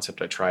 that's a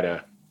concept I try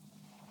to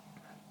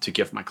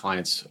give my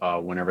clients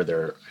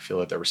whenever I feel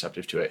like they're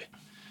receptive to it,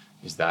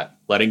 is that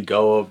letting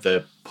go of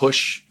the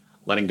push,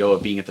 letting go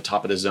of being at the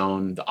top of the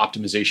zone, the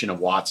optimization of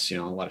watts. A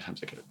lot of times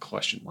I get a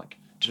question like,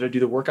 did I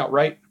do the workout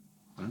right?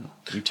 I don't know.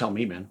 You tell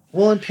me, man.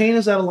 Well, and pain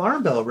is that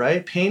alarm bell,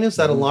 right? Pain is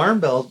that alarm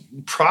bell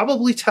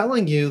probably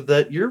telling you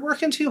that you're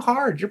working too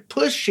hard. You're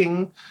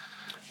pushing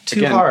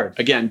too hard.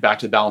 Again, back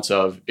to the balance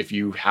of if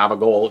you have a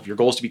goal, if your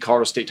goal is to be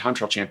Colorado State time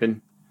trial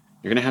champion,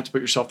 you're going to have to put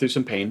yourself through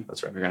some pain.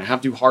 That's right. You're going to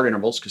have to do hard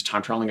intervals because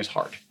time trialing is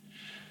hard.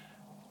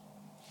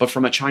 But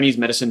from a Chinese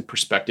medicine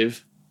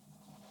perspective,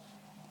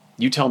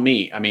 you tell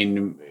me, I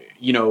mean,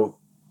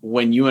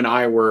 when you and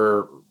I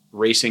were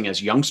racing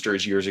as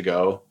youngsters years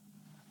ago,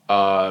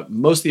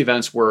 most of the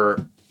events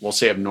were, we'll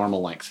say, of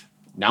normal length.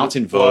 Now it's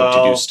in vogue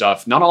to do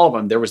stuff. Not all of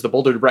them. There was the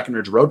Boulder to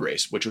Breckenridge road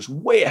race, which was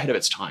way ahead of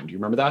its time. Do you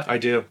remember that? I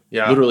do.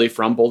 Yeah. Literally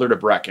from Boulder to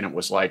Breck, and it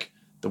was like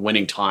the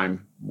winning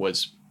time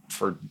was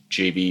for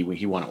JV when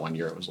he won it one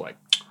year. It was like,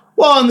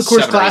 well, and the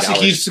Coors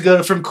Classic used to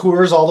go from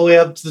Coors all the way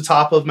up to the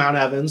top of Mount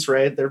Evans,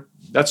 right?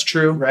 That's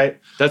true. Right.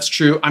 That's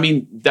true. I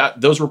mean,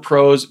 those were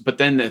pros, but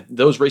then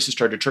those races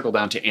started to trickle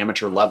down to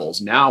amateur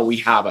levels. Now we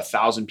have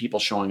 1,000 people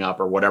showing up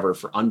or whatever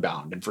for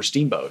Unbound and for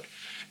Steamboat.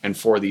 And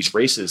for these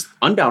races,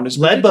 Unbound is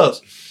Lead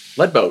Boat.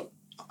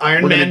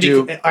 Iron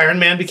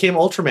Man became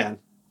Ultraman.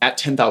 At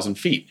 10,000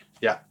 feet.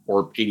 Yeah.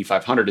 Or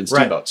 8,500 in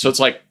Steamboat. Right. So it's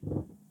like,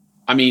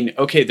 I mean,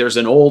 okay, there's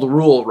an old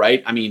rule,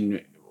 right? I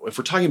mean, if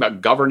we're talking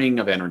about governing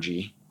of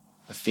energy,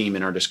 a theme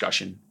in our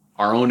discussion,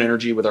 our own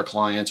energy with our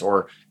clients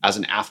or as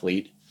an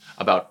athlete,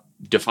 about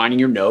defining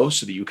your no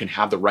so that you can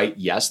have the right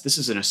yes. This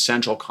is an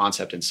essential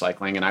concept in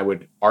cycling, and I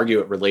would argue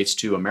it relates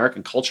to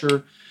American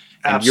culture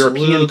and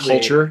European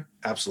culture.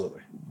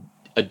 Absolutely.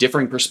 A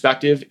differing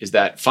perspective is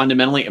that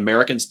fundamentally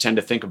Americans tend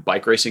to think of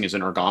bike racing as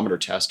an ergometer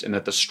test and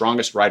that the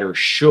strongest rider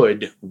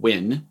should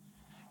win.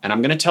 And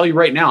I'm going to tell you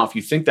right now, if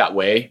you think that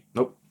way,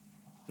 nope.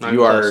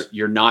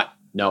 You're not.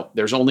 No,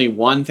 there's only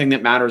one thing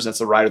that matters. That's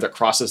the rider that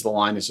crosses the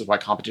line. This is why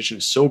competition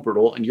is so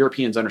brutal. And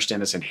Europeans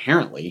understand this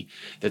inherently,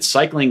 that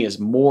cycling is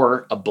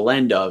more a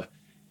blend of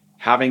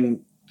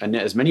having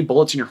as many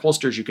bullets in your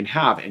holster as you can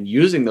have and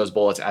using those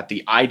bullets at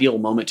the ideal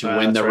moment to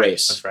win the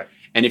race. That's right.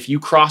 And if you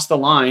cross the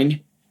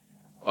line,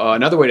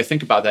 another way to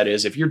think about that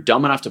is if you're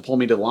dumb enough to pull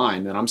me to the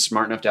line, then I'm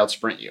smart enough to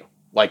outsprint you.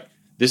 Like,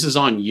 this is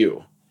on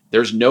you.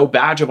 There's no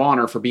badge of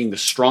honor for being the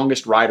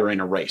strongest rider in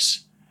a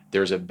race.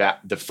 There's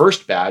the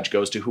first badge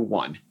goes to who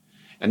won.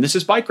 And this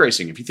is bike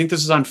racing. If you think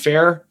this is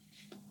unfair,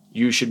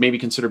 you should maybe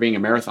consider being a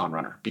marathon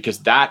runner, because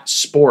that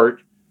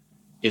sport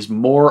is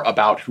more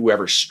about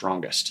whoever's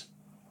strongest.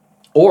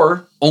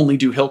 Or only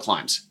do hill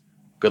climbs.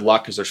 Good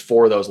luck, because there's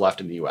 4 of those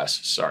left in the US.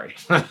 Sorry.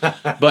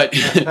 But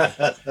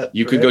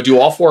you could go do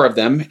all 4 of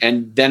them.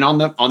 And then on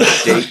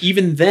that day,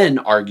 even then,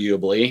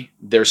 arguably,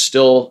 there's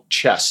still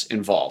chess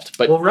involved.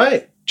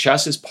 But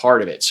chess is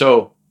part of it.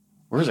 So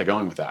where was I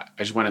going with that?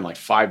 I just went in like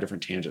 5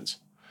 different tangents.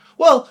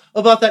 Well,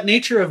 about that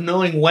nature of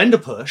knowing when to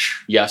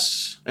push.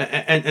 Yes.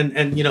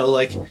 And you know,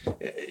 like,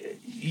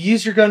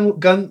 use your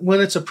gun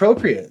when it's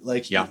appropriate.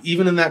 Like,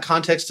 even in that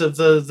context of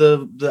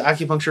the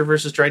acupuncture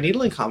versus dry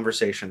needling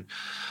conversation.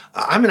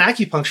 I'm an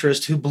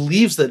acupuncturist who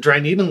believes that dry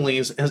needling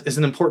is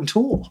an important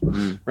tool,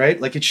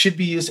 right? Like, it should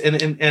be used.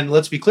 And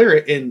let's be clear,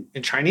 in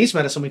Chinese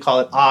medicine, we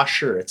call it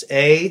Shi. It's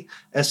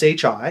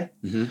A-S-H-I.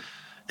 Mm-hmm.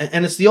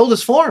 And it's the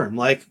oldest form.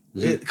 Like,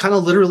 it kind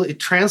of literally, it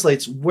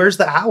translates, where's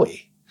the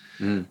owie?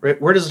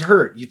 Right? Where does it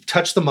hurt? You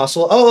touch the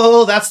muscle.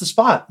 Oh, that's the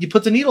spot. You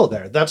put the needle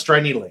there. That's dry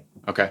needling.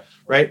 Okay.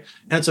 Right?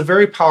 And it's a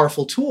very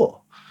powerful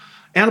tool.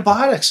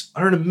 Antibiotics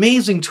are an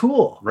amazing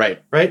tool.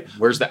 Right. Right?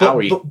 Where's the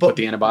owie? Put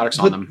the antibiotics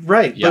on them.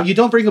 Right. Yeah. But you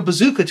don't bring a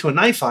bazooka to a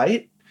knife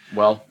fight.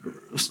 Well,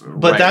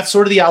 but that's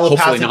sort of the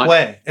allopathic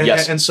way. And,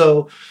 yes. And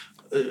so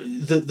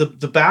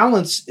the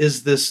balance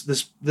is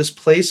this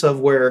place of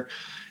where,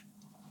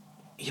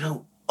 you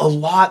know, a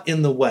lot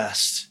in the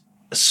West,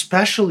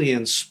 especially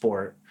in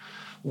sport,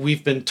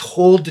 we've been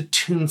told to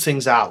tune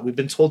things out. We've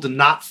been told to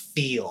not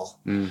feel.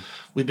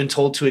 We've been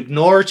told to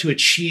ignore to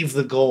achieve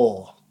the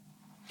goal.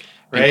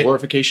 Right? And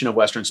glorification of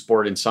Western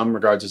sport in some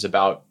regards is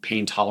about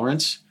pain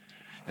tolerance.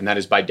 And that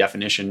is by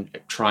definition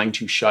trying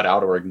to shut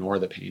out or ignore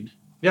the pain.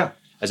 Yeah.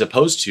 As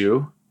opposed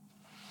to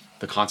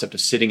the concept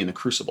of sitting in the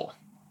crucible.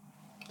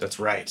 That's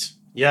right.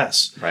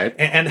 Yes. Right.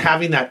 And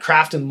having that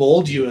craft and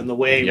mold you in the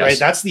way, right?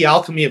 That's the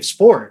alchemy of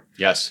sport.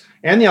 Yes.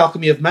 And the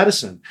alchemy of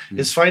medicine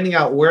is finding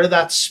out where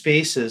that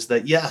space is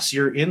that, yes,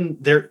 you're in,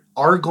 there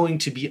are going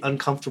to be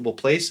uncomfortable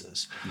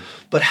places,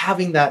 but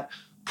having that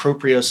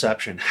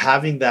proprioception,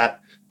 having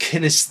that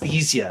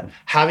kinesthesia,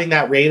 having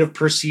that rate of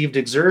perceived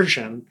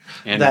exertion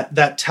and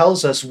that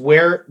tells us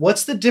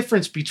what's the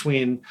difference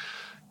between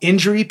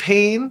injury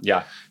pain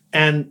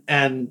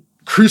and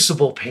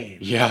crucible pain.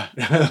 Yeah.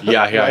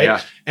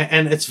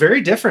 And it's very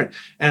different.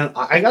 And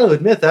I got to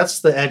admit, that's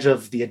the edge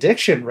of the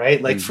addiction,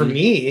 right? Like for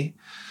me,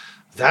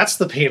 that's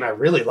the pain I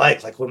really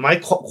like. Like when my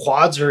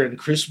quads are in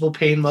crucible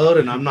pain mode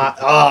and I'm not,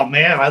 oh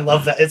man, I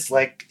love that. It's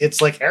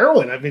like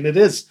heroin. I mean, it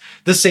is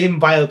the same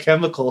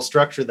biochemical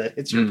structure that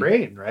hits your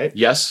brain, right?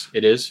 Yes,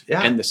 it is.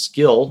 Yeah. And the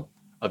skill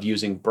of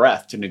using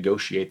breath to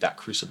negotiate that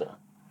crucible.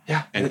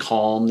 Yeah. And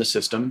calm the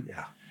system.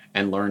 Yeah.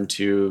 And learn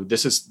to,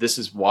 this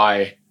is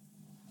why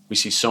we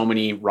see so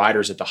many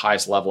riders at the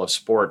highest level of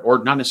sport,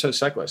 or not necessarily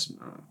cyclists.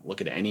 Look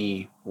at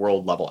any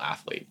world level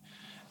athlete.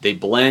 They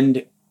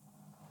blend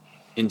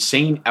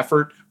insane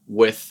effort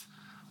with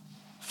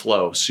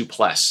flow,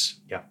 souplesse,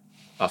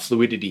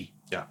 fluidity,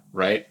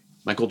 right?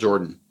 Michael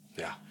Jordan,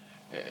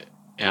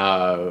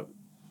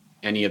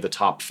 any of the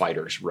top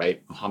fighters,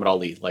 right? Muhammad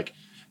Ali, like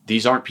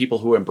these aren't people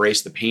who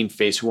embrace the pain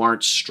phase, who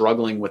aren't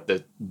struggling with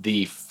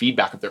the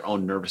feedback of their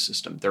own nervous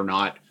system. They're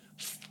not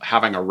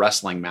having a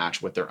wrestling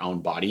match with their own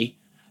body.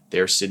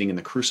 They're sitting in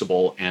the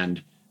crucible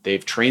and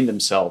they've trained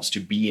themselves to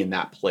be in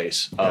that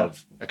place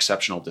of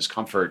exceptional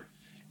discomfort.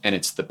 And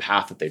it's the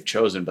path that they've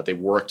chosen, but they've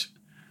worked,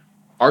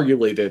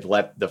 arguably they've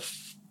let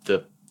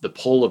the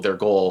pull of their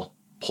goal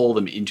pull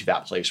them into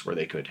that place where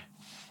they could.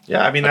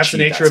 Yeah. I mean, that's the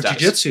nature of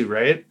jiu-jitsu,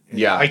 right?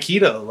 Yeah.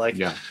 Aikido, like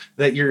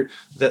that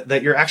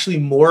you're actually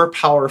more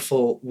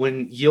powerful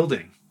when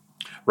yielding.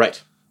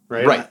 Right.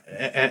 Right.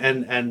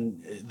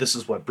 And this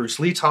is what Bruce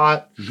Lee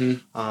taught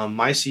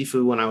my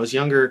Sifu when I was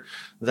younger,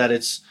 that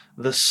it's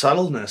the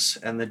subtleness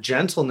and the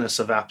gentleness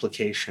of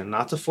application,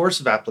 not the force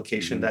of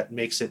application, that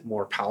makes it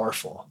more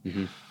powerful.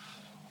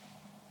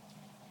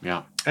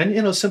 Yeah.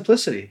 And,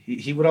 simplicity.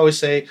 He would always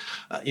say,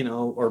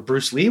 or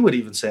Bruce Lee would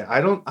even say,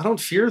 I don't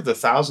fear the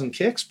 1,000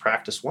 kicks,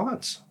 practice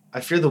once. I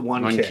fear the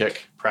one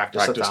kick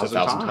practice a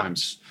thousand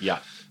times. Yeah.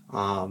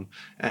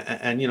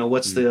 And you know,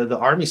 what's the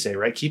Army say,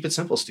 right? Keep it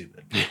simple,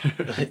 stupid.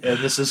 And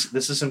this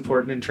is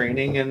important in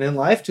training and in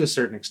life to a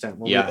certain extent.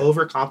 When we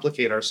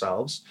overcomplicate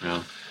ourselves,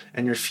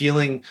 and you're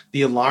feeling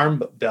the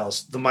alarm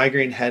bells, the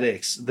migraine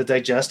headaches, the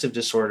digestive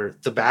disorder,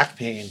 the back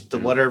pain, the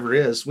whatever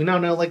it is, we now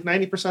know like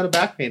 90% of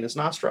back pain is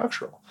not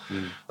structural.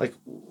 Like,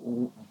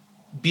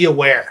 be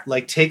aware,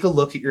 like take a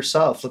look at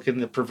yourself, look in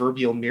the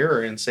proverbial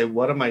mirror and say,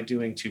 what am I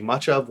doing too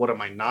much of? What am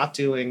I not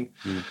doing?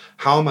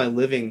 How am I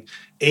living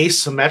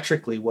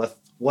asymmetrically with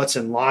what's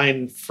in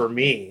line for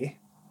me?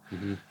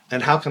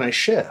 And how can I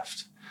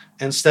shift?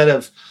 Instead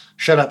of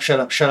shut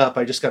up.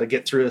 I just got to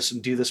get through this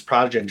and do this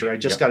project, or I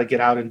just got to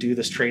get out and do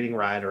this training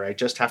ride, or I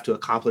just have to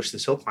accomplish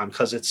this hill climb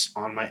because it's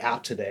on my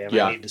app today and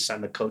I need to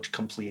send the coach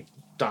complete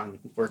done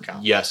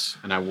workout. Yes.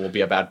 And I will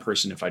be a bad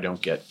person if I don't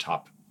get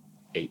top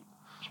 8.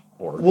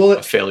 Or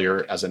a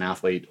failure as an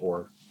athlete,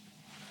 or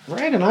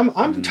right. And I'm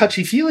a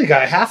touchy-feely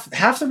guy.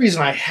 Half the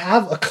reason I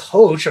have a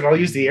coach, and I'll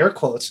use the air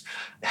quotes,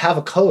 have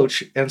a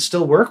coach and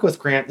still work with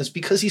Grant is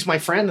because he's my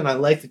friend and I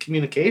like the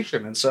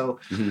communication. And so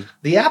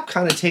the app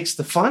kind of takes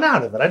the fun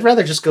out of it. I'd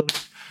rather just go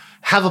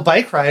have a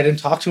bike ride and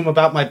talk to him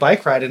about my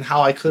bike ride and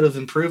how I could have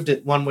improved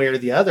it one way or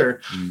the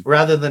other,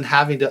 rather than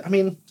having to. I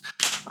mean,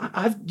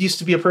 I've used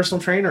to be a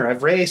personal trainer.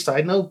 I've raced.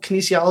 I know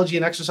kinesiology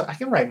and exercise. I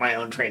can write my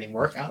own training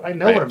workout. I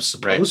know what I'm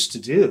supposed to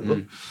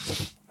do.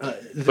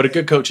 But a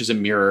good coach is a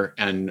mirror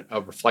and a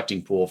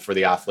reflecting pool for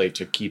the athlete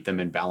to keep them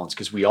in balance,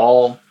 because we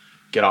all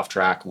get off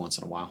track once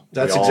in a while.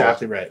 That's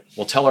exactly right.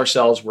 We'll tell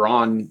ourselves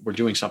we're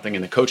doing something,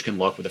 and the coach can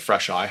look with a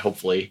fresh eye,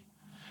 hopefully,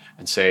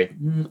 and say,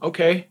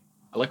 okay,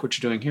 I like what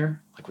you're doing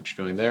here. I like what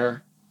you're doing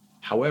there.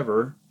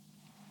 However,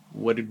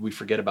 what did we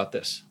forget about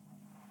this?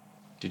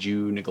 Did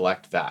you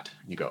neglect that?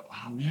 And you go,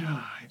 oh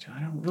yeah, I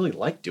don't really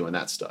like doing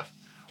that stuff.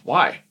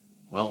 Why?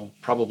 Well,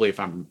 probably, if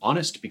I'm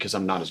honest, because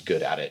I'm not as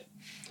good at it.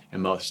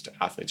 And most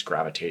athletes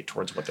gravitate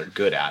towards what they're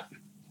good at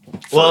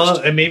first. Well,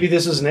 and maybe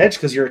this is an edge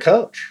because you're a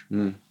coach.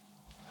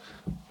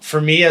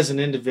 For me as an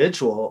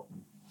individual,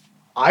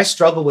 I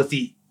struggle with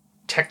the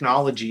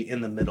technology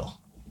in the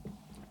middle.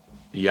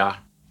 Yeah.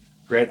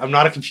 Right? I'm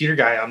not a computer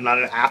guy. I'm not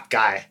an app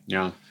guy.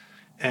 Yeah.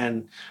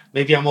 And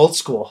maybe I'm old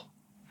school.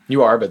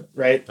 You are, but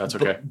right. That's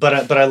okay.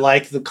 But I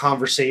like the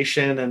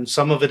conversation, and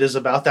some of it is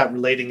about that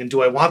relating. And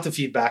do I want the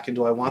feedback, and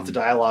do I want the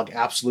dialogue?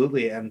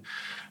 Absolutely. And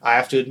I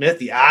have to admit,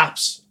 the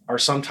apps are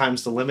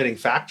sometimes the limiting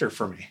factor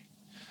for me.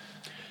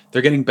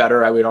 They're getting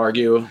better, I would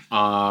argue.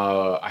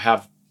 I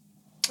have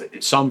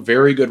some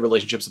very good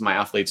relationships with my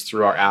athletes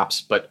through our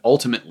apps, but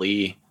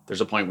ultimately,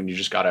 there's a point when you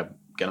just got to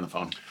get on the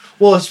phone.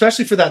 Well,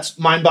 especially for that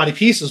mind-body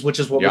pieces, which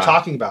is what we're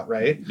talking about,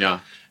 right? Yeah.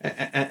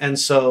 And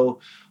so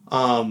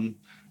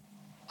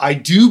I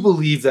do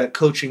believe that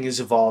coaching is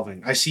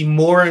evolving. I see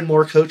more and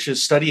more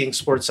coaches studying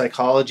sports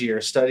psychology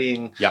or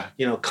studying,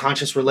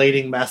 conscious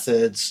relating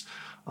methods,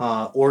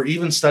 or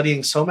even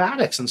studying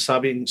somatics and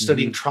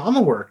studying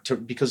trauma work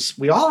because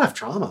we all have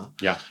trauma.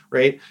 Yeah.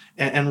 Right.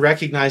 And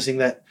recognizing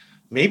that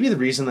maybe the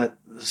reason that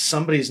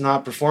somebody's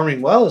not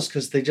performing well is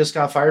because they just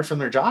got fired from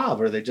their job,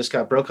 or they just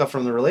got broke up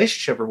from the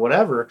relationship or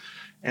whatever.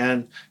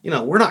 And,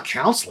 we're not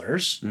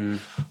counselors,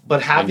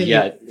 but having,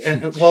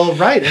 and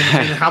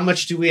how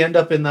much do we end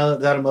up in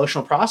that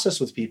emotional process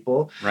with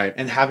people, right?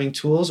 And having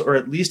tools, or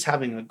at least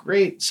having a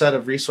great set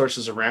of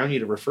resources around you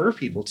to refer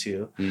people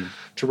to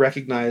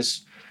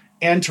recognize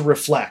and to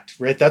reflect,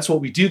 right? That's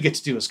what we do get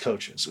to do as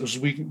coaches, is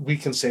we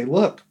can say,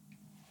 look,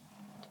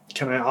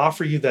 can I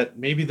offer you that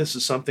maybe this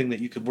is something that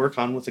you could work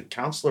on with a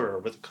counselor or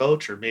with a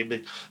coach, or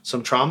maybe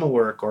some trauma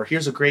work, or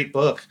here's a great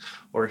book,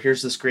 or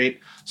here's this great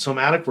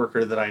somatic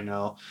worker that I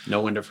know. Know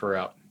when to refer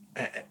out.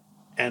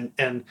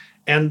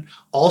 And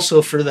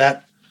also for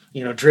that,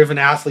 driven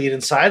athlete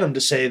inside them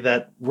to say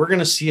that we're going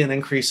to see an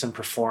increase in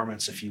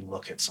performance if you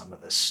look at some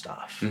of this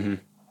stuff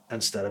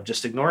instead of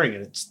just ignoring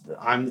it.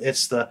 I'm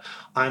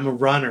a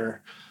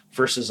runner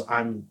versus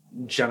I'm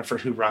Jennifer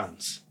who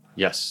runs.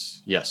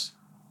 Yes.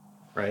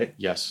 Right?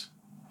 Yes.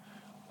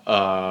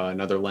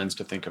 Another lens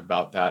to think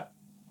about that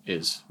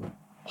is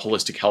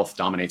holistic health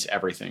dominates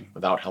everything.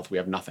 Without health, we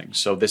have nothing.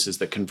 So this is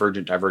the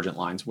convergent, divergent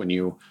lines. When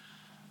you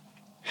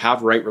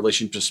have right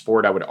relationship to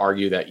sport, I would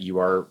argue that you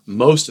are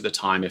most of the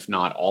time, if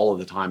not all of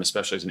the time,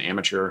 especially as an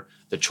amateur,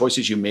 the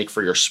choices you make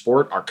for your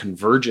sport are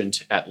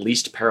convergent, at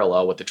least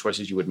parallel with the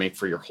choices you would make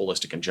for your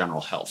holistic and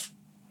general health.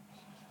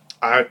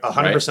 I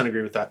 100%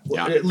 agree with that.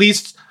 Yeah. At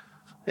least...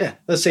 Yeah,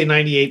 let's say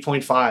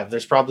 98.5.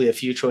 There's probably a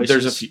few choices.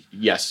 There's a few,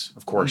 yes,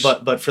 of course.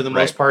 But for the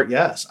most part,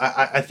 yes.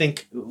 I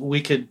think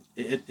we could.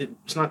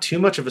 It's not too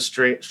much of a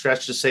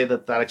stretch to say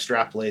that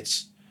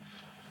extrapolates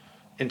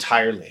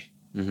entirely.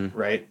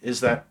 Right? Is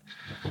that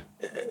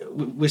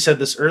we said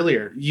this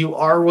earlier? You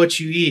are what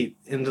you eat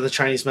into the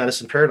Chinese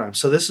medicine paradigm.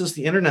 So this is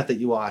the internet that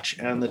you watch,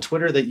 and the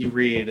Twitter that you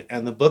read,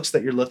 and the books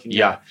that you're looking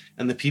at,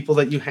 and the people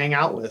that you hang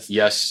out with,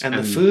 and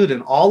the food,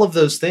 and all of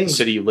those things. The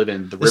city you live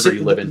in, the river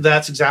you live in.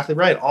 That's exactly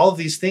right. All of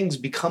these things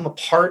become a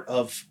part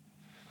of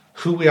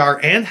who we are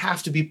and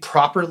have to be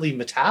properly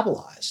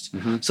metabolized.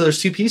 Mm-hmm. So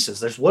there's two pieces.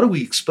 There's what do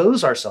we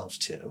expose ourselves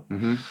to?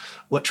 Mm-hmm.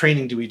 What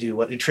training do we do?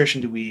 What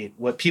nutrition do we eat?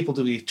 What people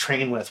do we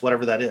train with?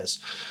 Whatever that is.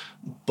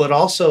 But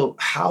also,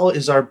 how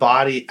is our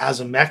body as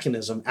a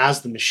mechanism,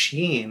 as the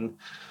machine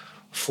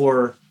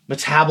for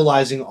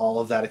metabolizing all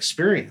of that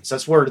experience?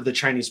 That's where the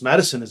Chinese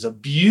medicine is a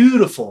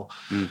beautiful,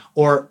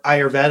 or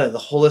Ayurveda, the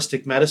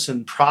holistic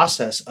medicine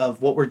process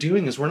of what we're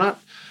doing is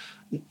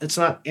it's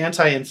not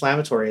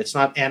anti-inflammatory. It's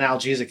not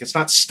analgesic. It's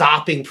not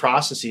stopping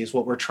processes.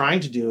 What we're trying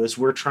to do is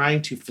we're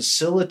trying to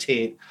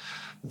facilitate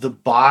the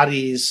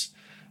body's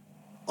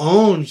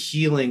own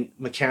healing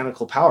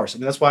mechanical powers. I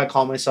mean, that's why I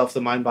call myself the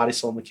mind, body,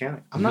 soul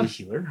mechanic. I'm not a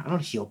healer. I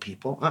don't heal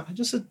people. I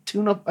just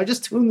tune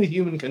the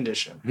human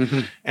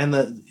condition. And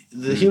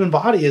the human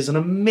body is an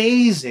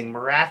amazing,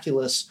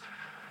 miraculous,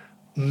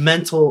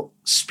 mental,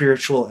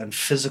 spiritual, and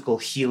physical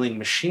healing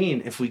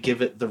machine if we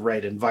give it the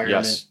right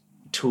environment,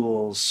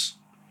 tools,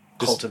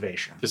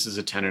 cultivation. This is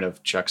a tenet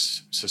of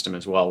Chuck's system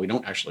as well. We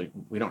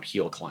don't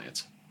heal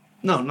clients.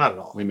 No, not at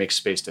all. We make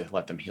space to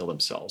let them heal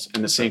themselves.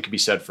 And the same could be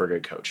said for a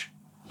good coach.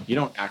 You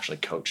don't actually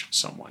coach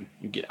someone.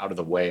 You get out of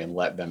the way and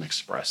let them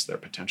express their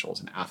potential as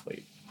an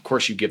athlete. Of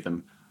course, you give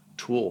them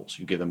tools,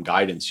 you give them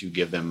guidance,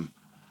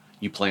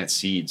 you plant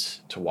seeds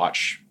to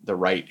watch the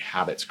right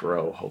habits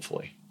grow,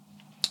 hopefully.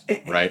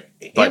 Right?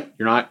 But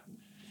you're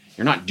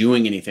not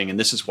doing anything. And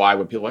this is why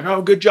when people are like,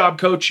 oh, good job,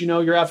 coach,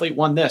 your athlete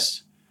won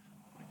this.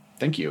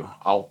 Thank you.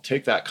 I'll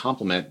take that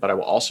compliment, but I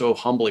will also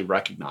humbly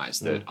recognize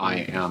that I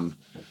am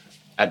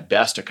at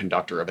best a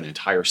conductor of an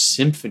entire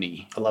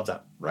symphony. I love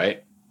that.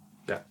 Right?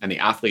 Yeah. And the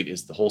athlete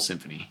is the whole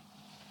symphony,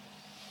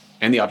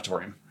 and the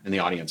auditorium and the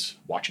audience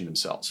watching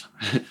themselves.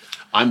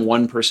 I'm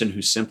one person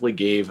who simply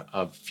gave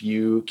a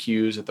few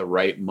cues at the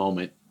right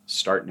moment.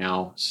 Start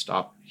now,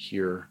 stop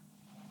here,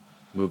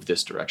 move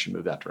this direction,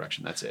 move that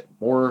direction. That's it.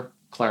 More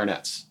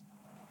clarinets,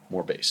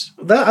 more bass.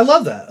 I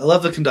love that. I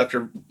love the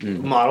conductor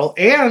model.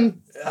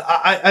 And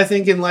I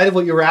think in light of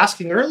what you were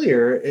asking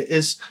earlier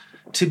is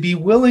to be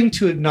willing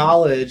to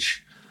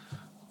acknowledge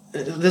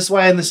this is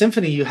why in the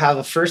symphony you have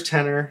a first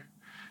tenor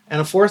and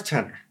a fourth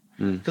tenor,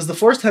 because the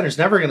fourth tenor is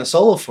never going to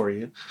solo for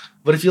you.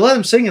 But if you let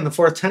him sing in the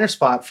fourth tenor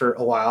spot for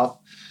a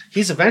while,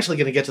 he's eventually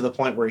going to get to the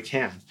point where he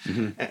can.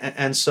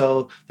 And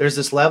so there's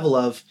this level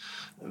of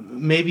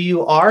maybe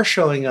you are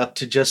showing up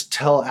to just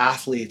tell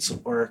athletes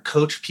or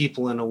coach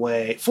people in a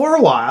way for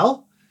a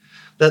while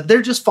that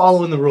they're just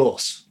following the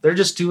rules. They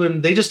just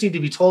need to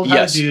be told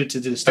how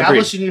to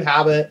establish a new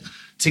habit,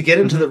 to get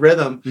into the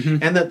rhythm,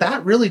 and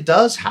that really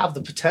does have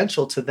the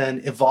potential to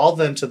then evolve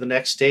them to the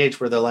next stage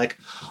where they're like,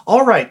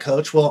 all right,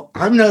 coach, well,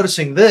 I'm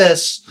noticing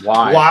this,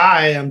 where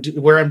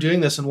I'm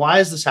doing this, and why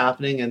is this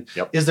happening, and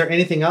is there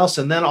anything else?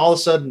 And then all of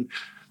a sudden,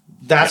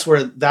 that's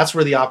where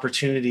the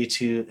opportunity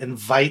to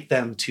invite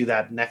them to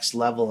that next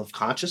level of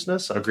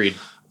consciousness, of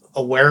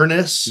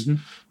awareness,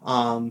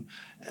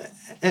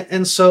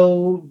 and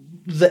so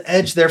the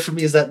edge there for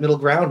me is that middle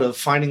ground of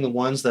finding the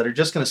ones that are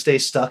just going to stay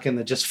stuck in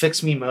the just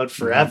fix me mode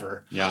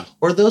forever.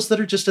 Or those that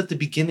are just at the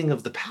beginning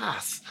of the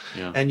path.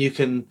 And you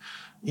can,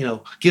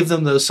 give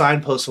them those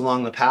signposts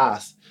along the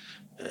path.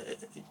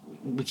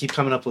 We keep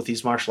coming up with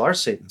these martial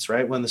arts statements,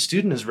 right? When the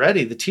student is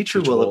ready, the teacher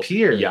will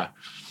appear.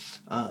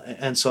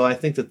 And so I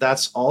think that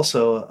that's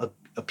also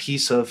a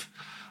piece of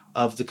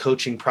the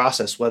coaching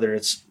process, whether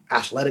it's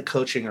athletic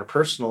coaching or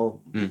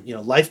personal,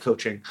 life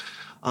coaching.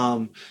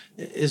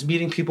 Is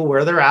meeting people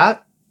where they're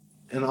at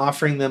and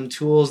offering them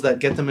tools that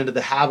get them into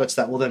the habits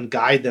that will then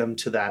guide them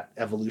to that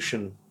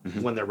evolution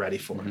when they're ready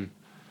for it.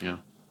 Yeah.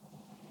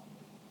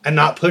 And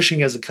not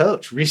pushing as a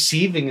coach,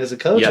 receiving as a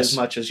coach as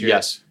much as you're...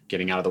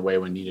 Getting out of the way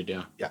when needed,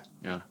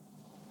 Yeah.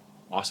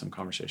 Awesome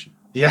conversation.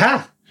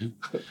 Yeah. Do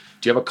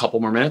you have a couple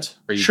more minutes?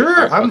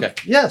 Sure. Okay.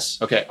 Yes.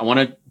 Okay. I want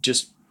to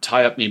just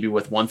tie up maybe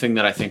with one thing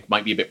that I think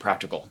might be a bit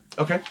practical.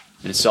 Okay.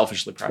 And it's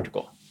selfishly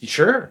practical.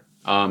 Sure.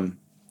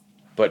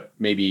 But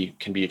maybe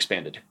can be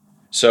expanded.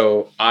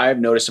 So I've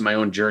noticed in my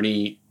own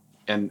journey,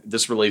 and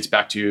this relates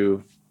back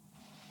to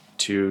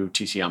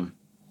TCM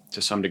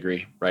to some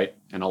degree, right?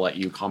 And I'll let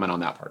you comment on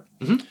that part.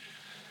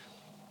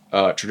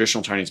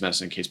 Traditional Chinese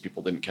medicine, in case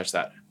people didn't catch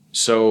that.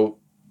 So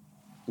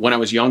when I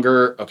was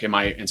younger,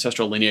 my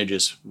ancestral lineage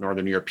is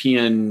Northern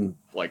European,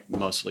 like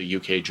mostly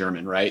UK,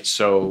 German, right?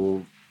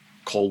 So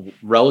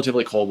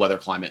relatively cold weather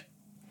climate.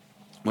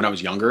 When I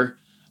was younger,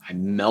 I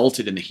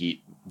melted in the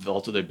heat,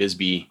 melted at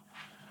Bisbee,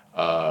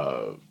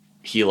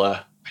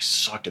 Gila. I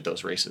sucked at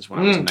those races when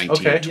I was 19,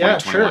 20,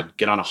 21.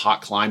 Get on a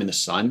hot climb in the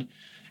sun,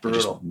 and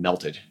just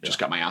melted. Just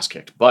got my ass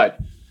kicked. But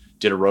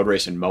did a road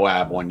race in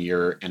Moab one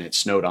year, and it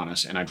snowed on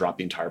us, and I dropped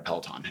the entire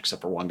peloton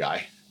except for one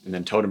guy, and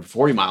then towed him for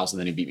 40 miles, and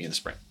then he beat me in the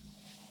sprint.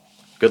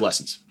 Good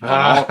lessons on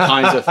all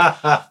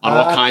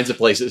kinds of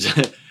places.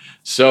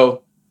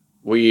 So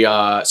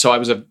I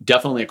was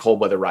definitely a cold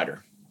weather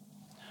rider.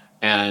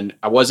 And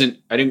I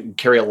didn't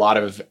carry a lot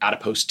of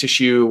adipose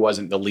tissue,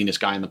 wasn't the leanest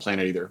guy on the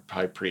planet either,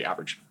 probably pretty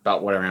average,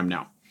 about what I am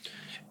now,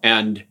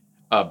 and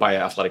by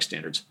athletic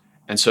standards.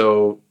 And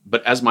so,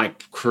 but as my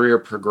career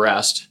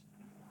progressed,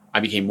 I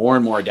became more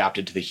and more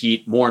adapted to the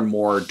heat, more and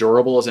more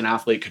durable as an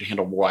athlete, could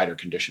handle wider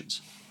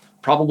conditions.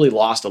 Probably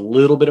lost a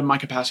little bit of my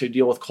capacity to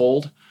deal with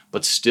cold,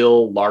 but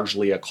still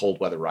largely a cold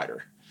weather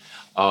rider.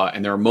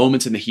 And there are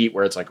moments in the heat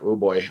where it's like, oh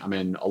boy, I'm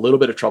in a little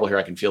bit of trouble here.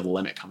 I can feel the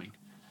limit coming.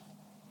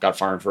 Got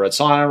far infrared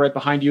sauna right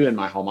behind you in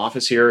my home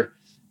office here.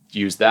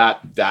 Use that.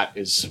 That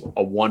is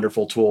a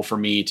wonderful tool for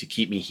me to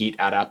keep me heat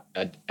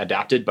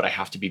adapted, but I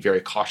have to be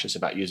very cautious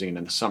about using it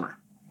in the summer.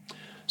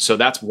 So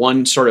that's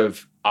one sort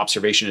of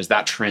observation, is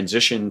that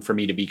transition for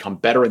me to become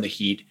better in the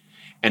heat.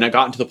 And I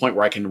gotten to the point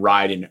where I can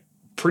ride in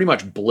pretty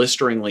much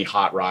blisteringly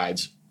hot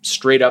rides,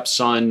 straight up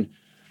sun,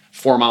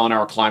 4 mile an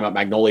hour climb up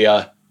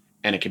Magnolia,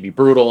 and it can be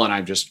brutal. And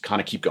I just kind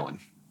of keep going.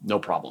 No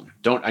problem.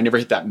 I never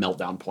hit that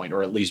meltdown point,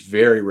 or at least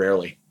very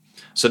rarely.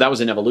 So that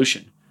was an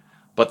evolution.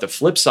 But the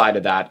flip side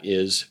of that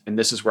is, and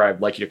this is where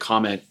I'd like you to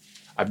comment,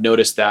 I've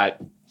noticed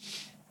that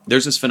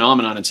there's this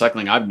phenomenon in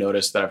cycling I've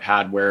noticed that I've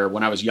had where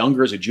when I was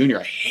younger as a junior,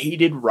 I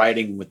hated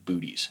riding with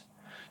booties.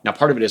 Now,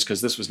 part of it is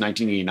because this was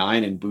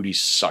 1989 and booties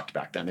sucked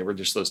back then. They were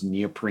just those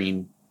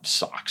neoprene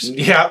socks.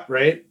 Yeah,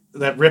 right.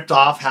 That ripped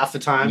off half the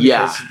time.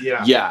 Yeah.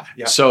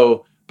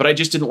 So, but I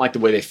just didn't like the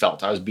way they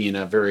felt. I was being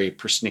a very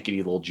persnickety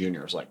little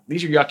junior. I was like,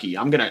 these are yucky.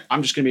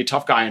 I'm just gonna be a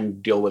tough guy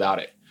and deal without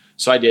it.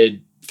 So I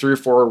did 3 or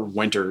 4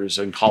 winters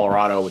in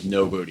Colorado with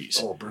no booties.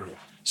 Oh, brutal.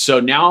 So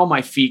now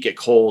my feet get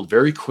cold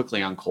very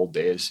quickly on cold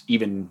days,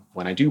 even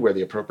when I do wear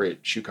the appropriate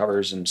shoe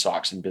covers and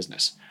socks in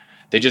business.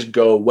 They just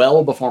go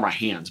well before my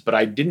hands, but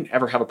I didn't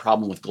ever have a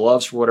problem with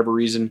gloves for whatever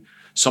reason.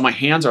 So my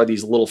hands are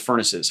these little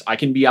furnaces. I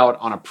can be out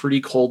on a pretty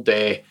cold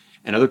day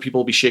and other people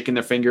will be shaking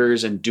their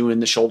fingers and doing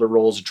the shoulder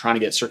rolls and trying to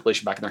get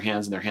circulation back in their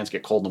hands, and their hands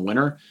get cold in the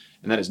winter.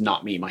 And that is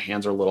not me. My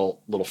hands are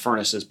little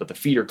furnaces, but the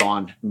feet are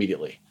gone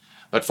immediately.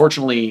 But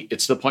fortunately,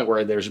 it's to the point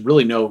where there's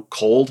really no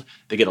cold.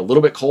 They get a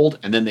little bit cold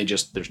and then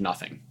there's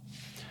nothing.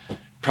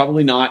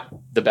 Probably not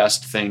the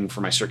best thing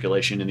for my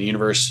circulation in the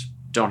universe.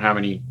 Don't have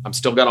any, I'm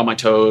still got on my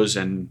toes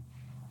and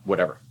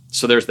whatever.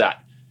 So there's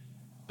that.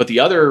 But the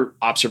other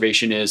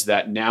observation is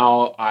that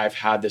now I've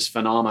had this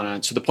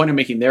phenomenon. So the point I'm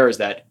making there is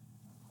that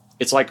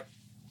it's like,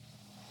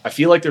 I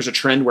feel like there's a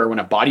trend where when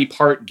a body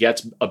part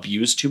gets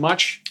abused too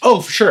much. Oh,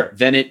 for sure.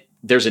 Then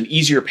there's an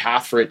easier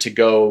path for it to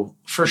go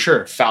for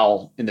sure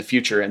foul in the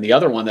future. And the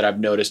other one that I've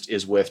noticed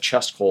is with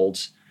chest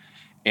colds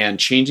and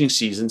changing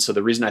seasons. So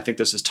the reason I think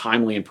this is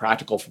timely and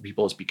practical for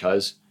people is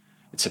because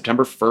it's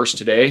September 1st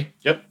today.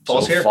 Yep.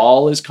 Fall's here.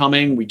 Fall is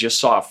coming. We just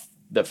saw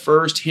the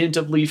first hint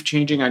of leaf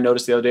changing. I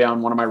noticed the other day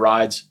on one of my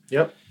rides.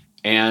 Yep.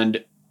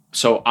 And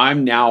so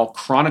I'm now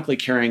chronically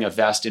carrying a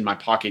vest in my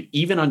pocket,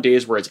 even on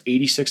days where it's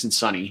 86 and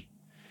sunny,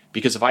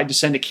 because if I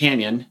descend a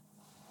canyon,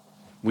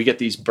 we get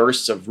these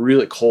bursts of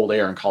really cold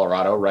air in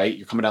Colorado, right?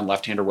 You're coming down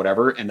left-hand or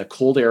whatever, and the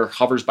cold air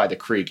hovers by the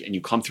creek, and you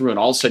come through, and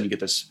all of a sudden you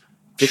get this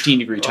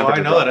 15-degree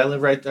temperature. I know it. I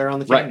live right there on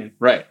the canyon.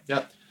 Right.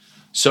 Yep.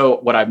 So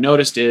what I've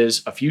noticed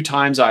is a few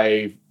times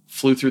I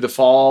flew through the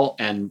fall,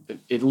 and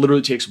it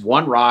literally takes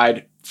one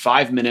ride,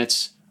 5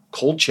 minutes,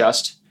 cold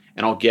chest,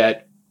 and I'll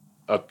get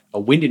a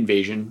wind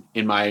invasion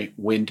in my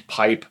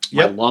windpipe,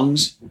 my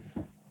lungs,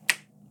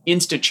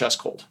 instant chest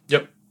cold.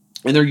 Yep.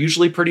 And they're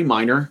usually pretty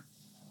minor,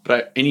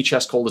 but any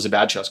chest cold is a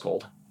bad chest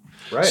cold.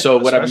 Right. So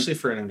especially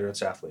for an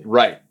endurance athlete.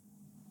 Right.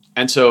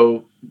 And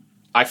so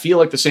I feel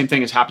like the same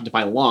thing has happened to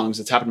my lungs.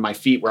 It's happened to my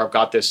feet, where I've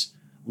got this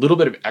little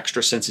bit of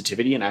extra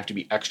sensitivity and I have to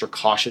be extra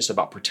cautious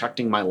about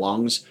protecting my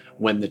lungs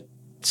when the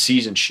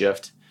seasons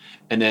shift.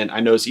 And then I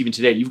notice even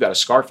today you've got a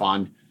scarf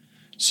on.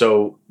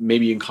 So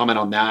maybe you can comment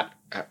on that.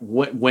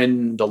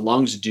 When the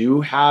lungs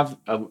do have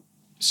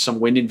some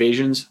wind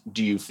invasions,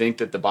 do you think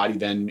that the body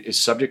then is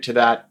subject to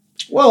that?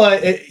 Well,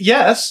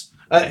 yes.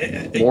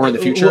 More in the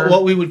future?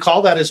 What we would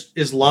call that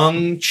is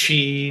lung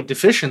qi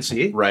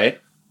deficiency. Right.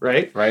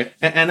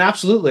 And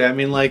absolutely. I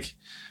mean, like,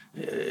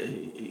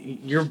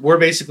 we're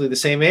basically the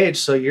same age.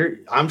 So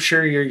I'm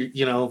sure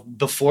you're,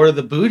 before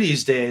the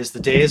booties days, the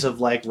days of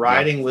like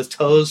riding with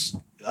toes,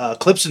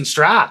 clips and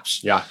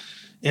straps. Yeah.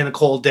 In a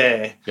cold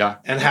day,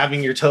 and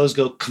having your toes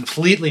go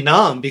completely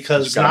numb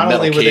because not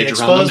only were they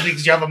exposed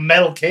because you have a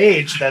metal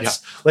cage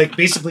that's like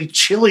basically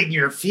chilling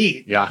your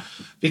feet,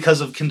 because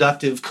of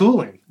conductive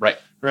cooling,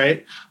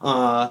 right,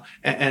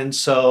 and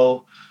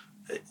so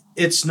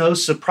it's no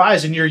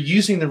surprise, and you're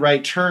using the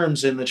right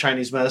terms in the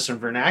Chinese medicine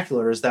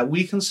vernacular, is that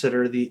we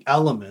consider the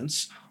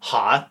elements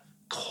hot,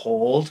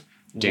 cold,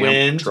 damp,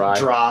 wind,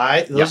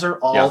 dry. Those are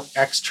all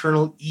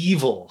external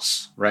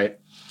evils, right.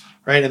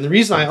 Right. And the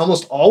reason I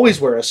almost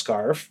always wear a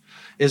scarf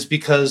is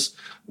because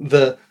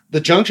the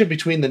junction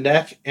between the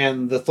neck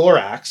and the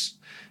thorax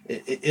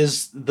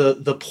is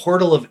the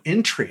portal of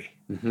entry.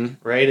 Mm-hmm.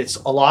 Right. It's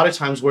a lot of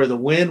times where the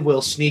wind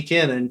will sneak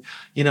in,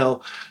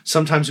 and,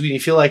 sometimes when you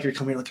feel like you're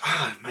coming, like,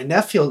 my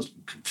neck feels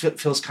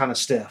kind of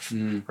stiff.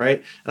 Mm.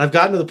 Right. And I've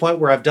gotten to the point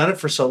where I've done it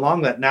for so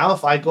long that now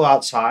if I go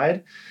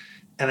outside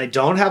and I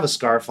don't have a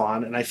scarf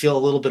on and I feel a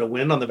little bit of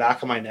wind on the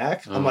back of my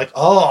neck, I'm like,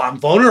 I'm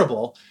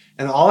vulnerable.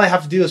 And all I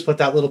have to do is put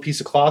that little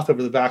piece of cloth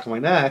over the back of my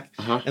neck,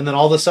 and then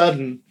all of a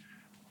sudden,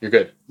 you're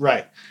good.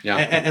 Right. Yeah.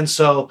 And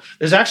so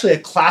there's actually a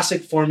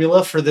classic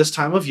formula for this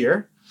time of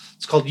year.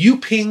 It's called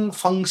Yuping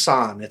Feng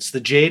San. It's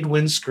the jade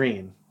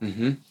windscreen.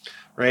 Mm-hmm.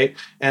 Right?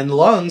 And the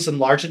lungs and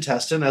large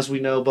intestine, as we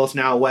know, both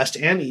now west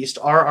and east,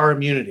 are our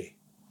immunity,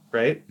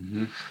 right?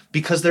 Mm-hmm.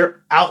 Because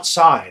they're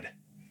outside,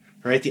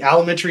 right? The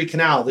alimentary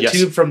canal, the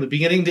tube from the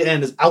beginning to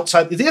end is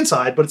outside, it's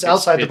inside, but it's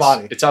outside the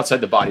body. It's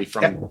outside the body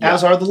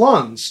as are the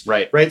lungs.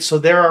 Right. Right. So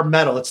they're our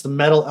metal. It's the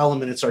metal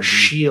element. It's our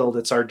shield.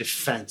 It's our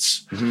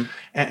defense. Mm-hmm.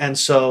 And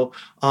so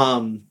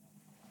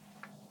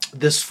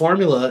this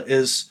formula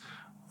is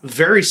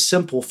very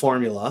simple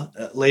formula.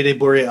 Lede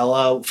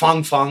Boreala,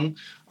 Fang Fang,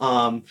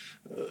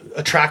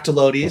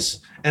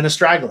 Atractylodes, and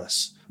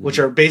Astragalus, which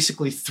are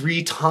basically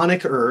 3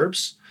 tonic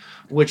herbs,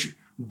 which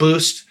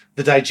boost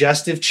the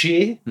digestive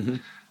chi,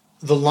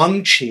 the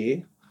lung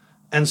chi,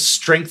 and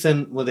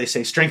strengthen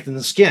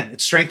the skin. It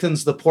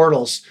strengthens the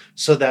portals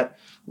so that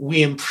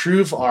we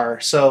improve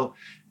so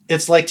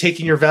it's like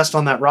taking your vest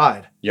on that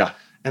ride. Yeah.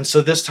 And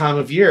so this time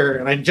of year,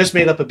 and I just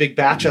made up a big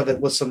batch of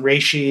it with some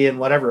reishi and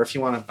whatever. If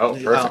you want to,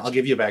 I'll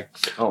give you a bag.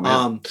 Oh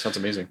man, sounds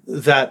amazing.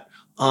 That,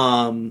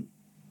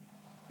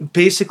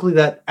 basically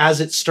that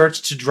as it starts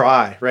to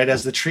dry, right?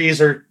 As the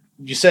trees are,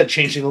 you said,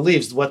 changing the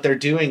leaves, what they're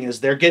doing is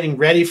they're getting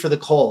ready for the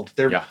cold.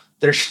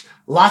 They're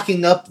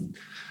locking up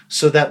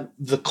so that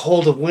the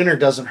cold of winter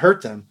doesn't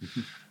hurt them.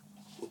 Mm-hmm.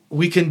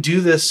 We can do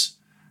this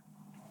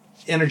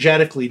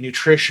energetically,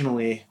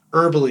 nutritionally,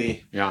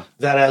 herbally,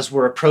 that as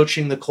we're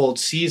approaching the cold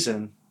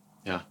season,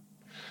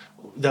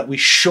 that we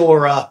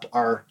shore up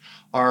our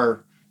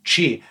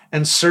chi.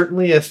 And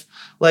certainly if,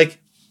 like,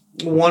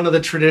 one of the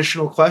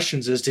traditional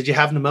questions is, did you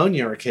have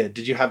pneumonia as a kid?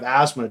 Did you have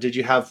asthma? Did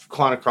you have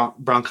chronic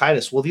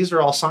bronchitis? Well, these are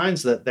all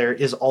signs that there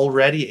is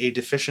already a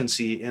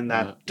deficiency in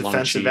that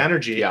defensive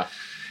energy. Yeah.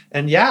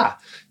 And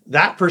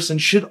that person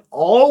should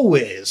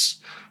always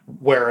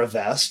wear a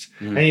vest.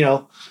 Mm.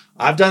 And,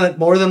 I've done it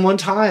more than one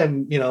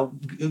time,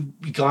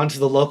 gone to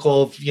the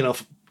local,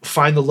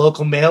 find the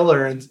local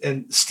mailer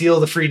and steal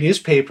the free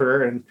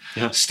newspaper and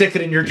stick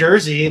it in your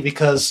jersey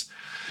because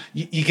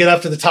you get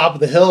up to the top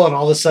of the hill and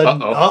all of a sudden,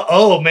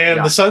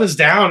 the sun is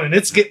down and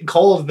it's getting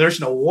cold and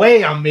there's no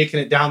way I'm making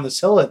it down this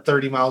hill at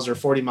 30 miles or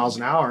 40 miles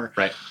an hour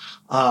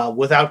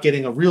without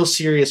getting a real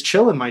serious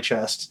chill in my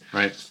chest.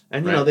 Right.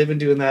 And, they've been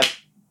doing that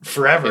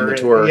forever. In the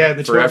tour.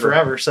 Tour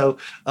forever. So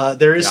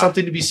there is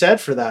something to be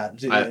said for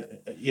that,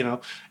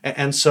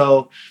 And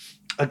so,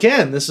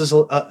 again, this is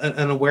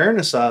an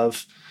awareness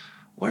of,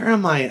 where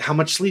am I? How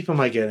much sleep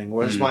am I getting?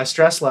 Where's my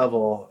stress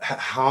level?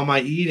 How am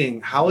I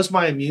eating? How is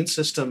my immune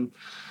system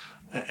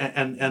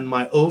and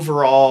my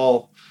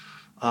overall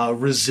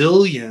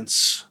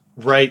resilience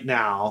right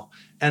now?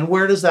 And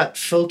where does that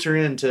filter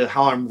into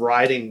how I'm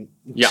riding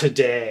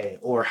today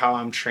or how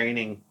I'm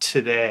training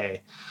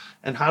today?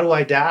 And how do I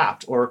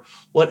adapt? Or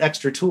what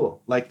extra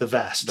tool, like the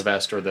vest? The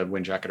vest or the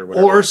wind jacket or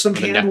whatever. Or some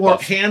hand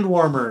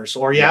warmers.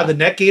 Or the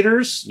neck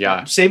gaiters.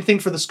 Yeah. Same thing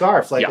for the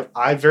scarf. Like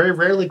I very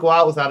rarely go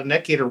out without a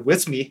neck gaiter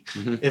with me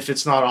if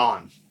it's not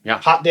on. Yeah.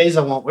 Hot days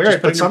I won't wear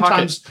it. But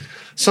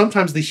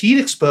sometimes the heat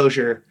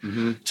exposure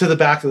to the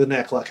back of the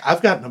neck. Like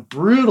I've gotten a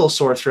brutal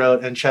sore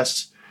throat and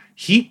chest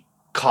heat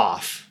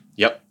cough.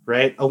 Yep.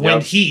 Right? A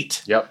wind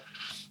heat. Yep.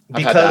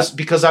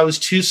 Because I was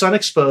too sun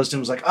exposed and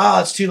was like,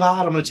 it's too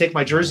hot. I'm going to take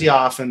my jersey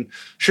off, and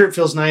sure, it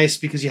feels nice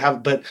because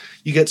but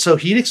you get so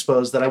heat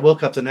exposed that I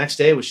woke up the next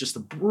day with just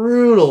the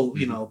brutal,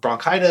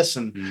 bronchitis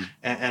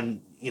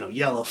and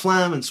yellow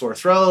phlegm and sore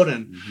throat.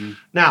 And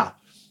now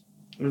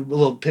a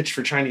little pitch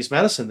for Chinese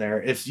medicine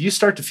there. If you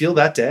start to feel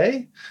that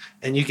day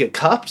and you get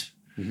cupped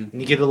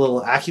and you get a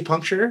little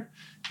acupuncture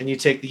and you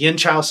take the yin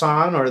chow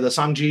san or the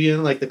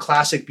sangjian, like the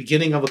classic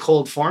beginning of a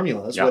cold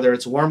formulas, whether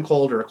it's a warm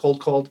cold or a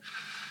cold,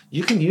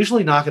 you can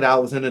usually knock it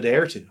out within a day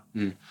or two.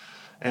 Mm.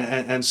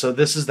 And so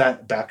this is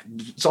that back.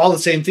 It's all the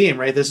same theme,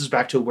 right? This is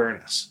back to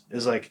awareness,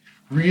 is like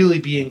really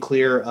being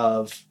clear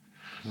of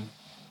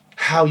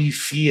how you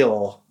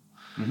feel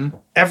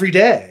every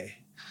day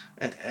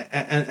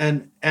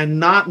and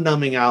not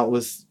numbing out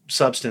with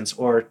substance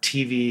or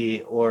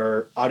TV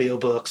or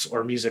audiobooks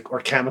or music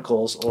or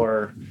chemicals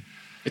or.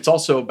 It's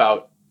also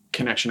about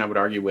connection, I would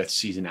argue, with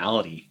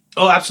seasonality.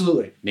 Oh,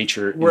 absolutely.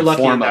 Nature. We're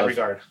lucky in that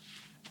regard.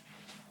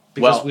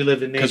 Because we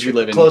live in nature,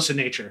 close to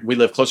nature. We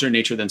live closer to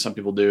nature than some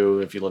people do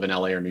if you live in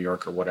LA or New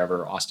York or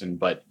whatever, Austin.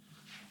 But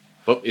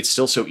it's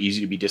still so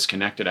easy to be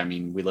disconnected. I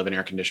mean, we live in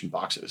air-conditioned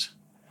boxes.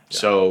 Yeah.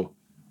 So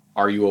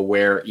are you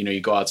aware, you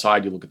go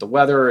outside, you look at the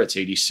weather, it's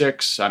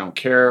 86, I don't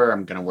care,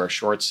 I'm going to wear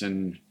shorts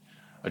and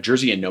a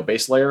jersey and no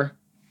base layer.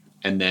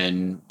 And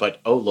then,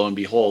 lo and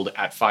behold,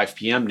 at 5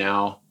 p.m.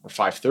 now or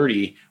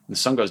 5:30, when the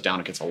sun goes down,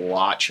 it gets a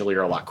lot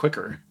chillier, a lot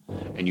quicker.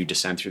 And you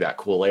descend through that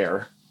cool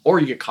air. Or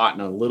you get caught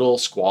in a little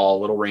squall, a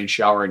little rain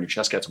shower, and your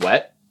chest gets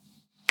wet.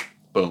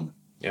 Boom.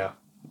 Yeah.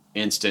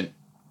 Instant.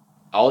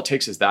 All it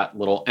takes is that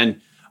little, and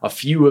a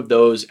few of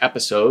those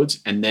episodes,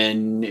 and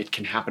then it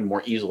can happen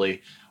more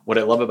easily. What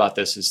I love about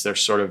this is there's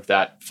sort of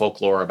that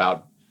folklore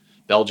about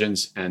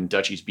Belgians and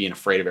Dutchies being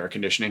afraid of air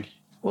conditioning.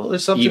 Well,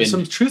 there's some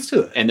truth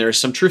to it. And there's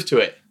some truth to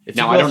it. If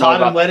you go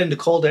hot and wet into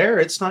cold air,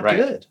 it's not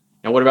good.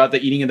 And what about the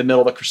eating in the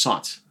middle of the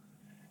croissants?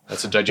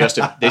 That's a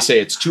digestive. They say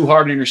it's too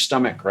hard in your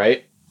stomach,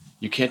 right?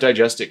 You can't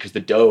digest it because the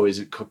dough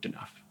isn't cooked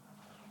enough.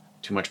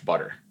 Too much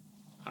butter.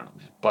 I don't know,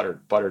 man.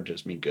 Butter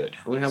does me good.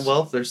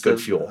 Well, there's good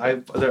fuel.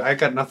 I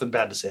got nothing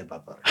bad to say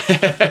about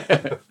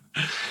butter.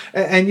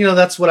 and you know,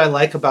 that's what I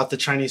like about the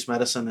Chinese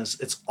medicine is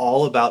it's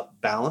all about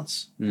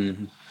balance.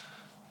 Mm-hmm.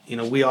 You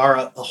know, we are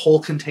a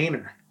whole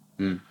container,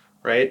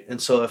 right?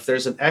 And so if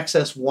there's an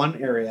excess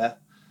one area,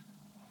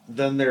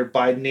 then there,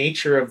 by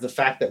nature of the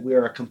fact that we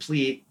are a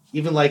complete,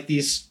 even like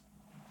these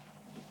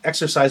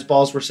exercise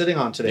balls we're sitting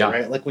on today,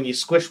 right? Like when you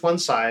squish one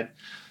side,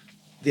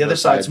 the other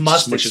sides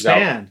must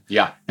expand. Out.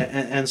 Yeah.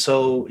 And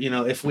so, you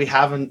know, if we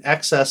have an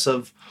excess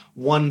of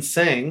one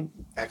thing,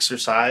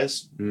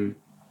 exercise,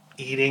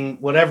 eating,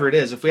 whatever it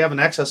is, if we have an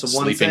excess of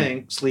one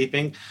thing,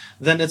 sleeping,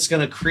 then it's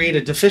going to create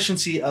a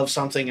deficiency of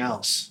something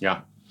else.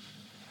 Yeah.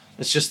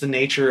 It's just the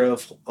nature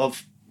of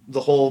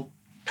the whole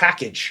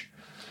package.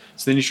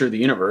 It's the nature of the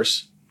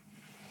universe.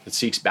 It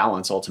seeks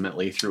balance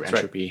ultimately through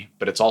entropy,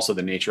 but it's also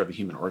the nature of the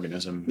human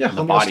organism. Yeah,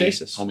 the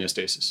homeostasis. Body.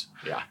 Homeostasis.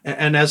 Yeah.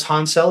 And as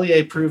Hans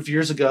Selye proved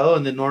years ago,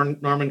 and then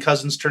Norman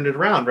Cousins turned it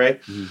around, right?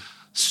 Mm-hmm.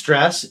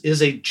 Stress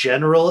is a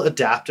general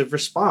adaptive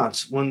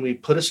response. When we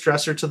put a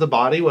stressor to the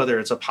body, whether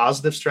it's a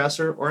positive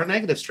stressor or a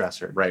negative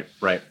stressor, right,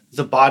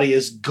 the body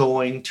is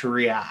going to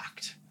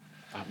react.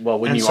 Well,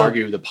 wouldn't you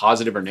argue the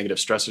positive or negative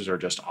stressors are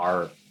just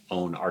our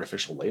own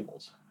artificial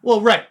labels?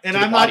 Well, right. And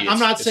I'm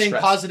not saying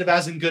stress. Positive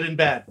as in good and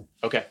bad.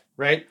 Okay.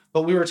 Right?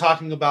 But we were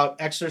talking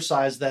about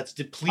exercise that's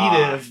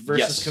depletive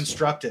versus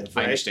constructive,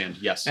 right? I understand,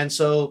 yes. And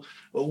so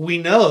we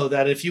know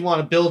that if you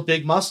want to build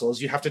big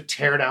muscles, you have to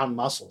tear down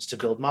muscles to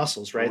build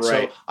muscles, right?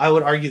 So I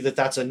would argue that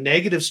that's a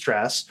negative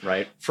stress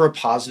for a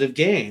positive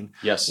gain.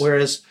 Yes.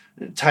 Whereas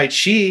Tai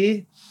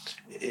Chi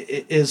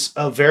is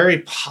a very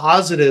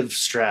positive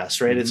stress,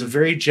 right? Mm-hmm. It's a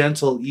very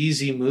gentle,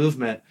 easy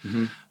movement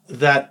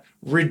that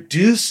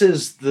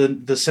reduces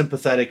the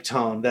sympathetic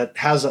tone, that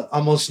has an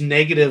almost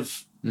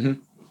negative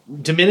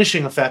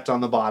diminishing effect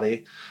on the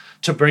body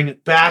to bring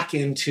it back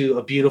into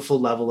a beautiful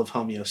level of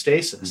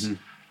homeostasis,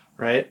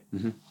 right?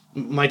 Mm-hmm.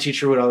 My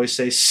teacher would always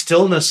say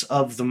stillness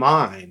of the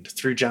mind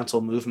through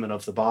gentle movement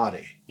of the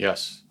body.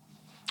 Yes.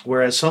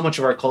 Whereas so much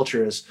of our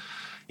culture is,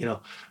 you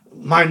know,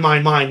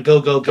 mind,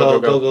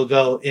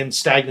 go in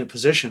stagnant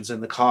positions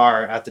in the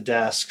car, at the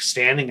desk,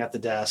 standing at the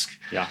desk.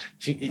 Yeah.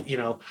 You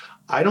know,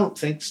 I don't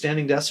think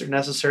standing desks are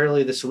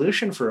necessarily the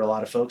solution for a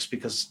lot of folks,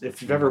 because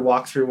if you've ever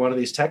walked through one of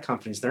these tech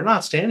companies, they're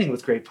not standing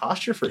with great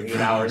posture for 8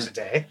 hours a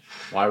day.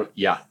 Why?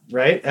 Yeah.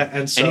 Right.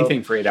 And so,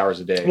 anything for 8 hours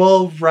a day.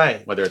 Well,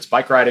 right. Whether it's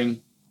bike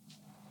riding,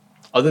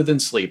 other than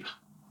sleep,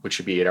 which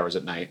should be 8 hours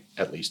at night,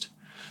 at least.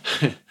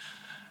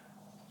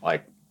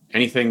 Like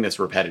anything that's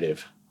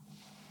repetitive,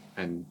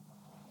 and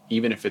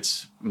even if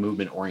it's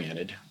movement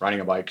oriented, riding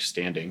a bike,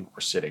 standing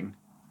or sitting,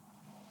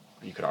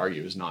 you could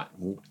argue is not.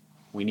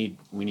 We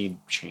need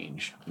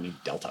change. We need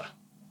delta.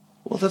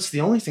 Well, that's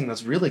the only thing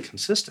that's really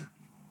consistent.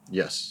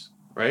 Yes.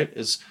 Right?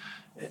 Is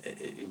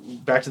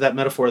back to that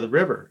metaphor of the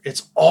river.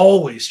 It's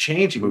always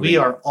changing. We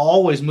are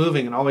always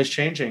moving and always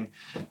changing.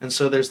 And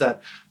so there's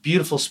that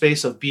beautiful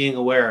space of being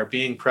aware,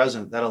 being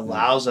present, that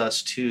allows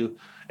us to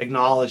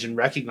acknowledge and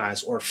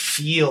recognize or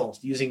feel,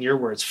 using your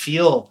words,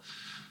 feel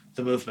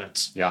the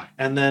movements. Yeah.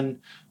 And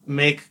then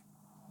make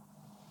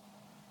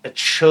a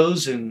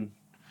chosen,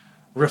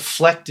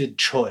 reflected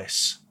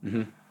choice.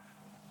 Mm-hmm.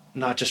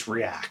 Not just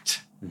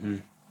react. Mm-hmm.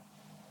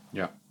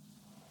 Yeah.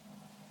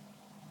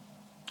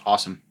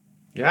 Awesome.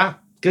 Yeah.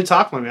 Good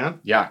talk, my man.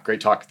 Yeah.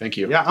 Great talk. Thank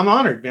you. Yeah. I'm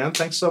honored, man.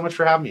 Thanks so much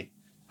for having me.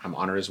 I'm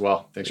honored as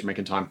well. Thanks for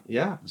making time.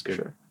 Yeah. That's good.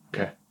 Sure.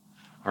 Okay.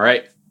 All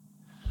right.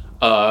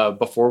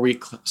 Before we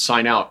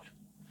sign out,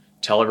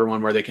 tell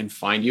everyone where they can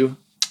find you.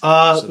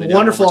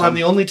 Wonderful. I'm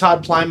the only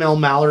Todd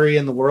Plymale-Mallory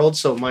in the world.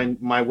 So my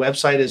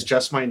website is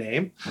just my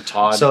name.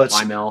 Todd. So it's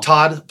Plymale.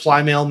 Todd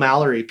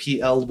Plymale-Mallory,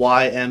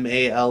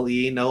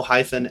 Plymale, no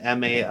hyphen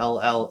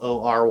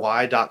MALLORY.com.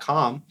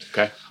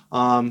 Okay.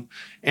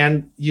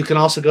 And you can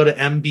also go to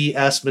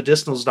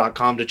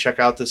mbsmedicinals.com to check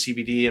out the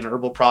CBD and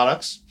herbal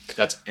products.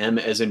 That's M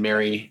as in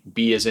Mary,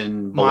 B as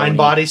in Bologna, Mind,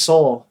 Body,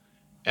 Soul.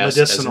 S medicinals.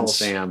 As in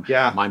Sam.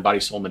 Yeah. Mind, Body,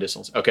 Soul,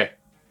 Medicinals. Okay.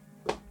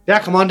 Yeah,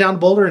 come on down to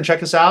Boulder and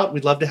check us out.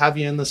 We'd love to have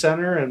you in the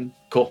center. And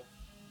cool.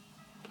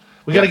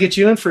 We got to get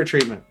you in for a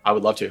treatment. I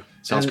would love to.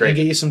 Sounds great. And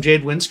get you some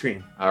jade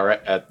windscreen. All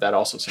right. That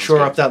also sounds Shore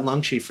good. up that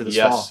lung chi for this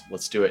fall. Yes,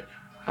 let's do it.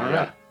 All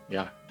right.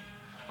 Yeah.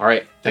 All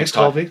right. Thanks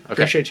Colby. Okay.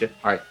 Appreciate you.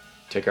 All right.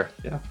 Take care.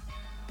 Yeah.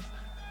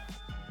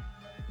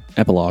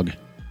 Epilogue.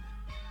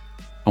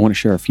 I want to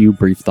share a few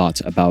brief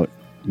thoughts about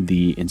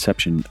the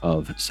inception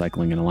of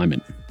Cycling in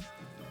Alignment.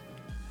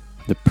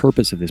 The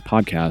purpose of this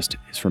podcast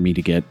is for me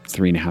to get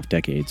 3.5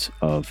 decades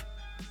of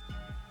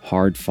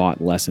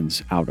hard-fought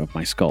lessons out of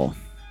my skull.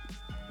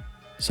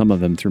 Some of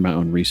them through my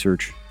own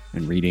research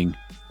and reading.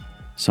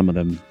 Some of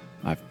them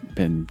I've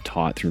been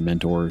taught through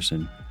mentors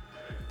and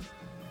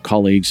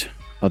colleagues,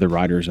 other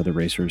riders, other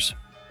racers.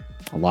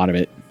 A lot of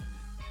it,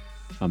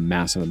 a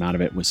massive amount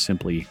of it, was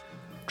simply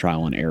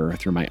trial and error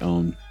through my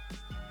own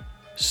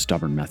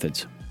stubborn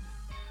methods.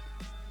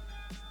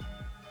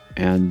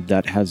 And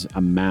that has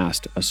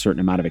amassed a certain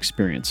amount of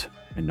experience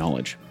and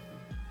knowledge.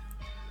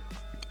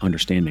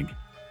 understanding.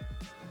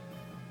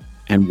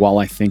 And while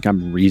I think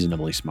I'm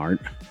reasonably smart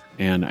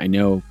and I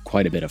know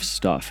quite a bit of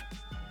stuff,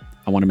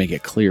 I want to make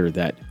it clear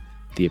that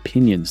the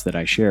opinions that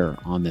I share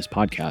on this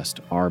podcast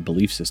are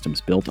belief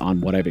systems built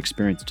on what I've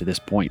experienced to this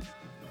point.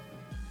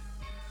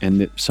 And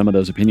that some of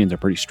those opinions are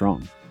pretty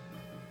strong,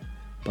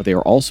 but they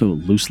are also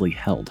loosely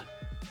held.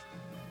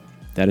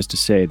 That is to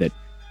say that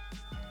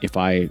if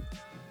I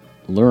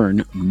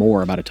learn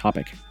more about a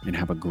topic and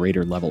have a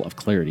greater level of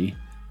clarity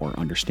or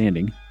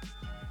understanding,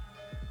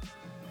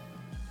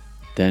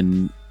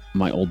 then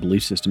my old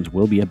belief systems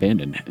will be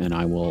abandoned and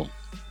I will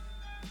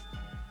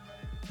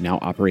now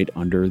operate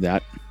under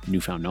that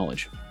newfound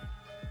knowledge.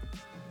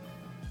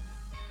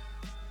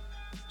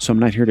 So I'm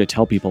not here to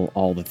tell people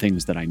all the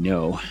things that I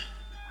know.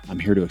 I'm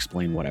here to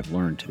explain what I've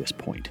learned to this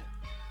point.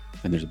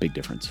 And there's a big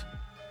difference.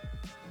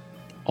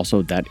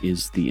 Also, that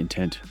is the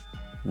intent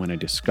when I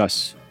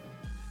discuss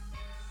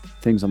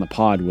things on the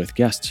pod with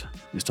guests,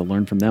 is to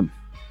learn from them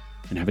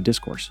and have a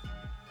discourse.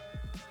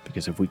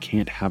 Because if we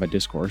can't have a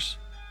discourse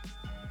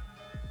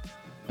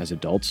as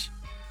adults,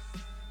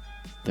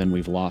 then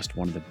we've lost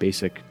one of the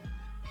basic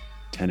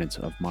tenets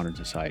of modern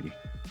society.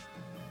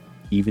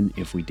 Even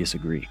if we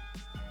disagree,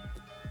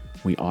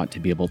 we ought to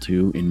be able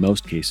to, in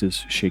most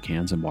cases, shake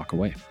hands and walk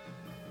away.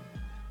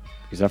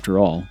 Because after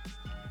all,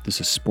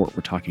 this is sport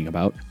we're talking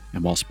about,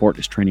 and while sport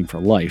is training for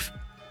life,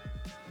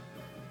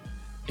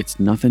 it's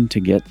nothing to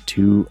get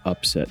too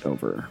upset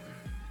over.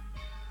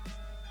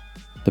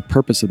 The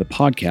purpose of the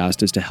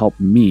podcast is to help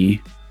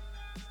me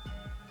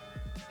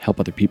help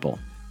other people,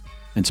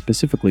 and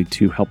specifically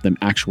to help them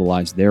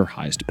actualize their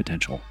highest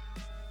potential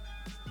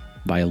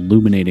by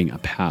illuminating a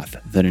path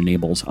that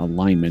enables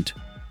alignment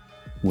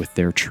with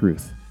their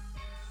truth,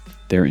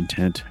 their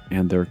intent,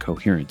 and their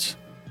coherence.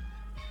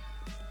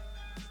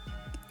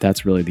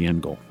 That's really the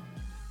end goal.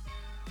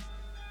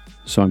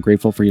 So I'm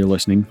grateful for your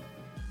listening.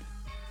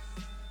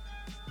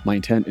 My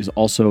intent is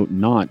also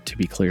not, to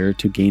be clear,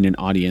 to gain an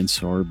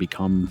audience or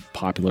become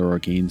popular or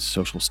gain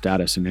social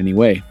status in any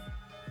way.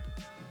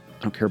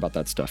 I don't care about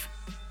that stuff.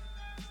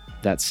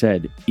 That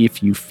said,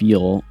 if you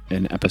feel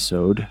an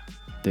episode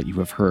that you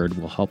have heard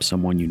will help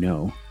someone you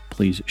know,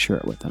 please share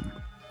it with them.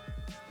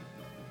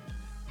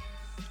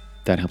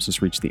 That helps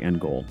us reach the end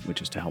goal,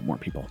 which is to help more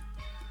people.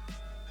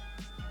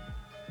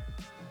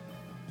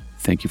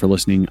 Thank you for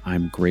listening.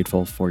 I'm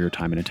grateful for your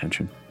time and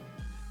attention.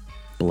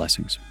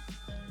 Blessings.